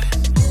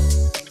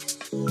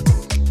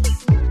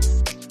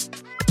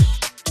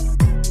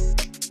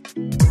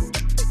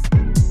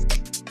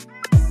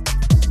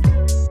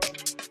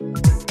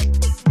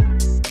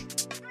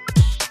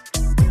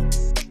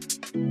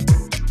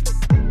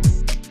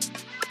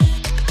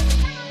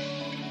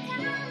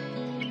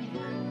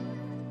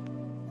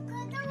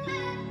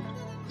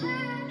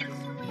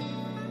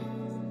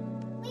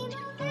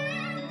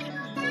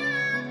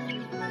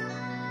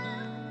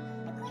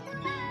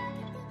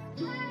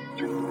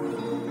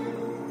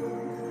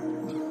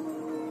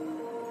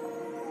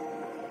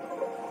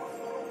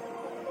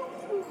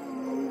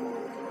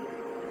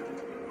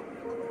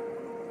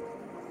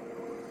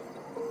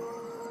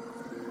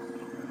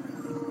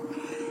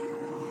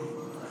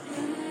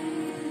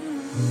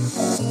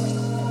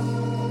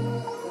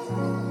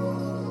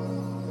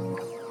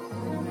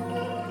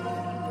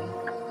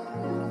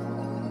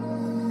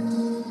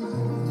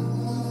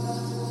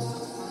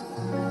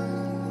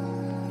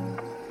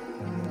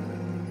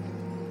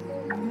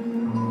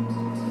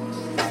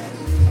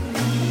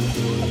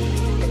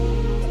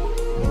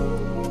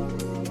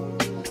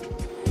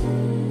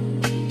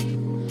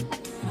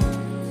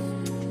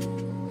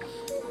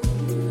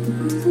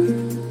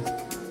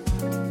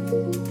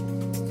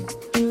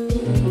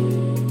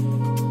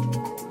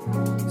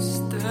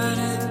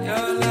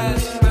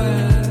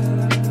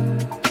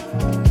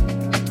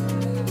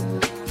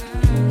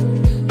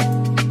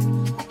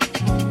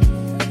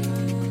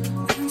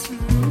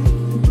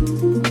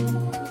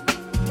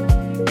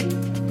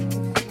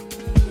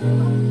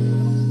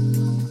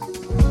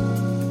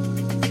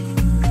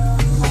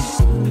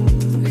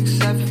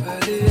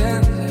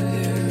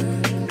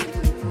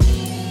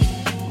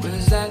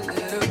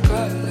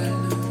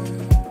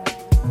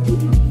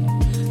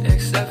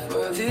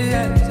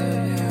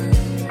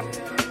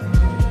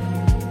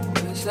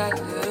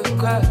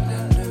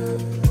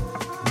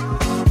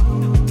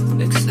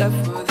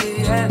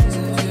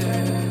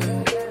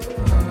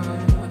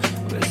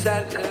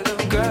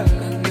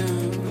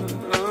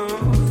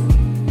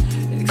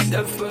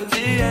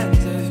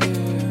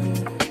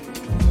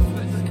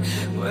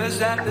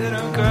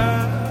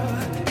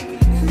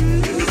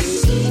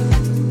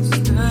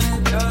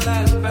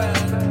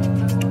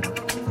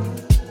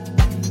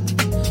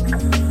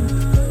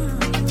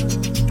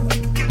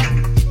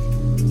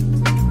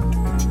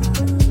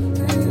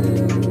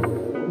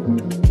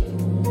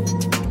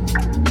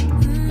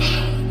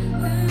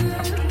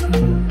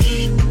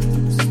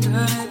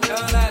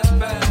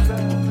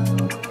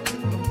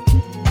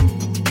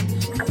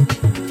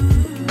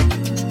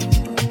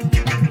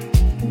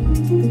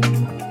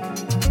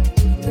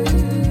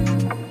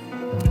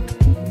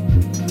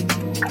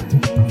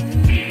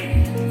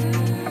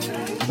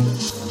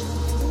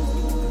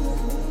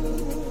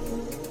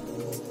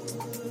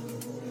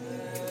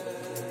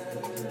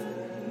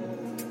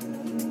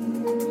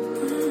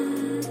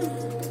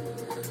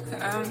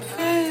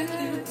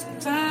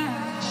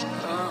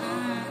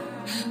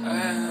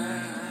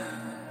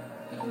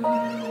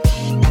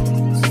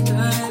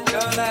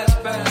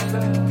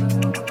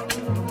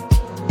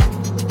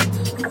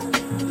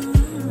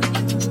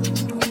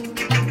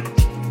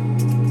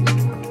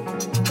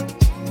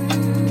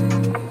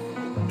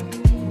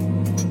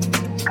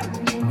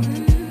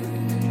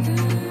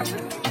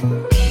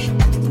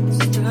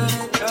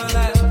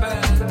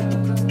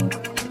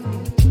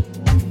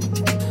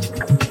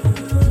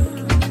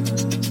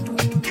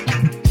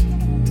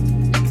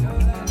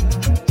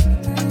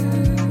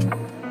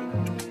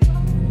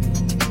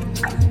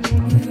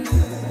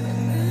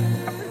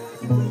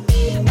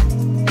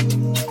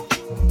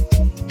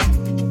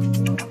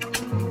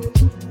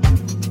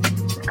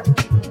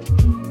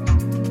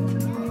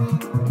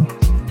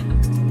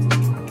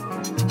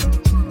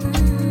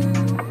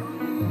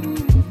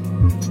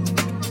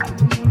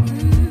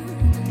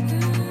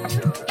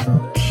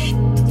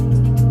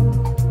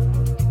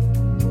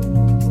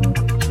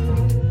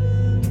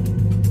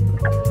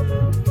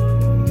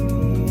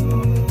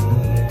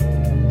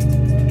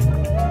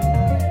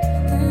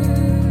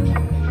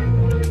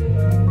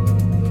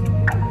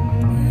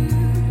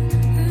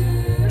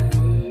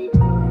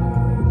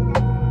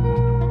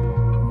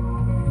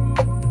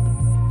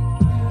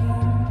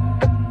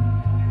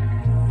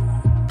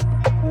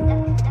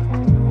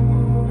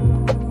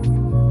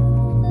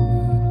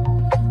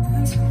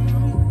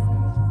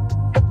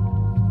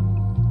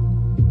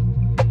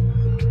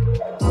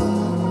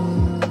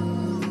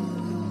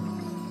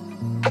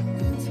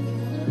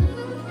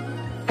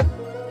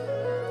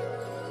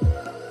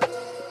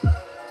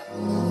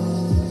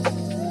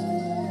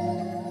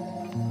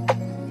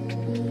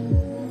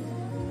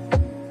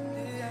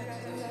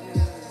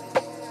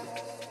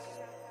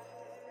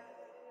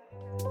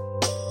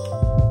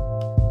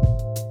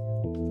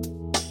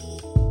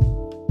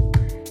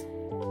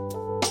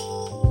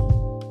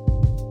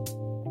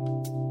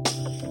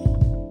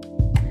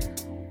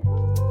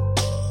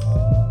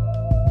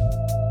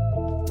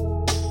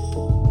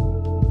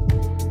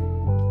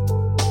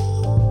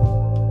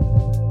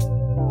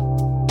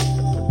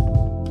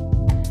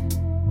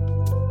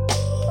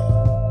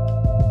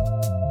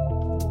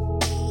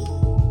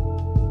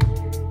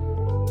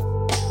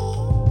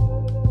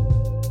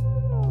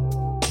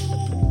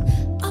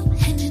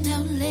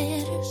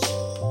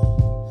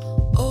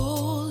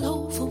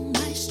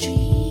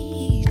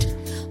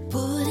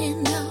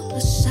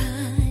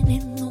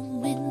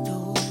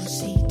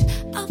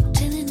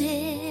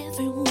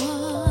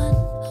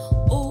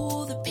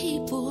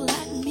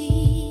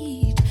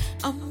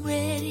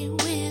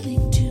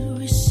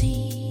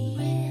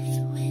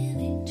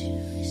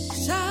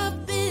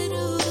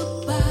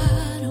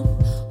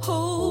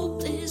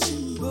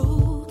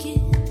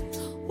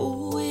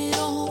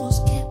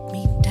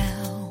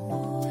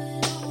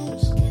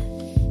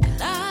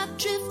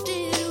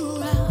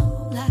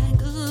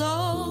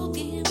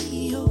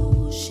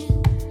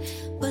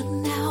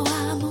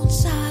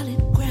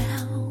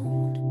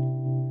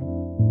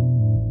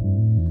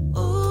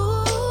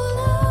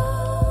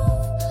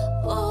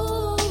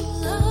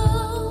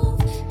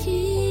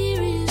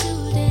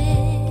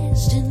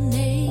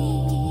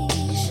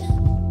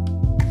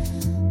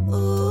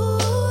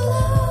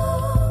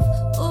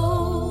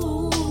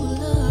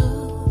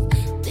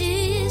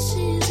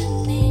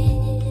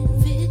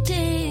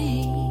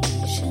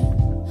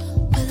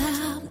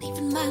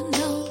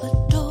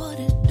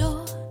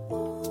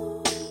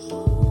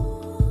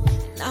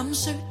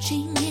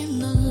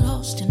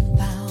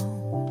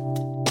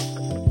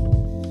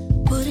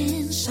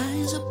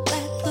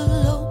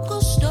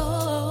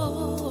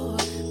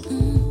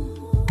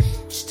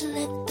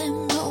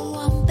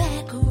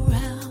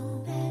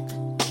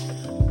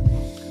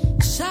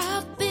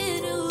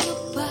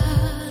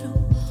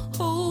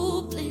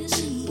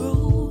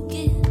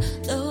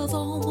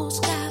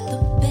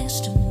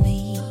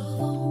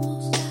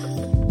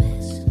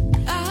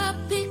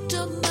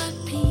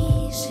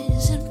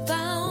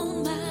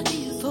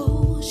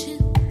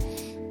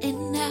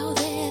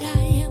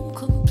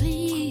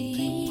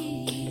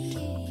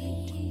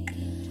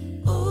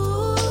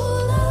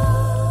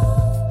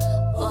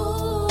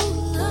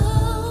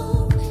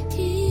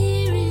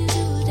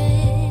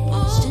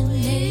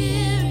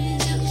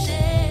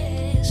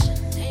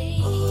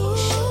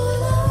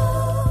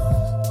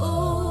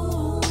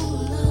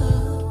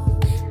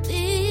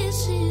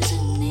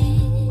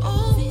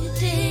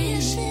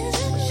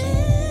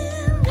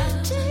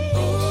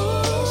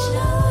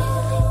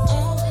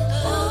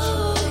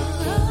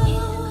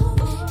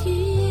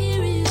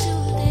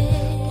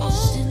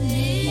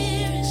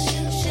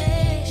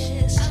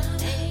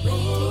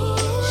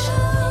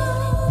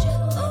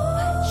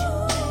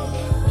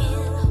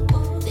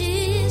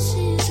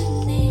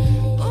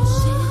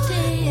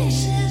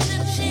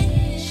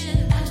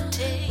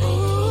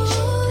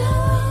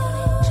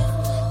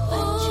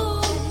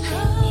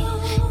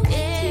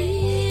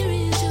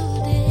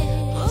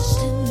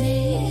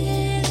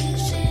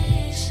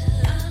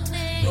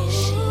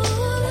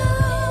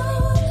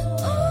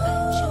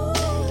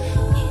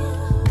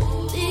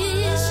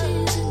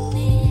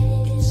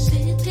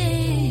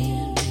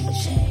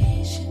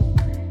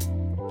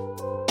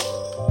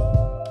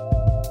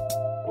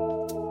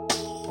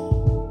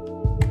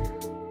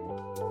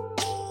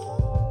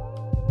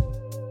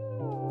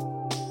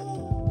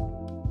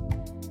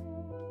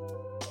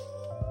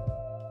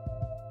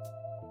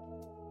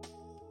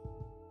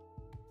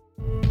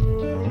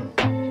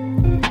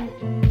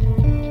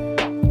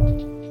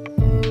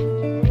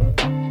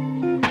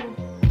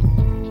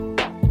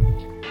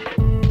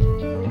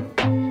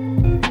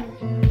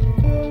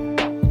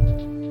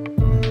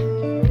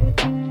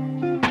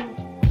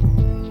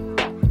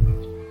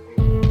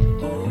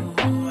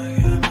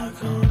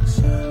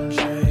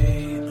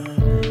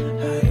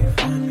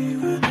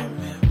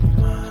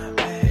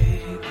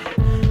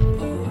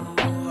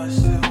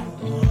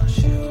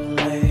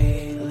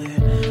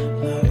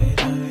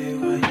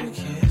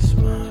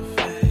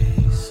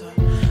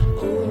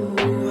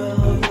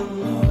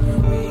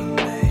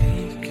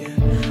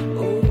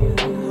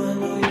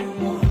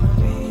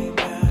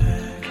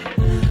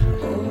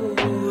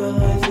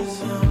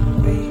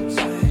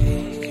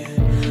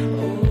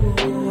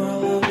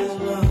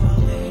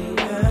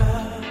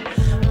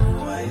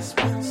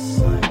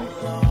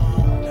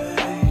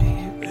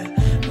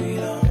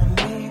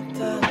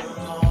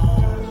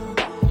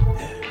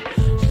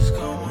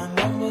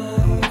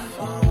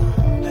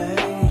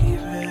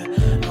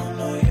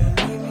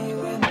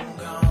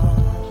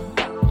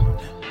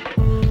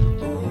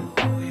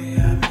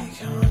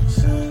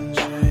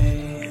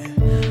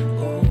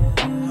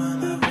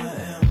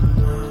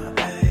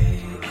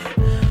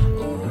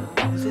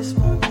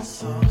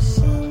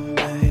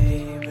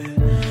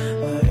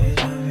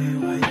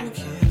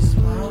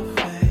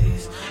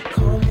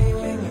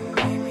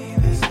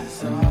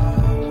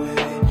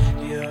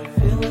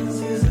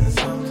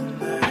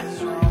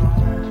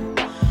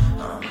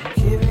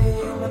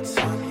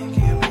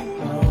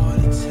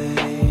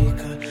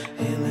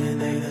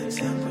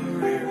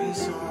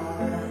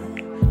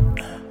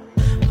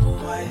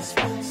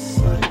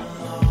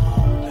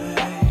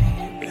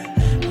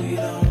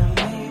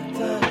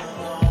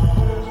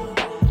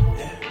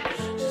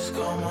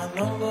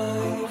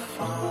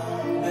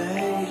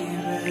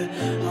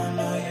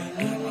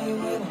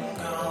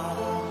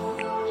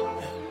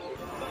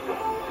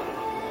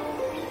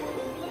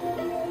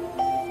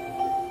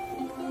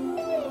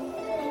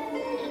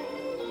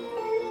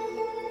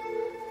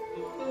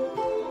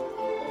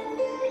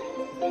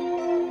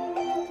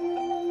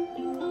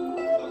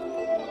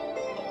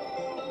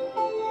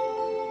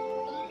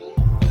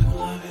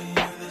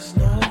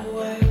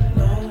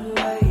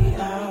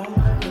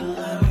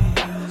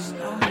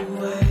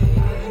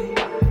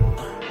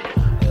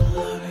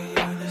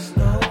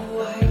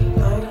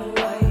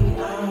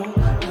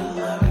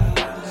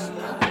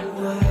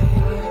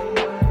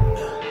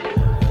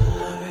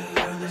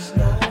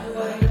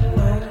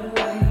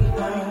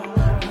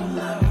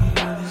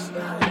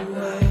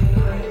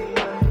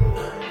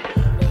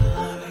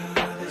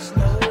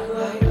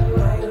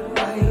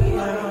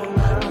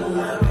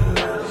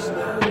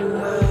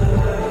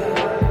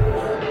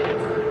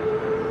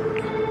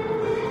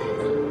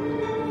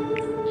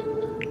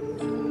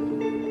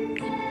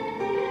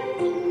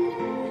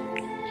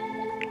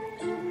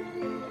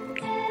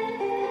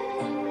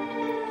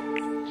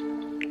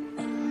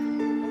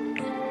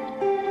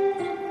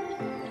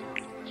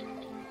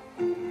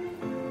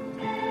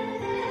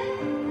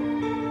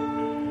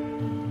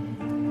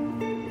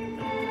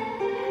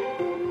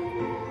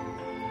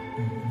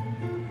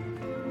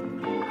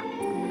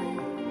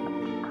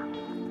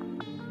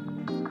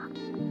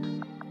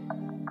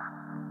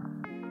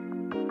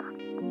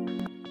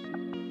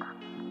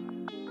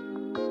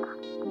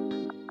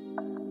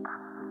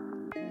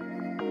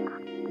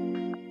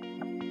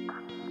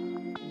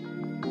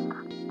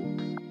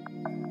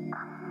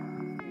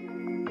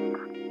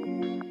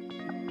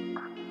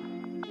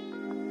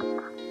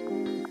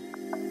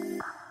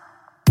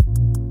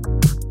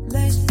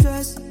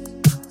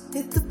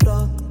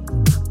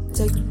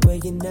 take you where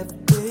you never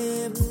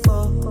been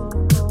before.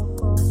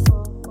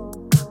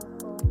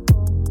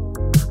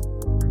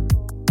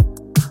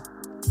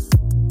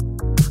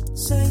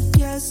 Say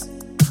yes,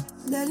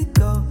 let it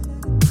go.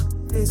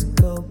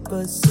 Physical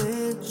but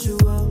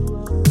sensual.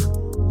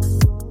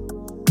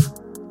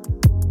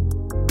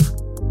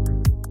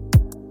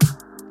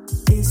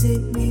 Is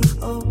it me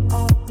or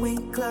are we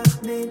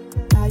climbing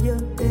higher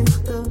than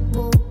the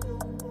moon?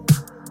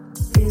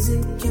 Is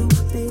it you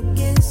think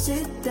is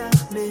it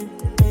diamond?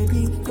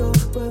 Maybe you're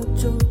a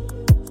Jew.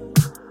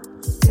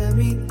 Tell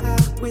me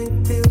how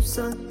it feels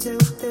until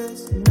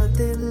there's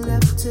nothing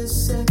left to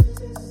say.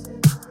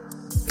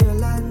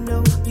 Girl, I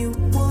know you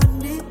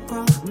want it,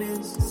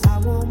 promise I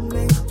won't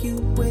make you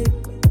wait.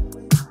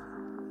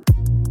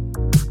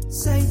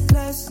 Say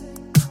less,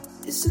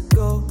 it's a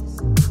go.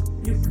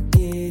 You can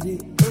get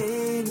it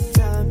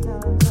anytime.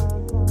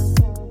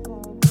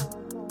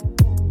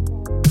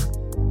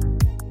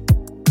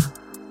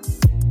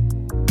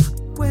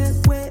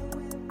 Wet,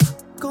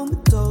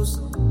 comatose.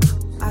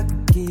 I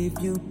can give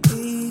you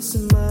peace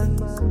of mind.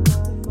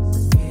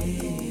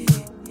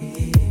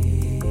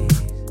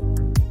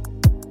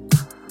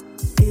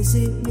 Is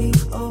it me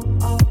or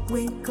are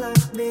we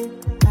climbing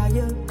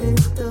higher than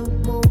the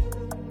moon?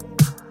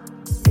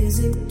 Is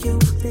it you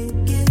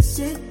think is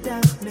it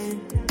diamond?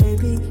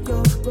 Maybe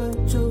you're a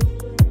Jew.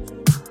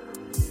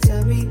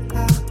 Tell me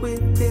how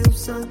it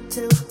feels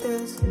until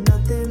there's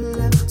nothing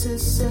left to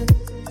say.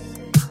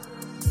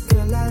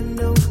 Girl, I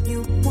know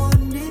you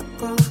want it,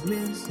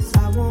 promise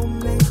I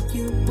won't make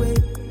you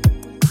wait.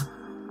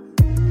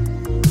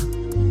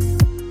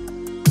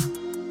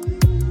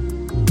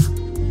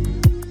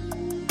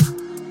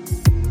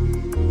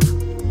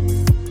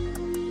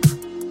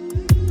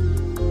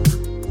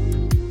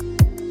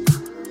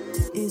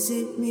 Is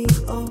it me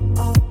or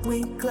are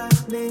we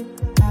climbing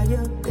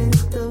higher than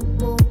the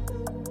moon?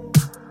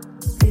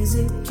 Is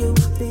it you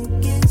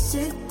think is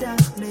it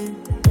diamond?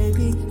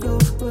 Maybe you're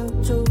a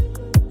Jew.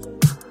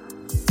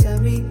 Tell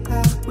me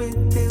how it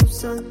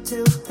feels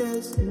until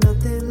there's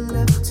nothing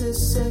left to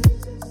say.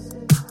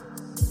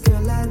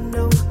 Girl, I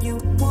know you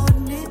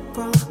want it,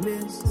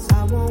 promise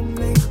I won't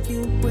make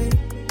you wait.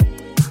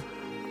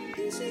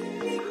 Is it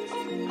me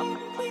or are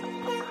we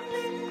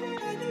climbing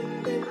higher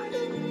than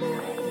the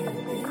moon?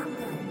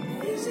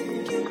 Is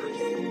it you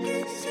think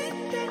is it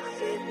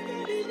diamond?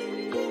 Maybe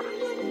you're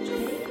a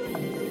Jew.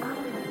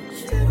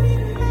 Tell me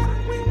how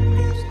it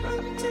feels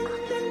until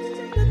there's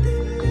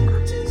nothing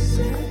left to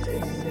say.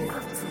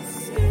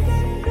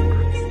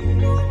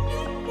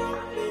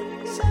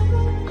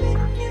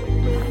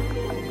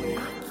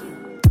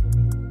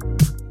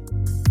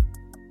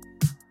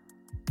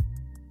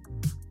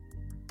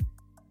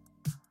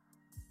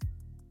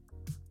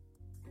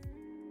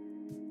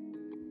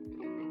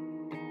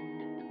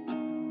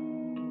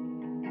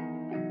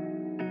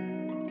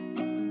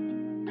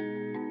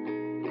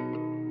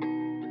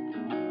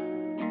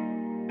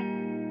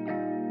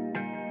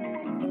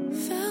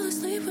 Fell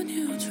asleep when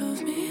you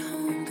drove me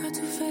home. Got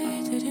too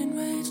faded,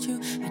 enraged you.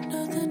 Had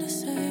nothing to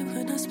say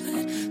when I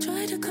split.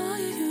 Tried to call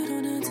you, you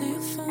don't answer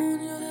your phone.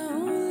 You're the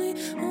only.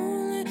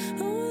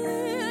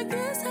 I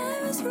guess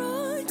I was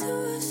wrong to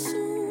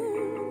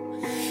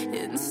assume.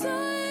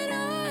 Inside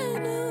I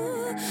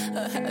knew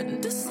I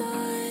hadn't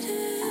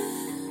decided,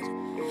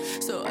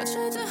 so I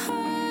tried to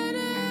hide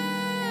it.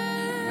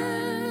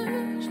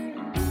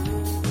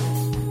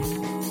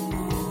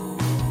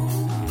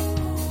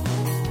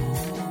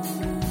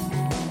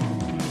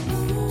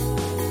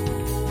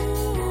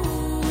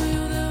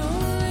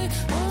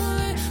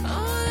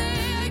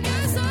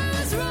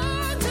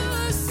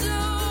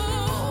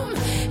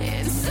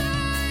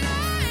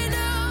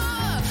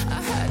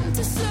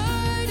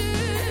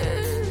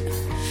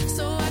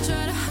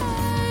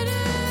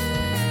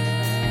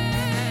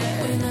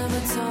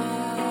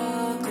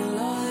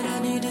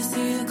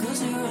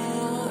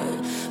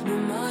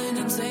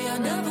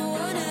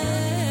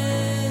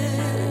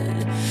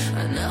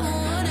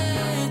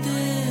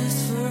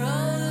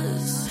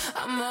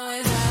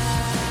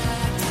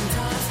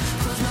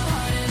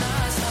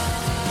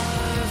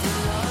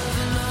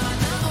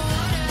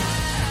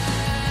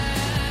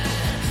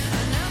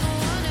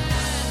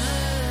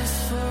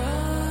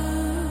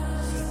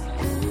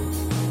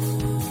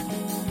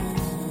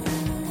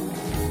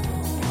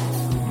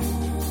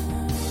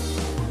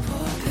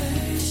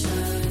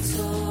 Patience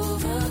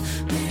over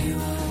me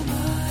while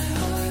my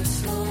heart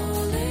slows.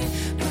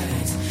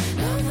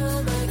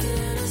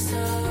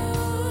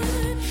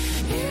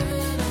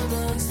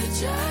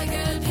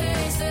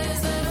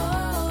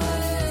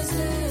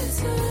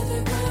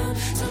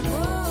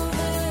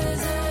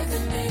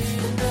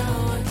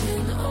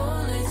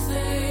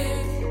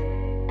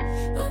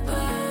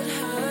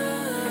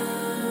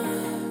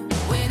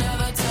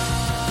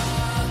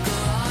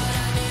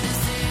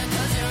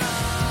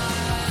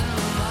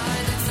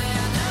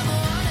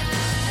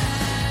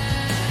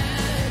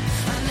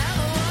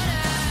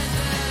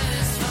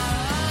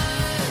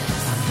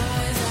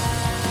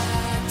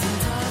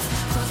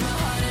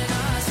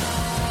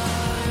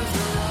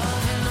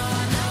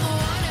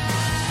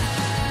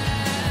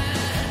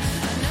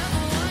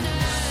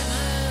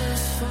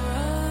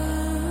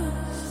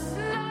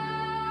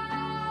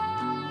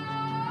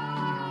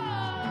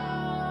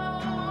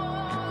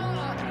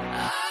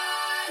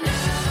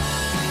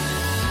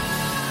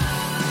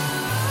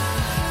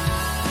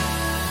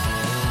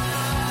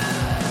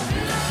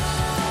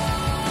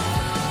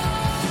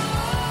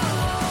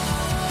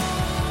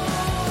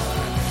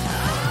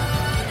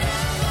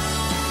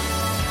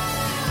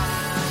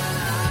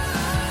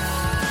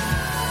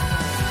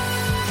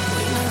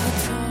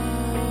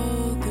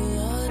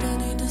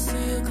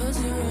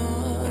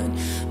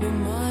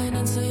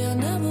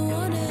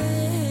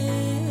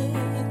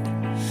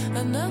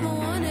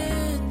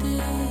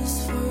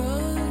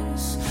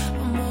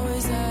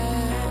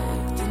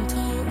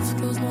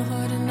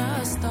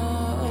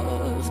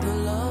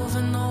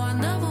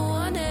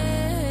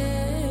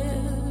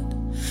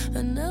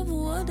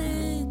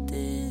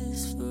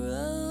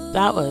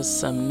 That was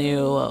some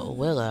new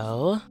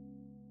Willow.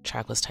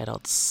 Track was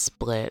titled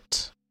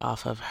Split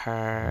off of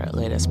her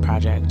latest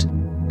project,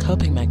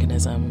 Coping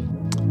Mechanism.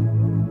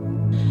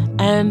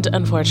 And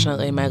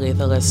unfortunately, my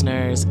lethal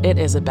listeners, it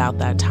is about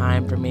that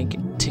time for me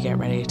to get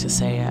ready to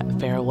say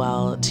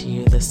farewell to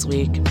you this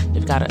week.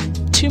 We've got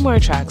 2 more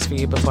tracks for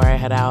you before I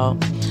head out.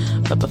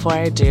 But before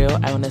I do,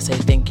 I want to say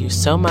thank you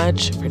so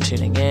much for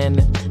tuning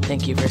in.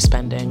 Thank you for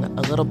spending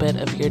a little bit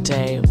of your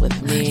day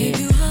with me.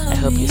 I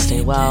hope you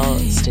stay well,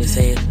 stay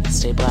safe,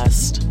 stay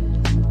blessed.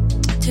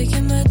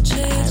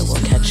 I will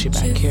catch you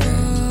back here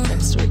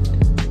next week.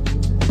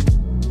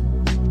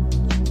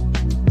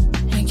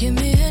 Give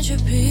me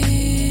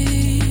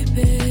entropy,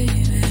 baby.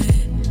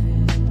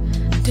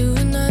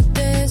 Doing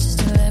nothing just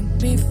to let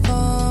me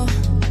fall.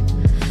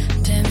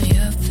 Damn me,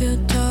 I feel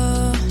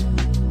tall.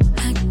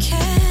 I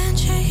can't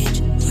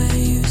change what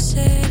you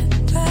said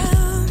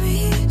about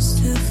me.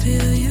 Still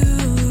feel you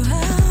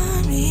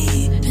around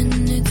me,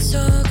 and it's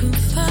all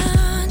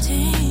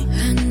confounding.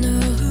 I know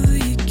who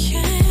you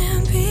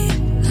can be.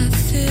 I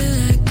feel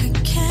like I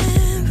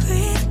can't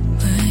breathe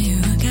when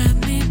you got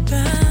me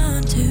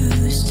bound to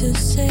still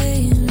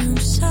saying I'm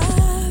sorry.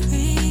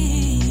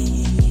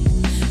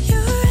 You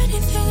were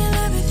anything and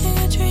everything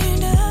I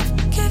dreamed of.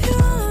 Gave you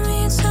all of me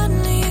and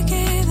suddenly you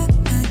gave up.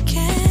 I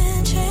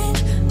can't change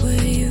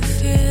what you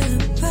feel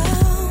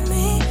about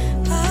me,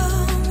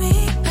 about me.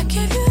 I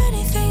gave you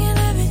anything and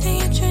everything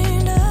you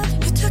dreamed of.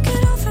 You took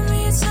it all from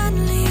me and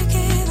suddenly you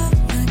gave up.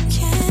 I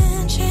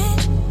can't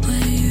change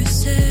what you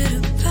said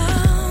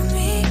about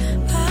me,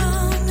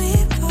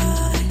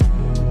 boy.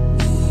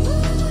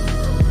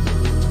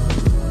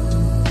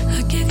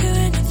 I gave you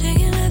anything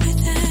and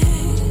everything.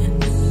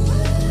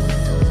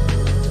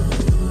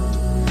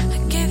 I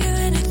gave you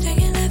anything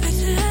and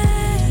everything.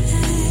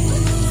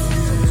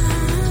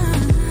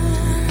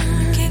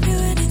 I gave you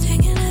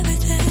anything and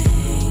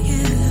everything,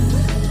 yeah.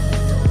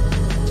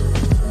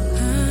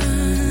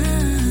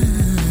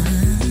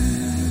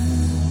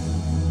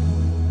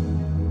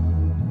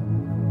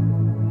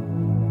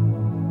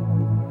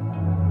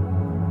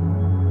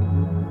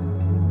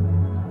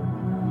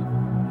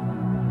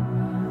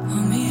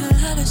 Want me a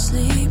lot of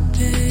sleep,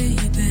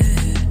 baby.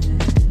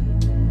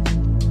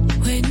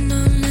 Waiting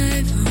all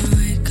night for a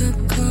wake-up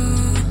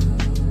call.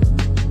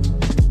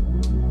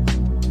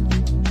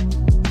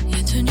 You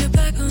turned your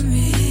back on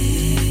me,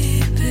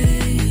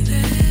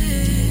 baby.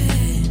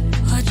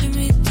 Watching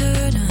me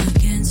turn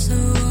against the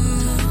wall.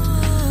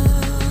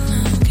 I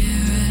don't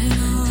care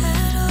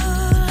at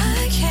all.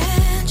 I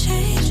can't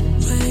change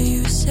what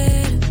you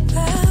said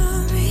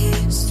about me.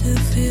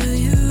 Still feel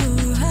you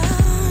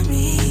around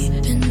me,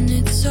 and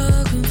it's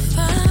all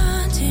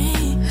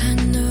confounding. I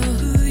know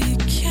who you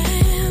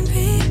can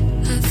be.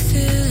 I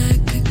feel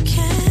like I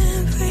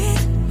can't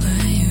breathe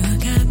when you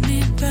got me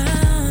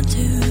bound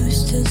to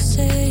still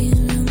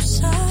saying I'm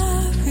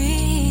sorry.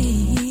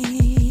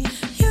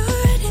 You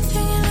were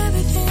anything and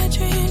everything I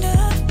dreamed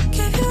of.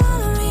 Gave you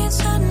all of me and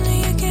suddenly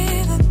you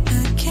gave up. I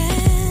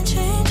can't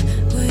change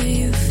what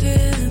you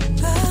feel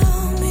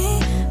about me,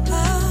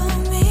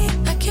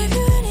 I gave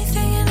you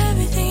anything and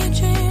everything you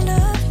dreamed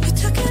of. You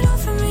took it all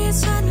from me and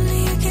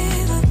suddenly you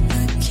gave up.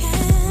 I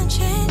can't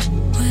change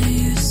what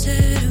you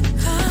said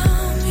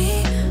about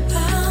me,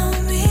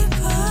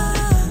 boy.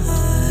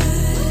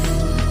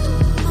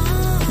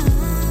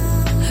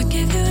 I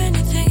gave you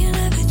anything and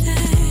everything.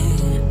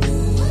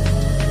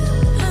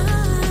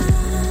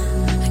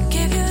 I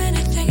gave you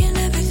anything and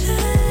everything.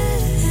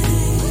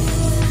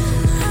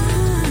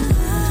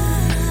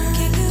 I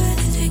gave you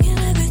anything and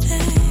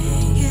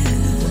everything, yeah.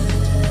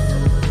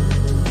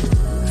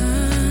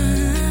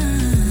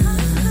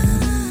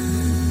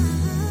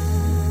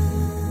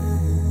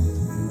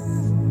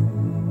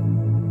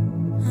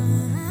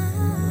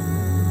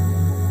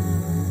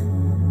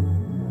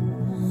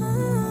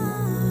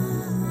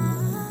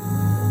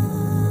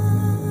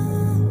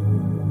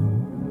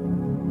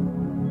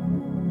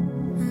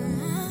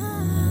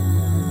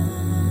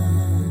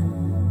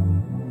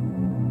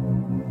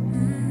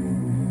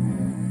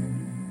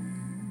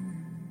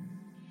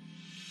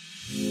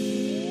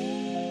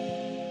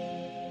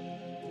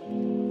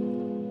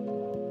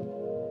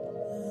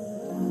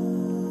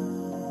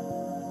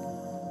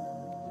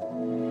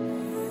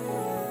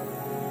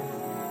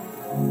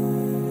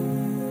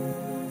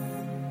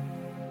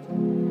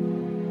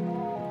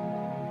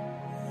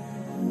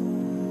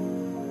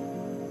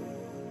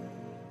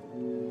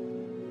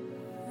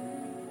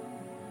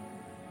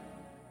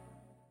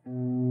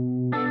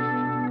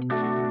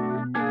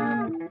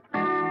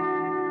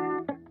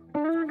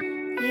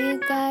 You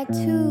got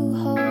 2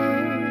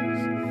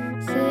 holes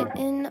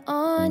sitting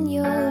on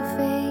your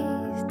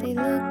face. They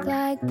look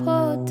like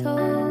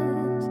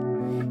portals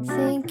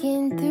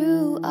sinking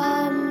through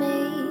our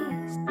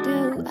maze.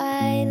 Do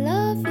I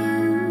love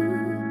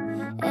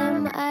you?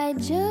 Am I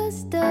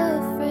just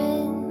a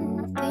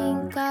friend?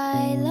 Think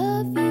I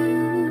love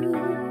you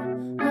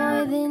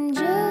more than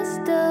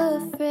just a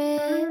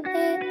friend.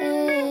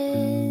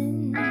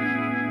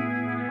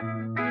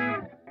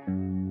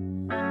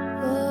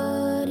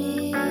 What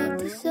if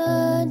the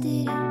sun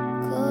didn't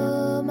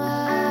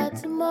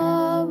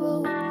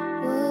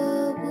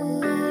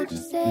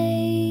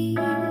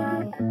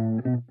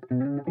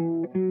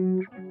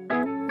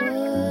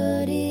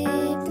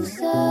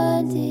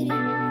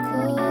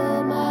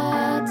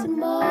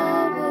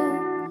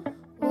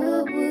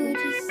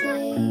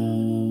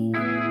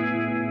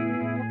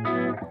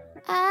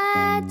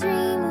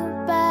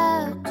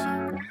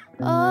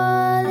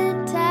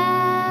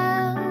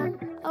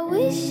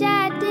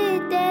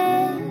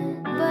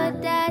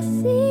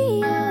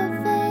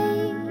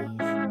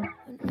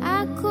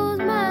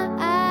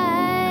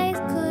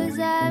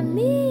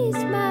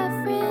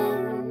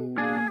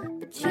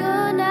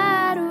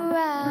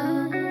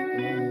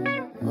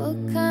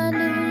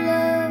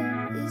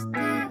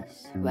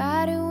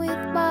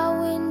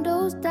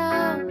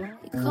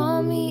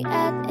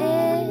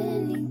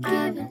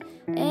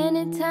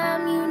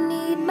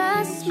need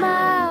my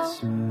smile,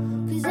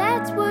 'cause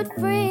that's what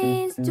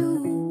friends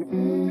do.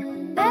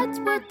 That's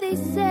what they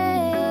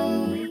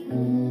say.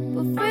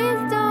 But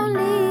friends don't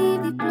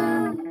leave you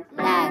blue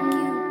like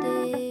you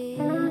did.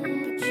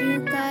 But you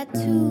got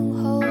two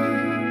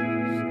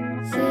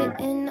holes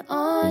sitting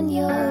on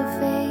your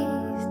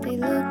face. They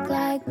look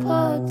like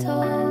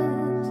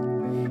portals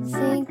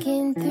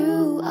sinking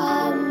through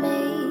our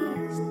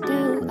maze.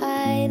 Do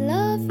I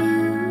love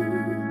you?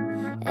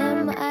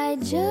 Am I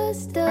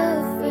just a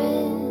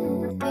friend?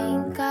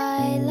 Think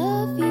I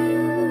love you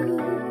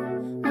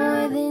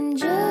more than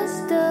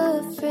just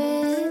a friend.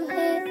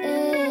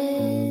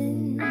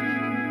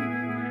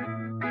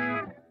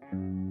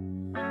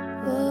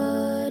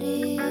 What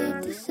if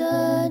the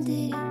sun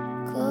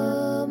didn't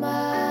come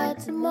out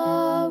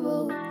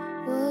tomorrow?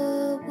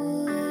 What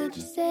would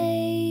you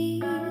say?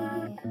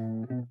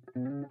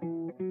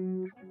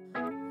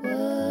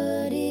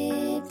 What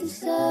if the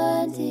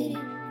sun didn't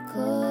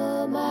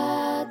come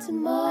out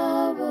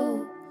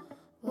tomorrow?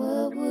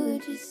 What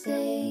would you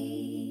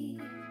say?